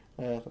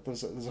 That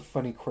was a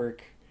funny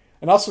quirk,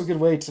 and also a good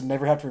way to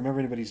never have to remember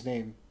anybody's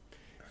name.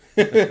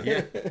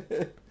 Yeah,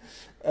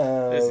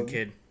 there's a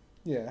kid.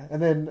 Yeah,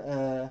 and then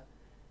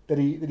that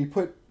he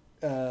put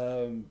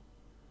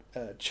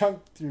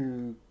Chunk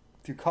through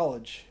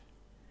college.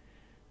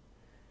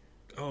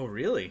 Oh,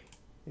 really?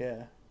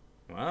 Yeah.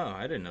 Wow,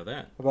 I didn't know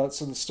that.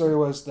 So the story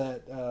was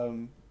that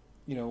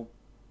you know,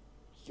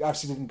 he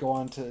obviously didn't go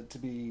on to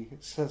be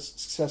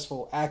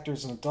successful actor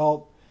as an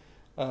adult.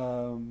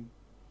 You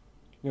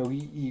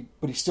know,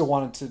 but he still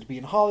wanted to be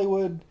in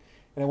Hollywood,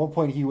 and at one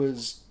point he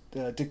was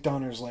Dick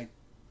Donner's like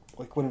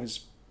one of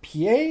his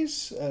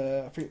PAs,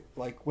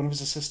 like one of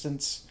his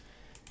assistants,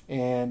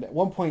 and at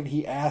one point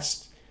he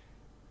asked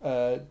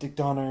Dick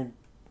Donner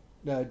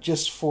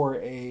just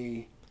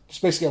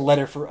basically a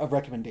letter of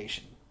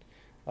recommendation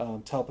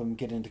to help him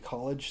get into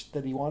college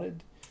that he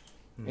wanted,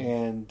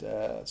 and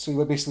so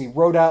he basically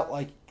wrote out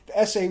like the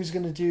essay he was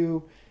going to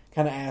do,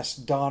 kind of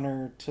asked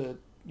Donner to,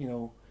 you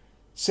know,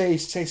 say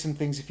some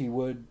things if he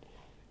would,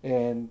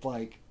 and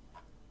like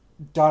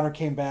Donner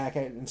came back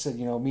and said,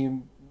 you know,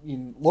 me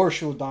and Laura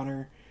Schuler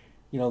Donner,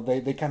 you know,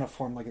 they kind of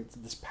formed like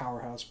this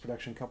powerhouse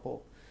production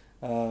couple.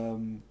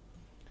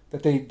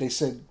 That they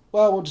said,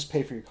 well, we'll just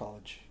pay for your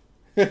college,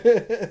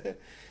 and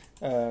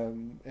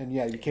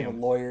yeah, he became a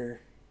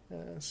lawyer.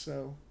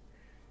 So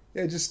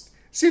yeah, it just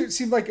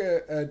seemed like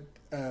a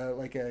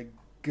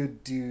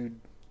good dude,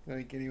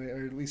 like anyway,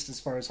 or at least as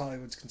far as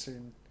Hollywood's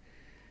concerned.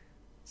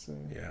 So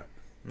yeah.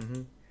 Mm-hmm.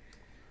 And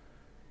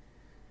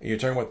you're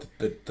talking about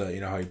the you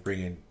know how you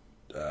bring in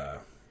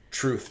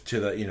truth to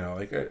the, you know,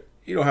 like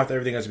you don't have to,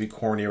 everything has to be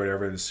corny or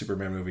whatever in the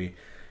Superman movie.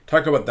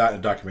 talk about that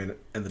in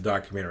the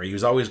documentary. He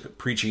was always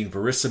preaching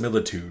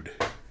verisimilitude.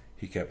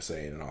 He kept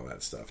saying and all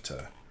that stuff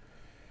to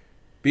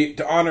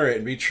honor it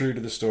and be true to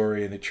the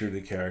story and be true to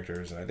the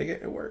characters. And I think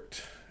it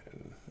worked.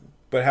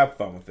 But have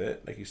fun with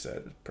it, like you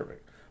said.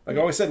 Perfect. Like I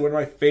always said, one of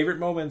my favorite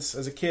moments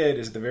as a kid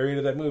is at the very end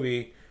of that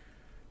movie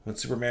when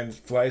Superman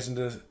flies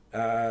into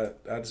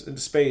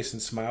space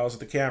and smiles at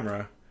the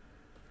camera.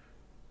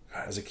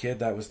 God, as a kid,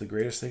 that was the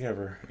greatest thing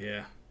ever.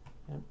 Yeah.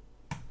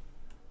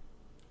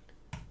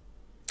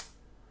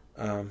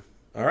 All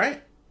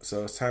right,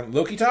 so it's time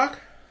Loki talk.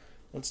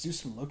 Let's do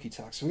some Loki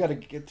talk. So we got to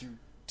get through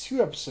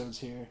 2 episodes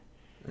here.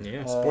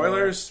 Yeah.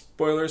 Spoilers.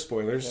 Yeah,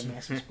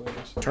 massive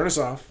spoilers. Turn us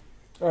off.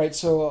 All right,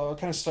 so I'll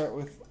kind of start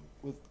with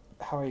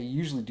how I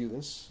usually do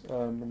this,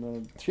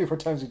 and the 3 or 4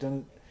 times we've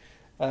done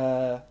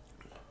it.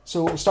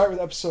 So we'll start with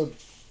episode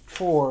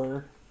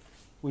 4,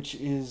 which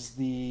is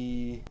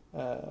the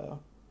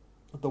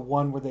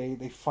one where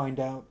they find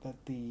out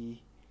that the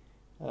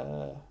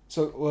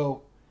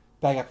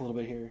back up a little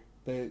bit here.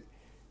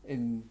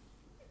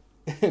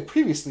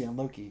 Previously on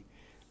Loki,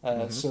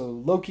 so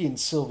Loki and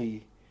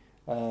Sylvie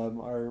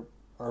are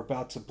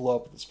about to blow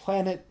up this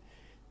planet.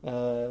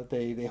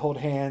 They hold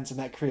hands, and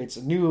that creates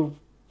a new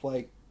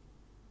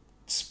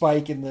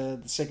spike in the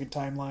second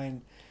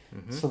timeline.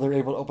 So they're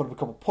able to open up a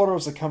couple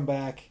portals that come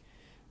back.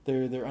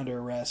 They're under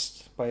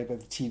arrest by the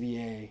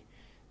TVA,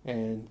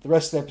 and the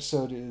rest of the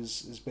episode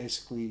is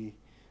basically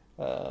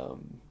the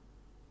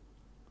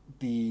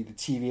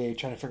TVA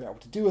trying to figure out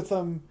what to do with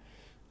them.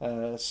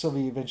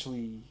 Sylvie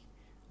eventually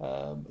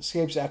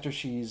escapes after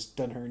she's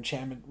done her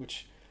enchantment,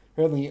 which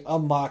apparently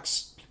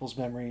unlocks people's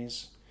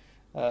memories.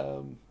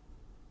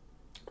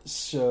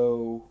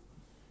 So,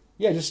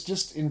 yeah,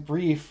 just in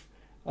brief,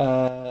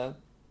 there's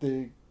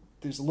a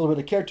little bit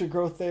of character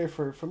growth there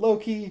for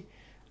Loki.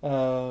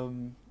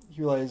 He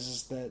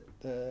realizes that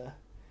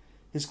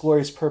his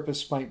glorious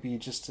purpose might be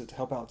just to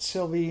help out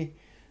Sylvie.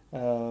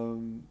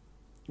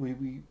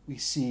 We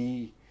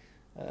see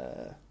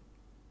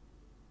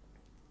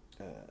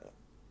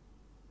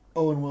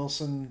Owen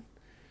Wilson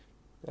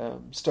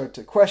start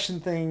to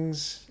question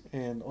things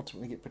and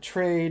ultimately get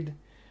betrayed,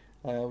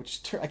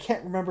 which I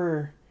can't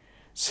remember.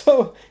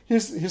 So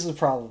here's the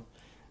problem.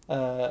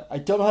 I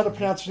don't know how to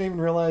pronounce her name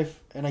in real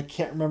life, and I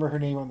can't remember her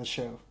name on the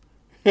show.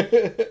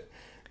 But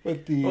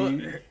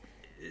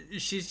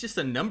she's just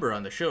a number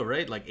on the show,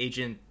 right? Like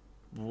Agent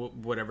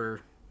whatever.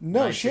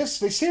 No, they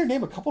say her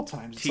name a couple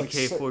times. It's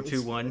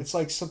TK421. It's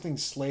like something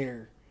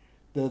Slayer.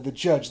 The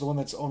judge, the one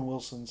that's Owen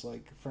Wilson's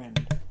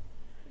friend.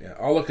 Yeah,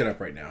 I'll look it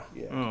up right now.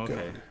 Yeah. Oh,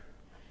 okay.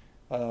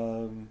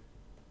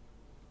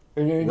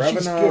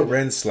 Ravana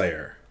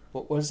Renslayer.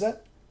 What was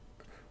that?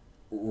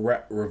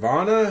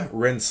 Ravana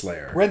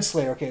Renslayer.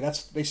 Renslayer. Okay,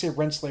 they say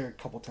Renslayer a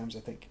couple times,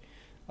 I think.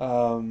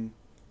 I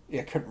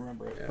couldn't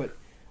remember it, but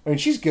I mean,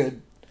 she's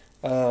good.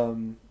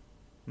 And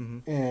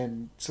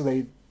so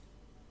they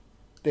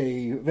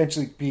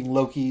eventually, being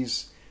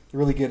Loki's, they're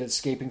really good at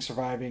escaping,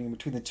 surviving. And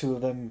between the two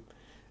of them,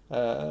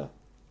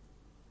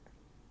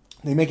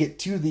 they make it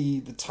to the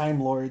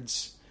Time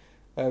Lords,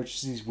 which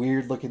is these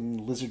weird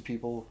looking lizard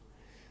people.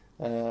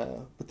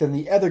 But then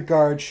the other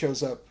guard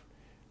shows up,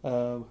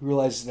 who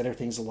realizes that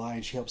everything's a lie,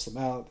 and she helps them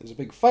out. There's a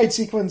big fight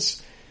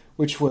sequence,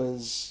 which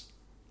was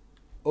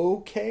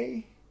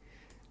okay.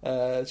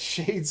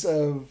 Shades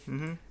of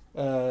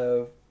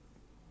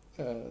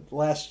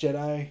Last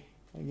Jedi,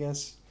 I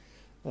guess.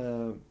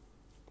 But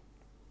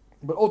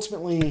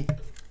ultimately,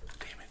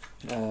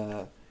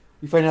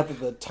 we find out that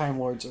the Time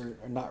Lords are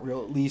not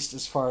real, at least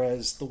as far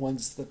as the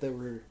ones that they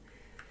were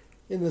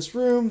in this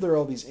room. They're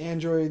all these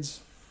androids.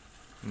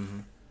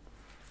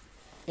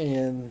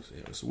 And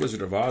it's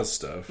Wizard of Oz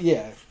stuff.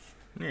 Yeah.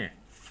 Yeah.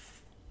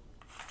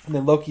 And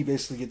then Loki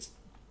basically gets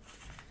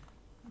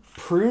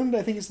pruned,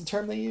 I think is the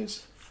term they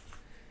use.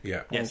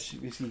 Yeah. Yes. He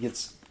basically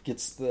gets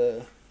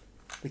the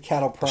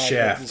cattle prod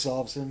that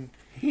dissolves him.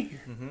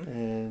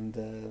 And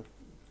the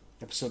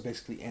episode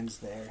basically ends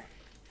there.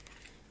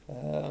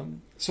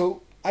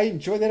 So I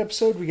enjoyed that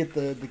episode. We get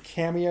the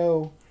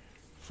cameo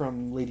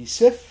from Lady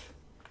Sif,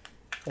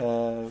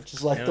 which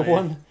is like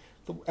one,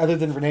 other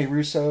than Rene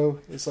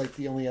Russo, is like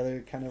the only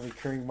other kind of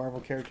recurring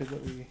Marvel character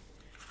that we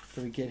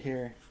get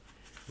here.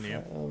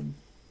 Yeah.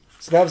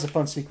 So that was a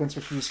fun sequence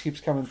where she just keeps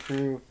coming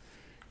through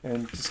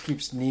and just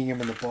keeps kneeing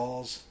him in the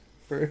balls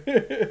for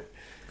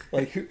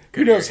like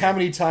who knows how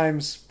many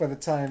times by the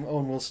time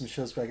Owen Wilson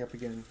shows back up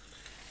again.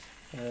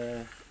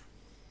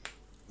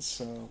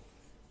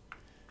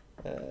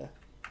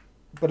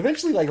 But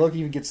eventually, like, Loki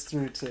even gets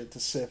through to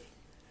Sif.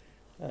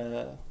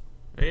 Yeah,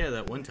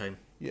 that one time.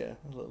 Yeah,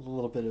 a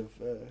little bit of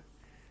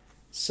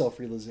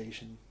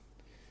self-realization.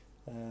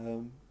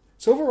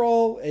 So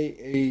overall,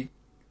 a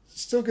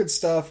still good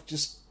stuff.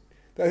 Just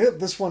I think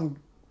this one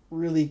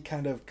really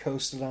kind of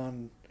coasted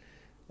on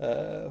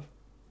Tom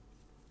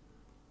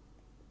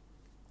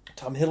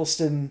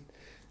Hiddleston,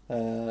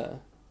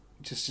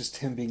 just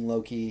him being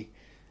Loki,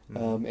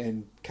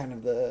 and kind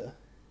of the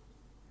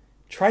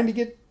trying to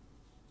get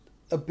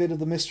a bit of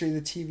the mystery of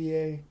the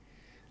TVA.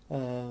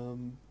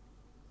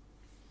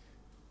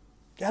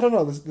 I don't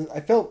know. I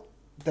felt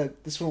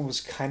that this one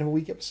was kind of a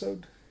weak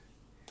episode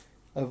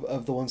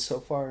of the ones so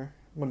far.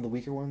 One of the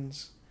weaker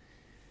ones.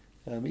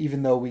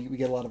 Even though we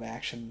get a lot of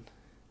action.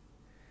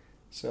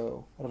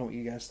 So, I don't know what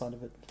you guys thought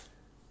of it.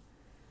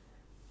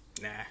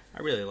 Nah,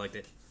 I really liked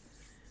it.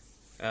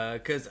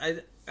 Because,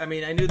 I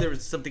mean, I knew there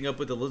was something up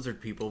with the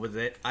lizard people, but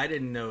that I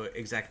didn't know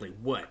exactly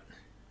what.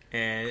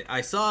 And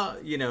I saw,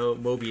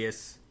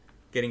 Mobius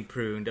getting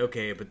pruned,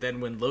 okay, but then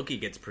when Loki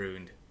gets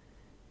pruned,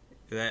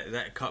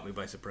 that caught me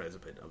by surprise a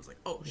bit. I was like,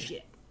 oh,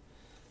 shit.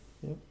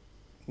 Yep.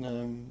 I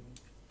don't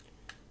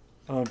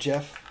know,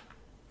 Jeff?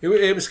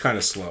 It was kind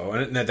of slow,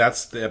 and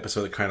that's the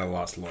episode that kind of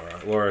lost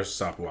Laura. Laura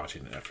stopped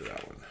watching it after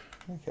that one.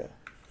 Okay.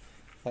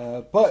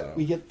 But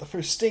we get the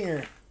first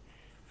stinger,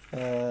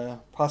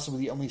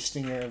 possibly the only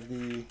stinger of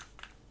the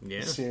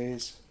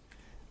series,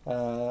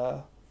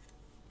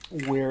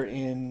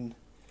 wherein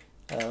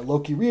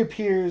Loki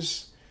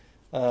reappears,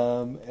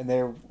 and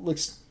there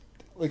looks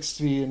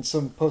to be in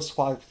some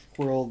post-apocalyptic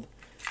world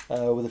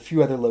with a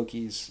few other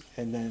Lokis,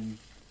 and then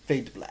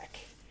fade to black.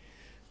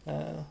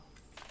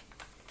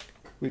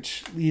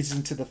 Which leads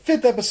into the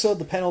 5th episode,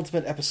 the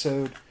penultimate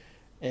episode,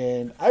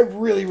 and I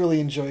really, really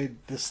enjoyed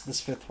this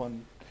 5th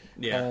one.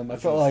 Yeah, I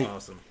felt like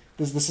awesome.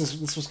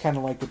 This was kind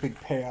of like the big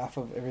payoff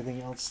of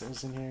everything else that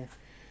was in here.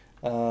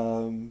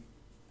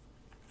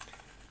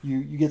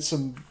 You get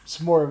some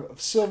more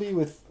of Sylvie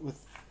with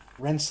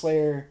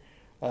Renslayer,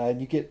 and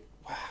you get,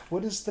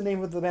 what is the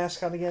name of the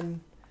mascot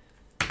again?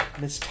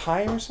 Miss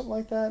Time or something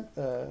like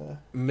that.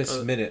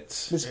 Miss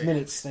Minutes, Miss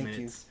Minutes. Thank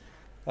you.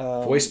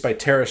 Voiced by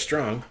Tara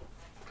Strong.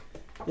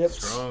 Yep.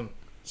 Strong.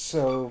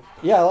 So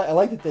yeah, I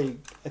like that they.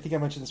 I think I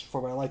mentioned this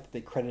before, but I like that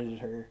they credited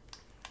her,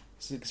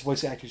 because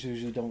voice actors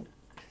usually don't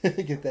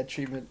get that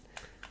treatment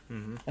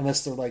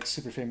unless they're like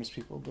super famous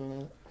people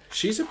doing it.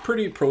 She's a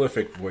pretty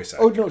prolific voice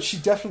actor. Oh no, she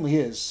definitely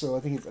is. So I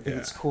think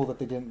it's cool that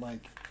they didn't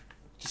like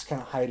just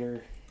kind of hide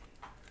her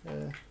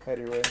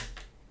away,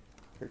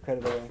 her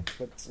credit away.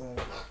 But so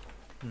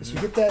we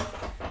get that.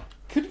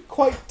 Couldn't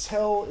quite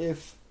tell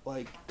if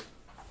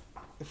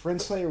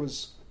Renslayer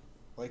was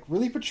like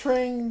really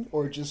portraying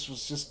or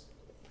was just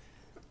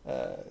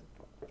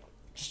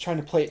trying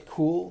to play it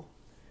cool.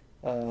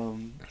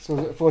 So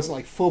it wasn't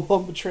like full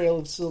blown betrayal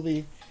of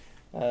Sylvie,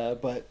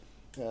 but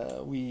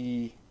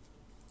we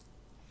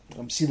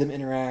see them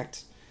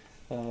interact,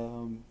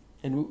 and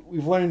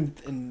we've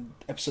learned in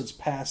episodes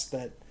past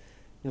that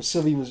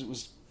Sylvie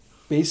was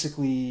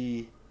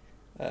basically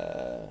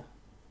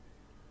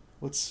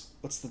what's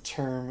the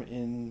term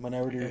in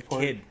Minority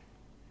Report? A kid.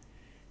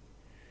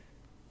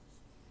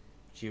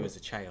 She was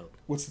a child.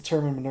 What's the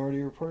term in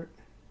Minority Report?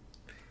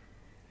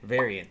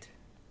 Variant.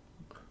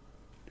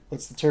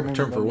 What's the term? A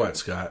term for what,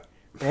 Scott?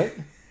 What?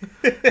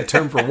 A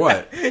term for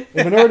what? In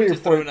Minority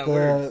Report,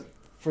 words.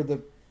 for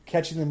the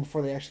catching them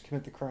before they actually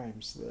commit the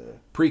crimes. The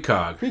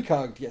Precog.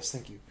 Precog, yes,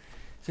 thank you.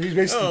 So he's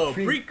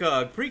basically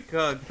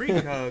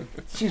precog.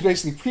 She's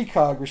basically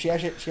precog, where she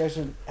actually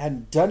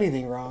hadn't done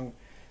anything wrong,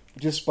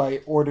 just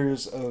by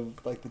orders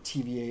of like the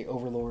TVA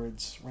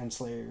overlords.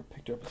 Renslayer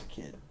picked her up as a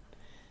kid,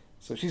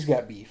 so she's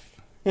got beef.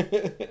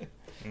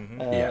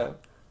 Yeah.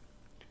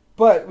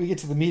 But we get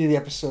to the meat of the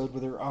episode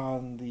where they're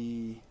on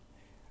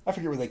I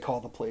forget what they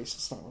call the place.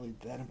 It's not really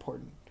that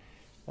important.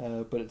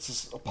 But it's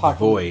this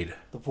Void.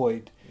 The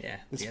Void. Yeah.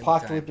 This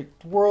apocalyptic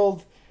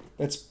world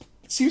that's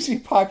seems to be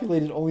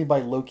populated only by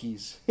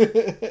Lokis,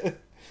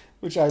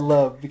 which I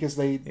love because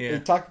they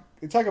talk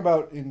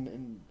about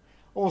in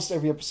almost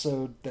every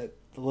episode that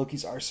the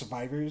Lokis are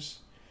survivors,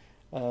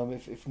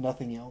 if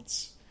nothing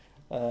else.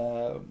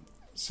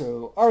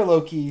 So our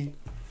Loki,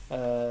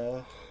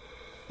 Hiddleston,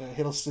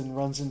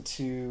 runs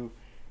into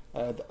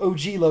the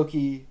OG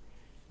Loki,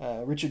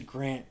 Richard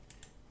Grant,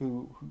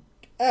 who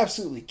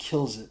absolutely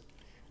kills it.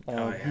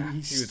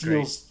 He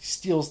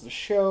steals the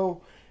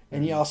show,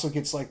 and he also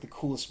gets like the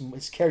coolest.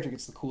 His character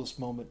gets the coolest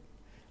moment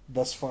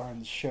thus far in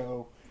the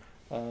show.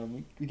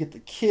 We get the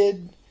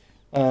kid,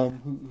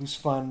 who's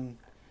fun.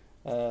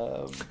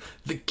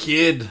 The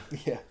kid.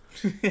 Yeah.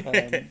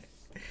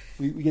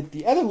 We get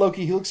the other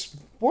Loki. He looks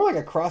more like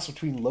a cross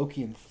between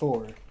Loki and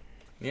Thor.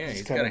 Yeah,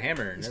 he's got a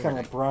hammer. He's kind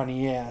of like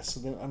brawny, yeah.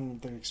 So I don't know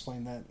if they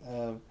explain that.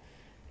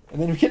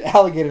 And then we get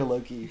Alligator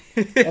Loki.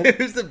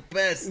 Who's the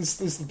best?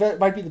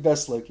 Might be the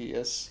best Loki,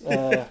 yes.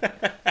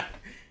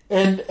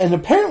 And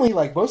apparently,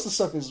 like most of the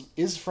stuff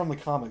is from the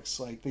comics.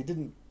 Like they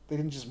didn't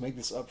just make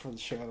this up for the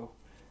show.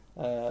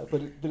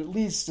 But it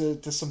leads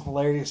to some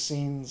hilarious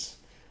scenes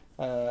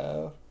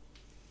of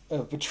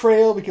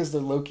betrayal because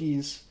they're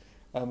Lokis.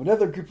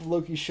 Another group of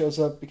Lokis shows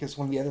up because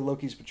one of the other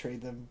Lokis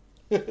betrayed them.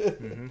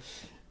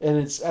 And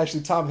it's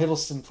actually Tom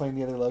Hiddleston playing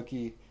the other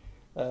Loki,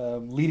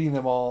 leading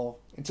them all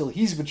until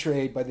he's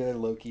betrayed by the other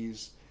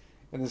Lokis.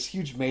 And this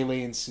huge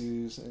melee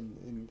ensues,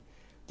 and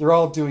they're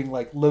all doing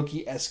like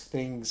Loki-esque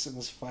things in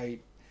this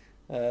fight.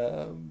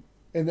 And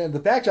then the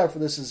backdrop for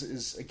this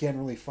is again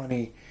really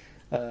funny.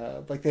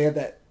 Like they have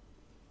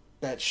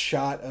that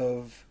shot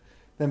of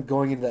them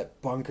going into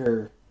that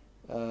bunker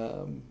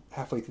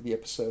halfway through the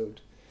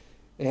episode.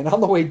 And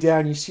on the way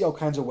down, you see all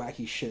kinds of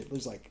wacky shit.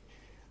 There's like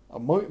a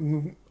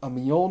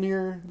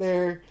Mjolnir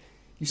there.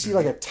 You see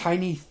like a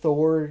tiny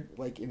Thor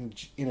like in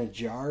a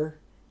jar.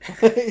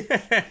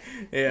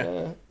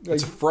 Yeah.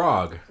 It's a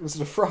frog. Was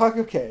it a frog?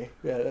 Okay.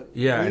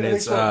 Yeah, and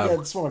it's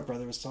that's what my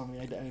brother was telling me.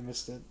 I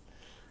missed it.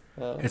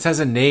 It has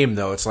a name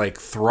though. It's like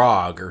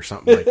Throg or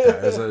something like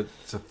that.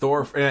 It's a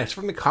Thor. And it's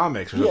from the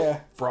comics. There's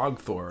a Frog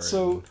Thor.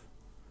 So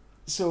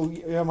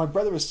my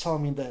brother was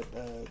telling me that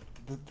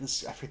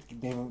this, I forget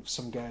the name of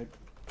some guy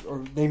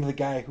or name of the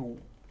guy who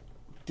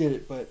did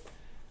it, but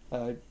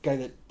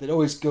guy that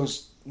always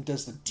goes and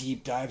does the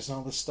deep dives and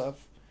all this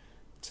stuff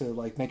to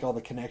like make all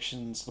the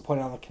connections, to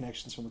point out all the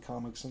connections from the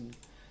comics and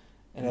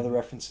other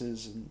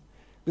references. And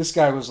this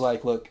guy was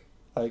like, "Look,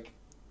 like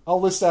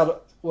I'll list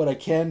out what I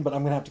can, but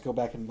I'm gonna have to go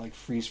back and like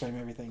freeze frame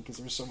everything because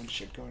there was so much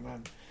shit going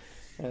on."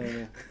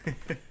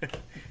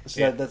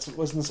 That's what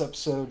was in this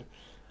episode.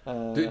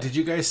 Did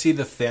you guys see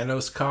the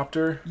Thanos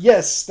copter?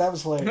 Yes, that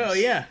was hilarious. Oh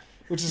yeah,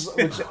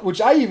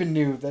 which I even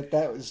knew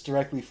that was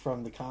directly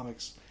from the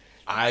comics.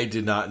 I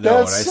did not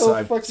know, I've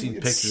seen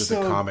it's pictures of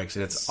the comics,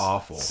 and it's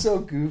awful. So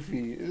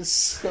goofy. It's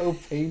so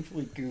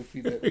painfully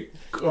goofy that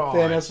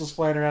Thanos was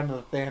flying around in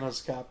the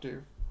Thanos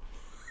copter.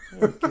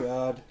 Oh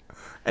god!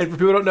 And for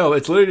people who don't know,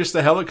 it's literally just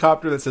a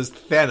helicopter that says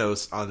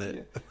Thanos on it.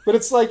 Yeah. But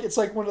it's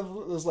like one of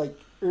those like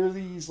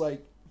early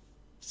like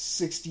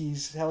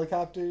 60s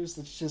helicopters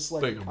that's just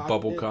like a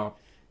bubble cop.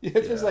 Yeah,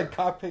 it's just like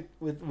cockpit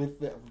with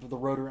the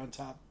rotor on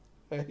top.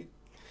 Right?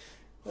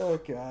 Oh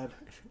god.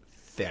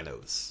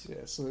 Thanos.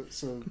 Yeah,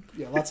 so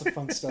lots of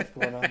fun stuff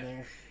going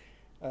on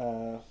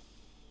there.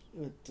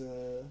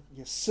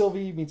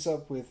 Sylvie meets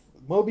up with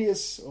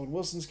Mobius, Owen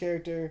Wilson's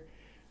character.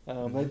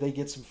 They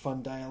get some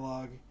fun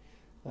dialogue.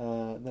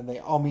 Then they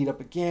all meet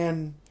up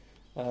again,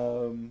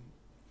 and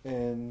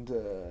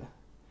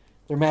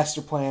their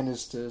master plan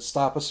is to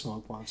stop a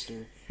smoke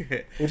monster,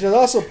 which is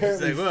also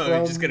apparently it's like,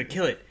 you're just gonna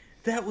kill it.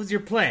 That was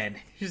your plan,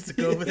 just to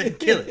go over there and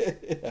kill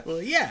it. Yeah.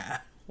 Well, yeah.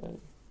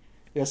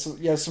 Yeah, so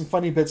some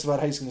funny bits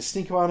about how he's going to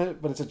sneak on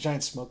it, but it's a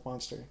giant smoke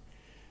monster.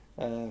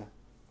 Yeah,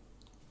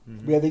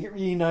 they get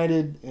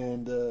reunited,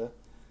 and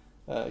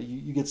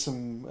you get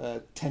some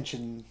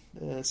tension,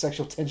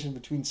 sexual tension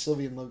between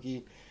Sylvie and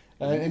Loki.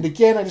 And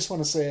again, I just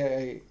want to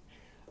say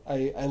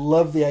I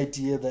love the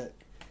idea that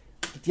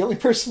the only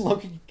person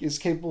Loki is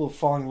capable of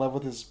falling in love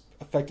with is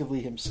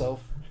effectively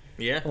himself.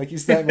 Yeah, like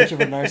he's that much of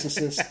a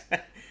narcissist.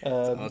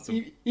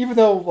 Awesome. Even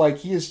though like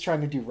he is trying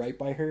to do right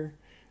by her.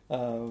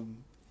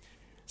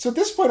 So at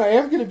this point, I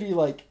am going to be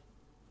like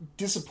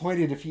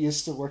disappointed if he is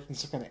still working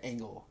some kind of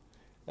angle,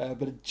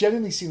 but it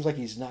genuinely seems like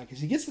he's not because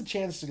he gets the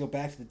chance to go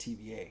back to the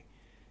TVA,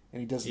 and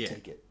he doesn't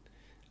take it.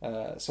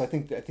 So I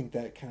think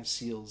that kind of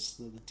seals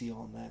the deal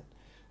on that.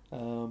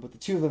 But the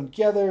two of them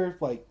together,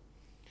 like,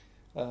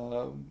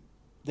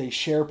 they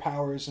share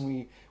powers,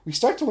 and we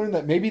start to learn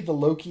that maybe the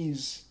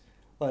Lokis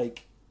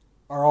like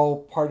are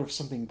all part of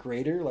something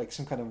greater, like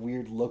some kind of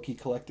weird Loki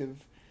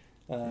collective,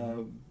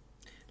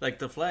 like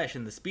the Flash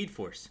and the Speed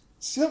Force.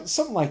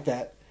 Something like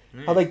that.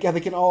 How they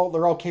they're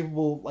all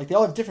capable, like they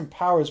all have different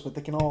powers, but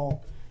they can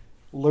all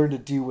learn to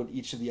do what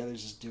each of the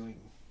others is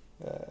doing.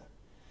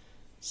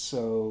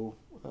 So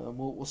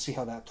we'll see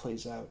how that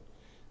plays out.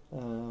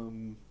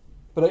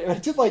 But I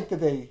did like that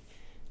they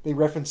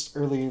referenced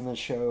early in the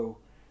show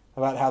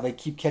about how they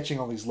keep catching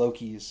all these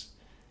Lokis,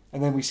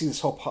 and then we see this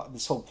whole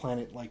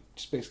planet like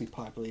just basically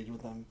populated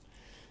with them.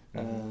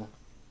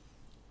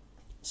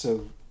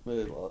 So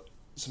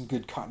some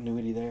good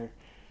continuity there.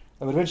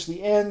 But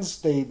eventually ends.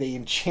 They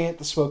enchant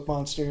the smoke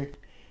monster,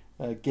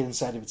 get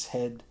inside of its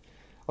head.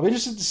 I'll be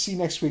interested to see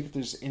next week if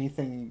there's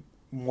anything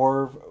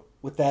more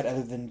with that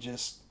other than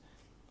just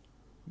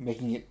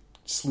making it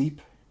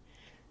sleep.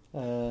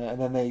 And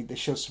then they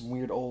show some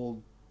weird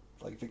old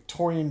like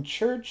Victorian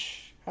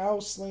church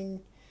house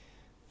thing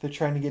they're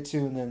trying to get to,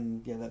 and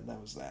then that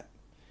was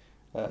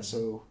that.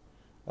 So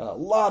a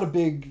lot of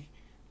big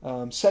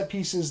set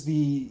pieces.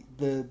 The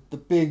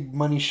big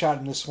money shot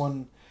in this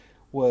one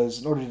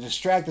was in order to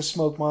distract the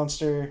smoke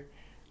monster.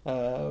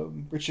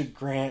 Richard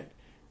Grant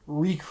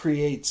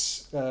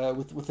recreates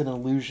with an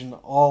illusion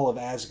all of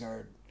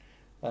Asgard.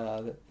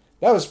 That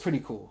was pretty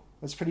cool.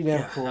 That's pretty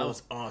damn cool. That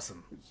was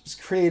awesome. It's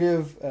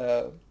creative.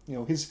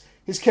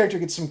 His character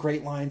gets some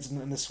great lines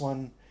in this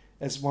one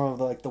as one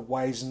of the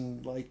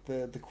wizened, like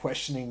the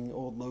questioning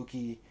old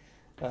Loki.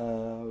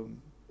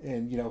 And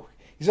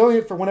he's only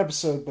in it for one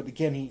episode, but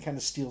again he kind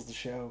of steals the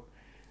show.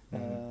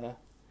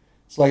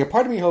 So like a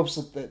part of me hopes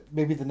that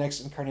maybe the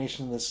next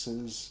incarnation of this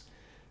is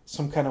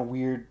some kind of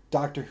weird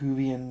Doctor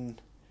Whovian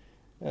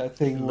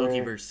thing.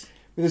 Lokiverse.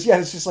 It's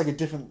just like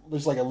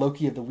there's like a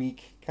Loki of the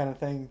week kind of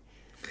thing.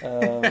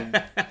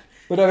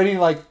 But I mean,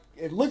 like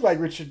it looked like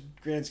Richard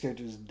Grant's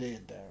character is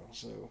dead now,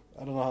 so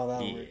I don't know how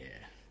that'll work.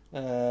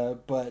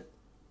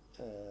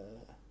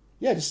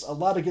 Just a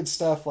lot of good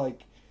stuff.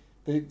 Like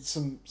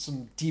some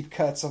deep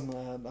cuts on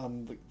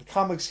the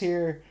comics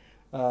here.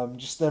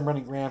 Just them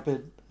running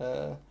rampant.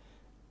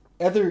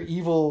 Other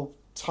evil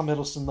Tom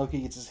Hiddleston Loki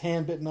gets his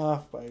hand bitten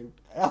off by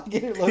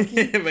alligator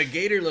Loki. By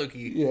Gator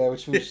Loki. Yeah,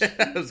 which was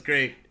that was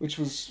great. Which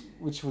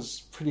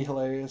was pretty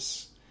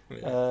hilarious.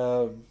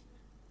 So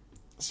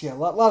yeah, a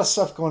lot of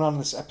stuff going on in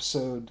this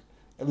episode,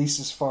 at least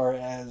as far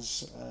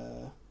as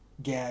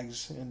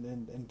gags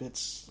and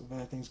bits of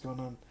other things going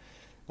on.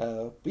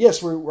 But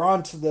yes, we're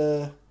on to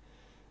the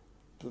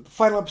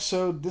final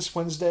episode this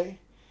Wednesday,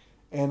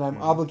 and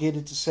I'm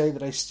obligated to say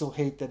that I still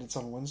hate that it's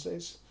on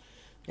Wednesdays.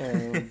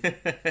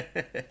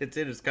 It's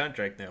in his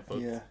contract now,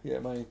 folks. Yeah.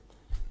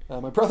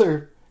 My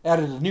brother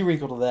added a new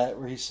wrinkle to that,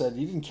 where he said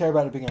he didn't care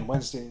about it being on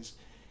Wednesdays.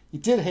 He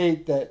did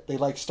hate that they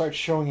start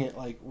showing it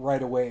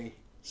right away.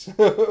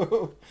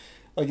 So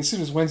as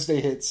soon as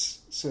Wednesday hits.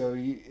 So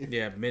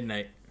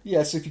midnight.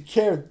 Yeah, so if you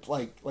care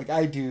like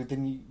I do,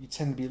 then you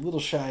tend to be a little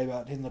shy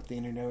about hitting up the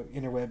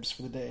interwebs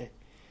for the day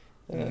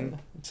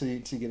until you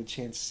get a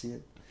chance to see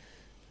it.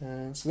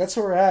 So that's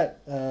where we're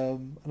at. I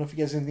don't know if you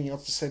guys have anything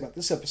else to say about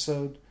this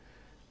episode,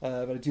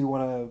 but I do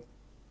want to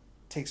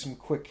take some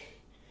quick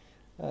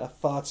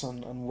thoughts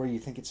on where you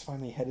think it's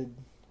finally headed,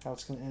 how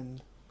it's going to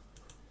end,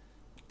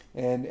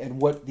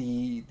 and what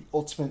the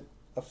ultimate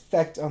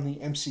effect on the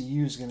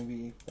MCU is going to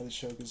be by the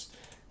show. Because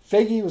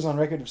Feige was on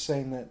record of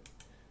saying that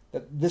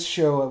this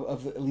show,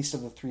 at least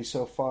of the three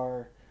so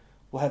far,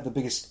 will have the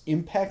biggest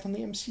impact on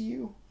the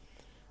MCU.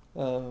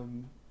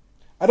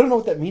 I don't know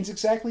what that means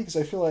exactly, because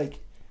I feel like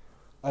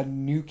a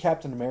new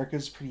Captain America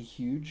is pretty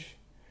huge.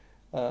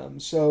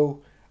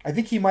 So I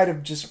think he might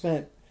have just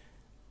meant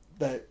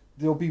that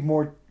there'll be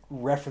more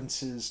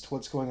references to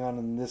what's going on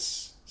in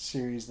this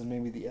series than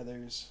maybe the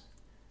others.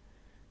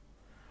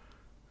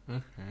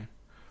 Okay.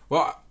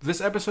 Well,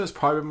 this episode is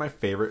probably my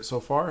favorite so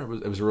far. It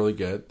was really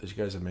good, as you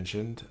guys have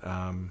mentioned.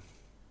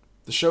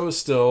 The show is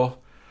still,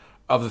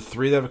 of the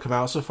three that have come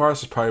out so far,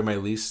 this is probably my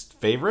least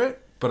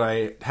favorite. But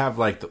I have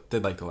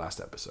did like the last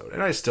episode,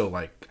 and I still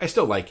like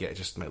it. It's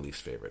just my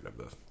least favorite of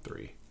the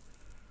three.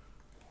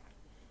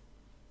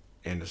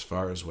 And as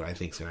far as what I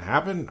think is going to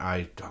happen,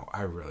 I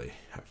really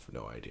have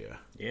no idea.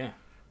 Yeah,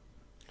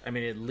 I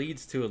mean, it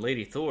leads to a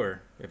Lady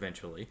Thor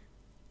eventually.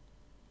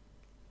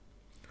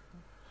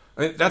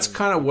 I mean, that's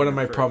kind of one of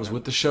my problems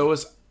with the show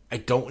is I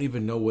don't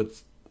even know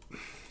what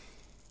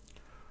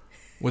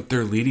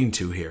they're leading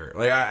to here.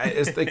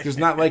 It's like there's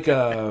not like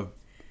a,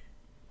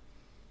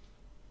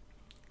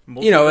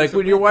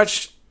 when you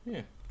watch.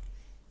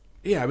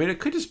 Yeah, I mean, it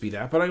could just be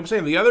that, but I'm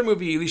saying the other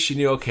movie, at least you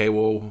knew, okay,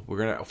 well, we're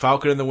gonna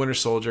Falcon and the Winter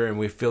Soldier, and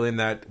we're feeling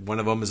that one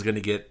of them is gonna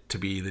get to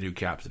be the new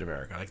Captain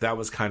America. That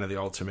was kind of the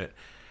ultimate,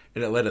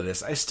 and it led to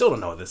this. I still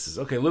don't know what this is.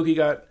 Okay, Loki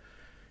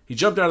he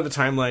jumped out of the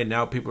timeline.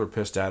 Now people are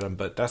pissed at him,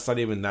 but that's not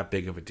even that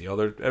big of a deal.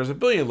 There's a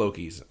billion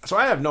Lokis, so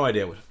I have no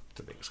idea what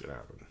to think is gonna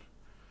happen.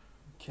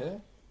 Okay.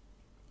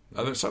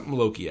 Something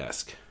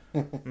Loki-esque.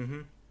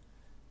 Mm-hmm.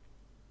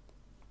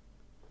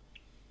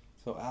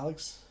 So,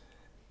 Alex?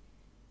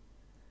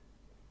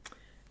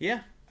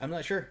 Yeah, I'm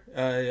not sure.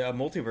 A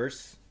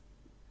multiverse.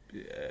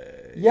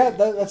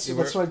 That's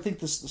what I think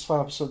this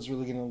final episode is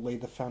really going to lay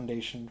the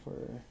foundation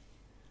for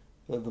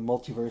the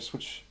multiverse,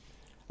 which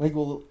I think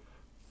will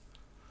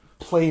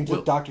play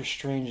into Doctor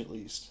Strange at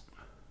least.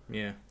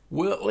 Yeah.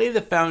 Will it lay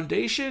the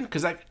foundation?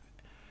 Because are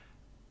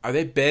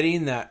they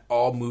betting that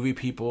all movie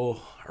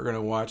people are going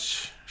to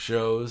watch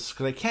shows?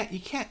 Because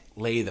you can't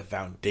lay the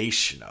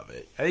foundation of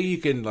it. I think you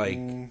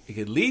can you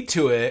could lead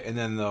to it, and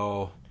then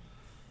they'll.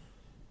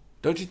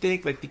 Don't you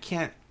think they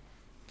can't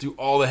do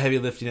all the heavy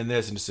lifting in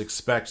this and just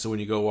expect so when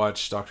you go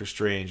watch Doctor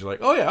Strange, you're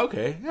like, oh yeah,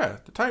 okay, yeah,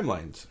 the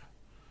timelines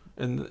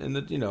and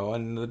the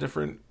and the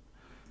different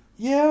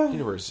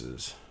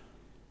universes.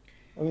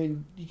 I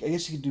mean, I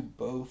guess you could do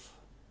both.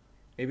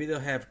 Maybe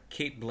they'll have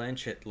Kate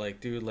Blanchett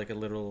do a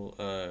little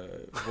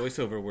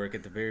voiceover work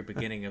at the very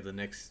beginning of the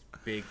next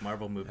big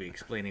Marvel movie,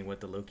 explaining what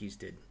the Lokis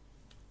did.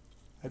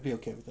 I'd be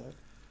okay with that.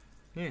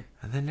 Yeah,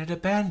 and then it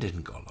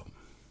abandoned Gollum.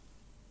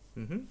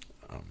 Mm-hmm.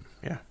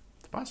 Yeah,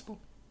 it's possible.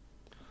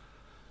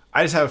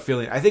 I just have a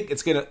feeling. I think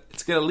it's gonna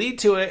lead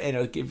to it, and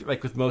it'll give,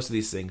 with most of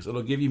these things,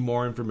 it'll give you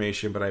more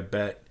information. But I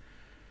bet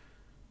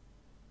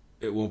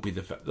it won't be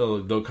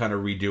they'll kind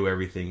of redo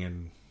everything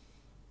in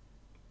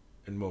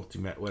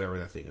whatever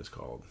that thing is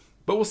called.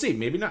 But we'll see.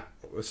 Maybe not.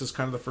 This is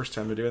kind of the first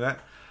time they're doing that.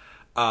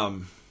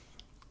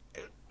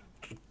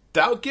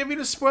 Without giving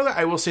a spoiler,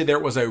 I will say there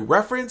was a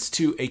reference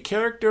to a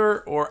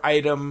character or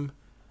item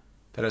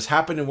that has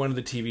happened in one of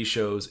the TV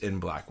shows in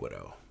Black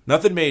Widow.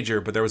 Nothing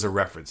major, but there was a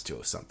reference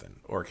to something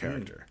or a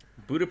character.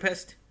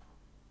 Budapest?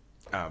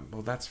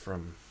 Well, that's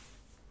from...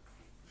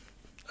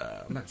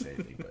 I'm not saying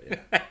anything, but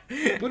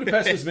yeah.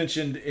 Budapest was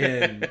mentioned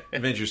in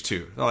Avengers 2.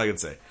 That's all I can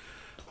say.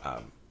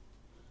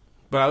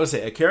 But I would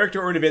say a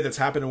character or an event that's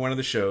happened in one of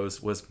the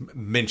shows was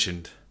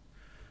mentioned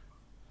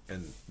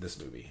in this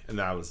movie. And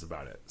that was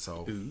about it.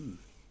 So... Ooh.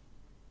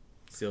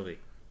 Sylvie.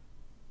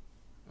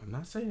 I'm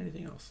not saying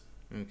anything else.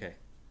 Okay.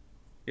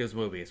 It was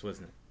Mobius,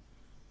 wasn't it?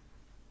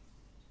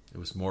 It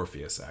was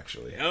Morpheus,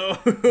 actually. Oh!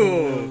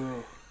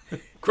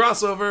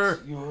 Crossover!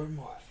 You're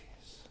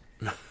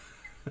Morpheus.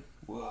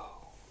 Whoa.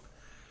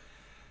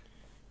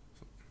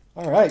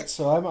 All right,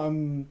 so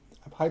I'm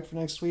hyped for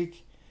next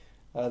week.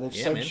 They've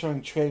started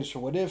showing trailers for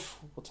What If.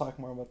 We'll talk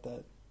more about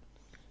that.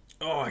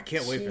 Oh, I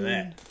can't wait for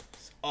that.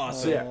 It's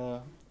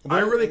awesome. And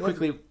I then- really and then-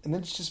 quickly... And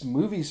then it's just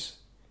movies.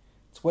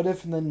 It's What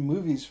If and then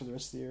movies for the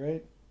rest of the year,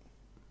 right?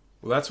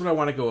 Well, that's what I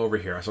want to go over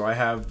here. So I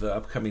have the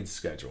upcoming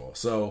schedule.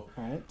 So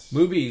All right.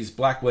 movies,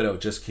 Black Widow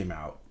just came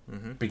out.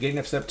 Beginning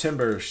of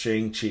September,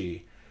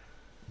 Shang-Chi.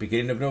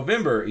 Beginning of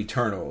November,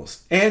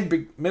 Eternals.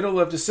 And middle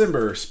of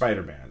December,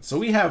 Spider-Man. So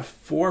we have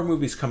 4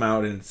 movies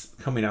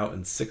coming out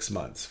in 6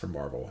 months for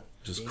Marvel,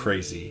 which is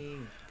crazy.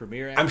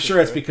 Premiere. I'm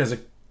sure it's because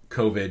of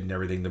COVID and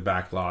everything, the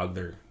backlog,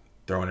 they're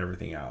throwing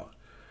everything out.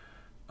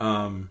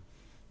 And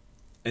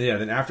yeah,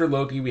 then after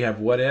Loki, we have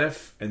What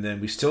If, and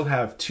then we still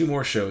have 2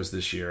 more shows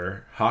this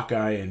year,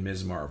 Hawkeye and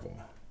Ms. Marvel.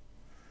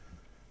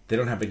 They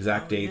don't have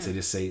exact dates, they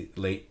just say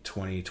late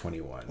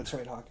 2021. That's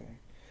right, Hawkeye.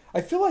 I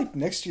feel like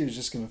next year is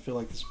just going to feel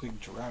like this big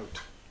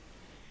drought.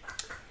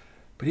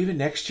 But even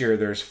next year,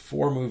 there's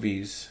 4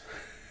 movies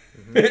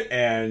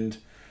and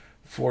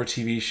 4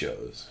 TV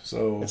shows.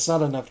 So It's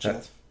not enough,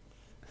 Jeff.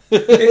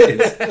 and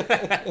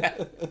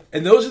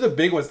those are the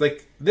big ones.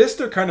 Like this,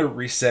 they're kind of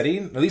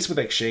resetting. At least with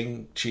like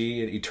Shang-Chi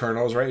and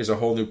Eternals, right? Is a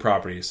whole new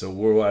property. So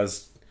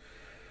whereas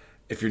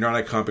if you're not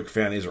a comic book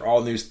fan, these are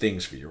all new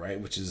things for you, right?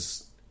 Which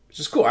is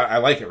cool. I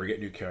like it. We're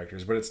getting new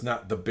characters, but it's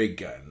not the big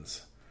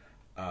guns.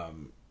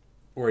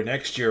 Or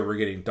next year we're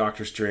getting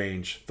Doctor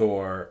Strange,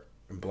 Thor,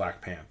 and Black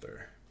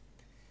Panther.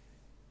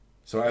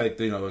 So I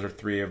think those are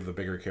 3 of the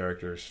bigger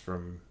characters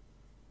from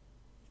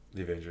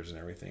the Avengers and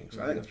everything.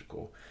 So I think that's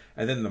cool.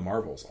 And then the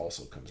Marvels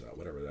also comes out,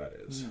 whatever that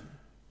is.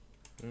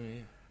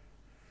 And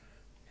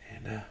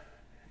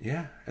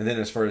yeah. And then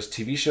as far as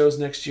TV shows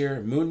next year,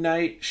 Moon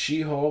Knight,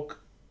 She-Hulk,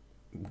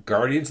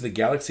 Guardians of the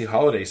Galaxy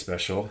Holiday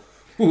Special.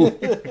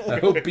 I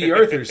hope B.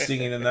 Arthur's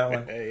singing in that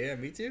one. Yeah,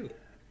 me too.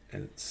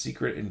 And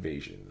Secret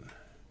Invasion.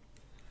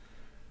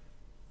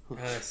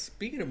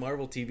 Speaking of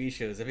Marvel TV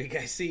shows, have you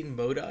guys seen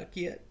MODOK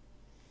yet?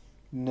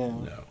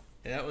 No.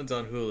 That one's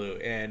on Hulu,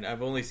 and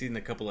I've only seen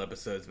a couple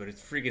episodes, but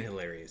it's freaking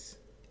hilarious.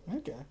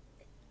 Okay.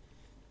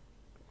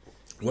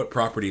 What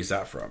property is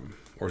that from?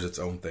 Or is it its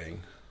own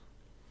thing?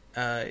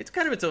 It's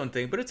kind of its own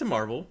thing, but it's a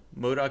Marvel.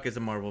 MODOK is a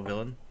Marvel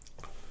villain.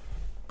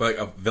 But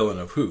a villain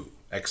of who?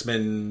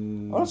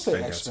 X-Men? I would say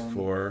Fantastic X-Men.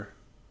 Four?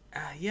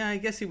 Yeah, I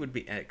guess he would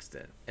be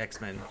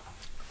X-Men.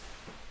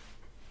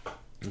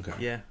 Okay.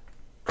 Yeah.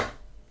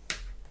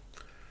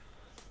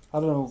 I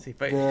don't know. He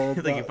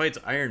The fights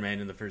Iron Man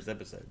in the first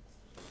episode.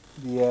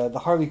 the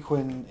Harley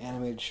Quinn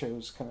animated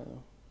shows kind of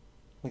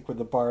like where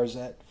the bar is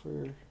at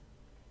for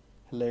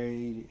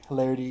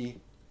hilarity,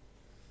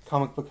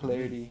 comic book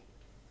hilarity.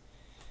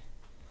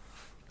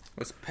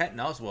 Was Patton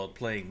Oswalt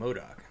playing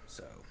MODOK?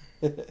 So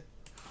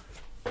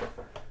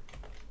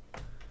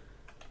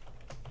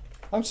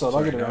I'm sold.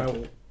 I'll get Sorry, around no.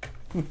 to it.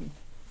 I'm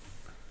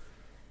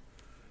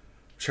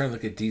trying to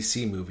look at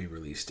DC movie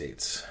release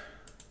dates.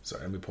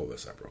 Sorry, let me pull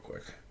this up real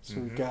quick. So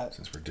we've got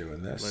Since we're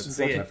doing this. Let's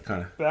see it. I've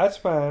kind of...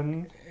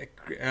 Batman.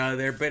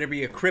 there better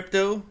be a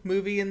crypto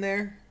movie in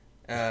there.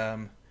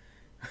 What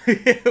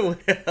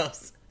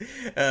else?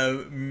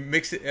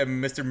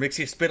 Mr.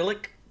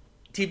 Mixie-Spitalik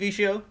TV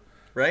show,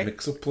 right?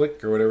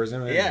 Mixaplick or whatever his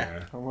name is.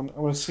 Yeah. I want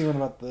to see one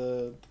about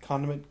the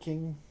Condiment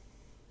King.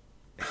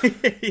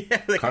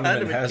 Yeah, the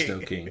Condiment has King.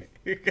 no king.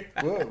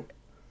 Whoa.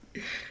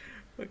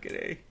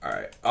 Okay. All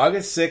right.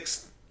 August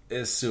 6th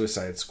is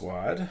Suicide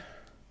Squad.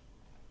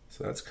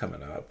 So that's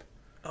coming up.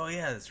 Oh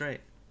yeah, that's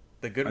right.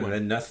 The good And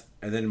one.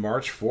 then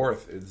March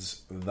 4th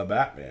is The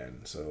Batman.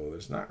 So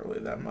there's not really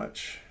that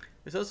much.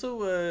 There's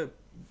also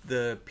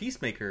the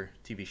Peacemaker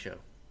TV show.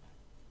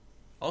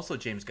 Also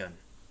James Gunn.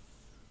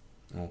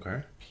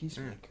 Okay.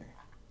 Peacemaker.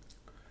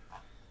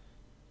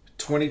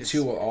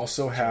 22 will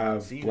also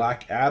have Cena.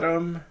 Black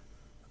Adam,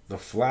 The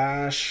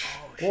Flash,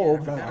 Whoa, I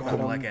forgot Black about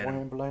Adam. Black Adam.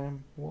 Wham,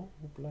 blam. Whoa,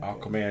 Black Adam.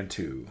 Aquaman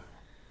 2.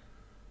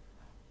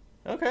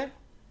 Okay.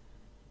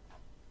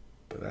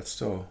 But that's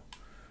still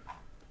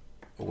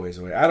a ways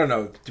away. I don't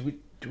know. Do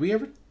we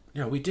ever...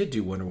 we did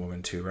do Wonder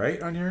Woman 2,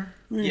 right, on here?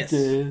 We Yes.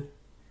 did.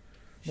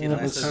 She None of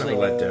lassoed us, kind of a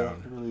lightning.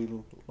 letdown. Really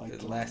liked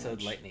it Lassoed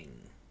much. lightning.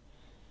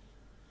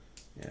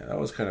 Yeah, that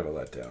was kind of a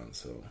letdown,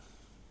 so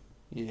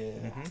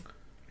Yeah.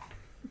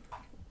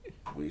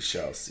 we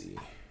shall see.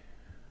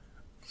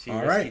 She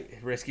All right.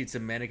 rescued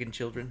some mannequin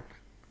children.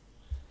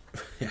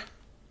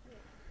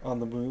 On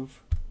the move.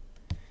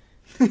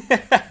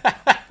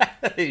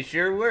 They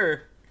sure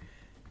were.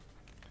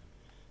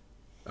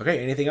 Okay,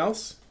 anything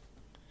else?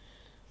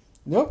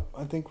 Nope.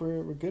 I think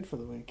we're good for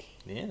the week.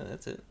 Yeah,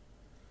 that's it.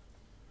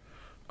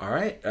 All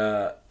right.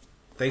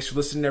 Thanks for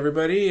listening,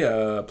 everybody.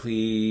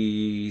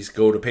 Please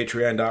go to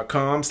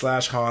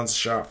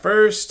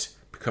patreon.com/HansShotFirst.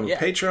 Become Yeah. a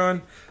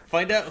patron.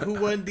 Find out who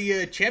won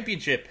the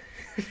championship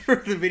for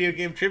the video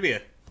game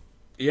trivia.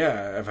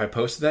 Yeah, have I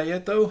posted that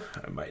yet, though?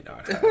 I might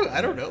not have.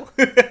 I don't know.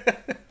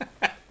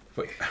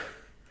 But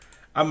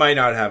I might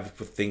not have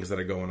with things that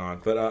are going on,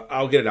 but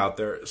I'll get it out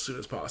there as soon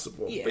as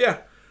possible. Yeah. But yeah,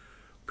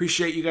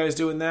 appreciate you guys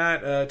doing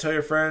that. Tell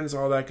your friends,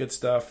 all that good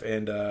stuff.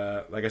 And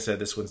like I said,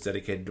 this one's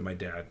dedicated to my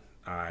dad.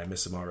 I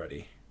miss him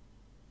already.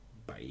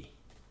 Bye.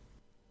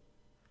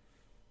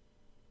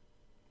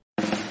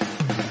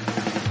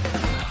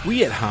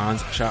 We at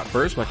Hans Shot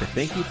First would like to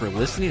thank you for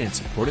listening and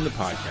supporting the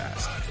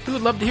podcast. We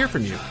would love to hear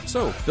from you,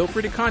 so feel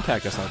free to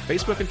contact us on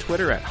Facebook and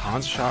Twitter at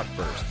Hans Shot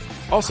First.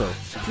 Also,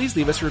 please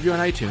leave us a review on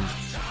iTunes.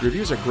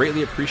 Reviews are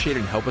greatly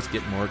appreciated and help us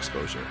get more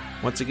exposure.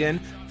 Once again,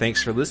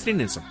 thanks for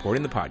listening and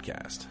supporting the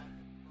podcast.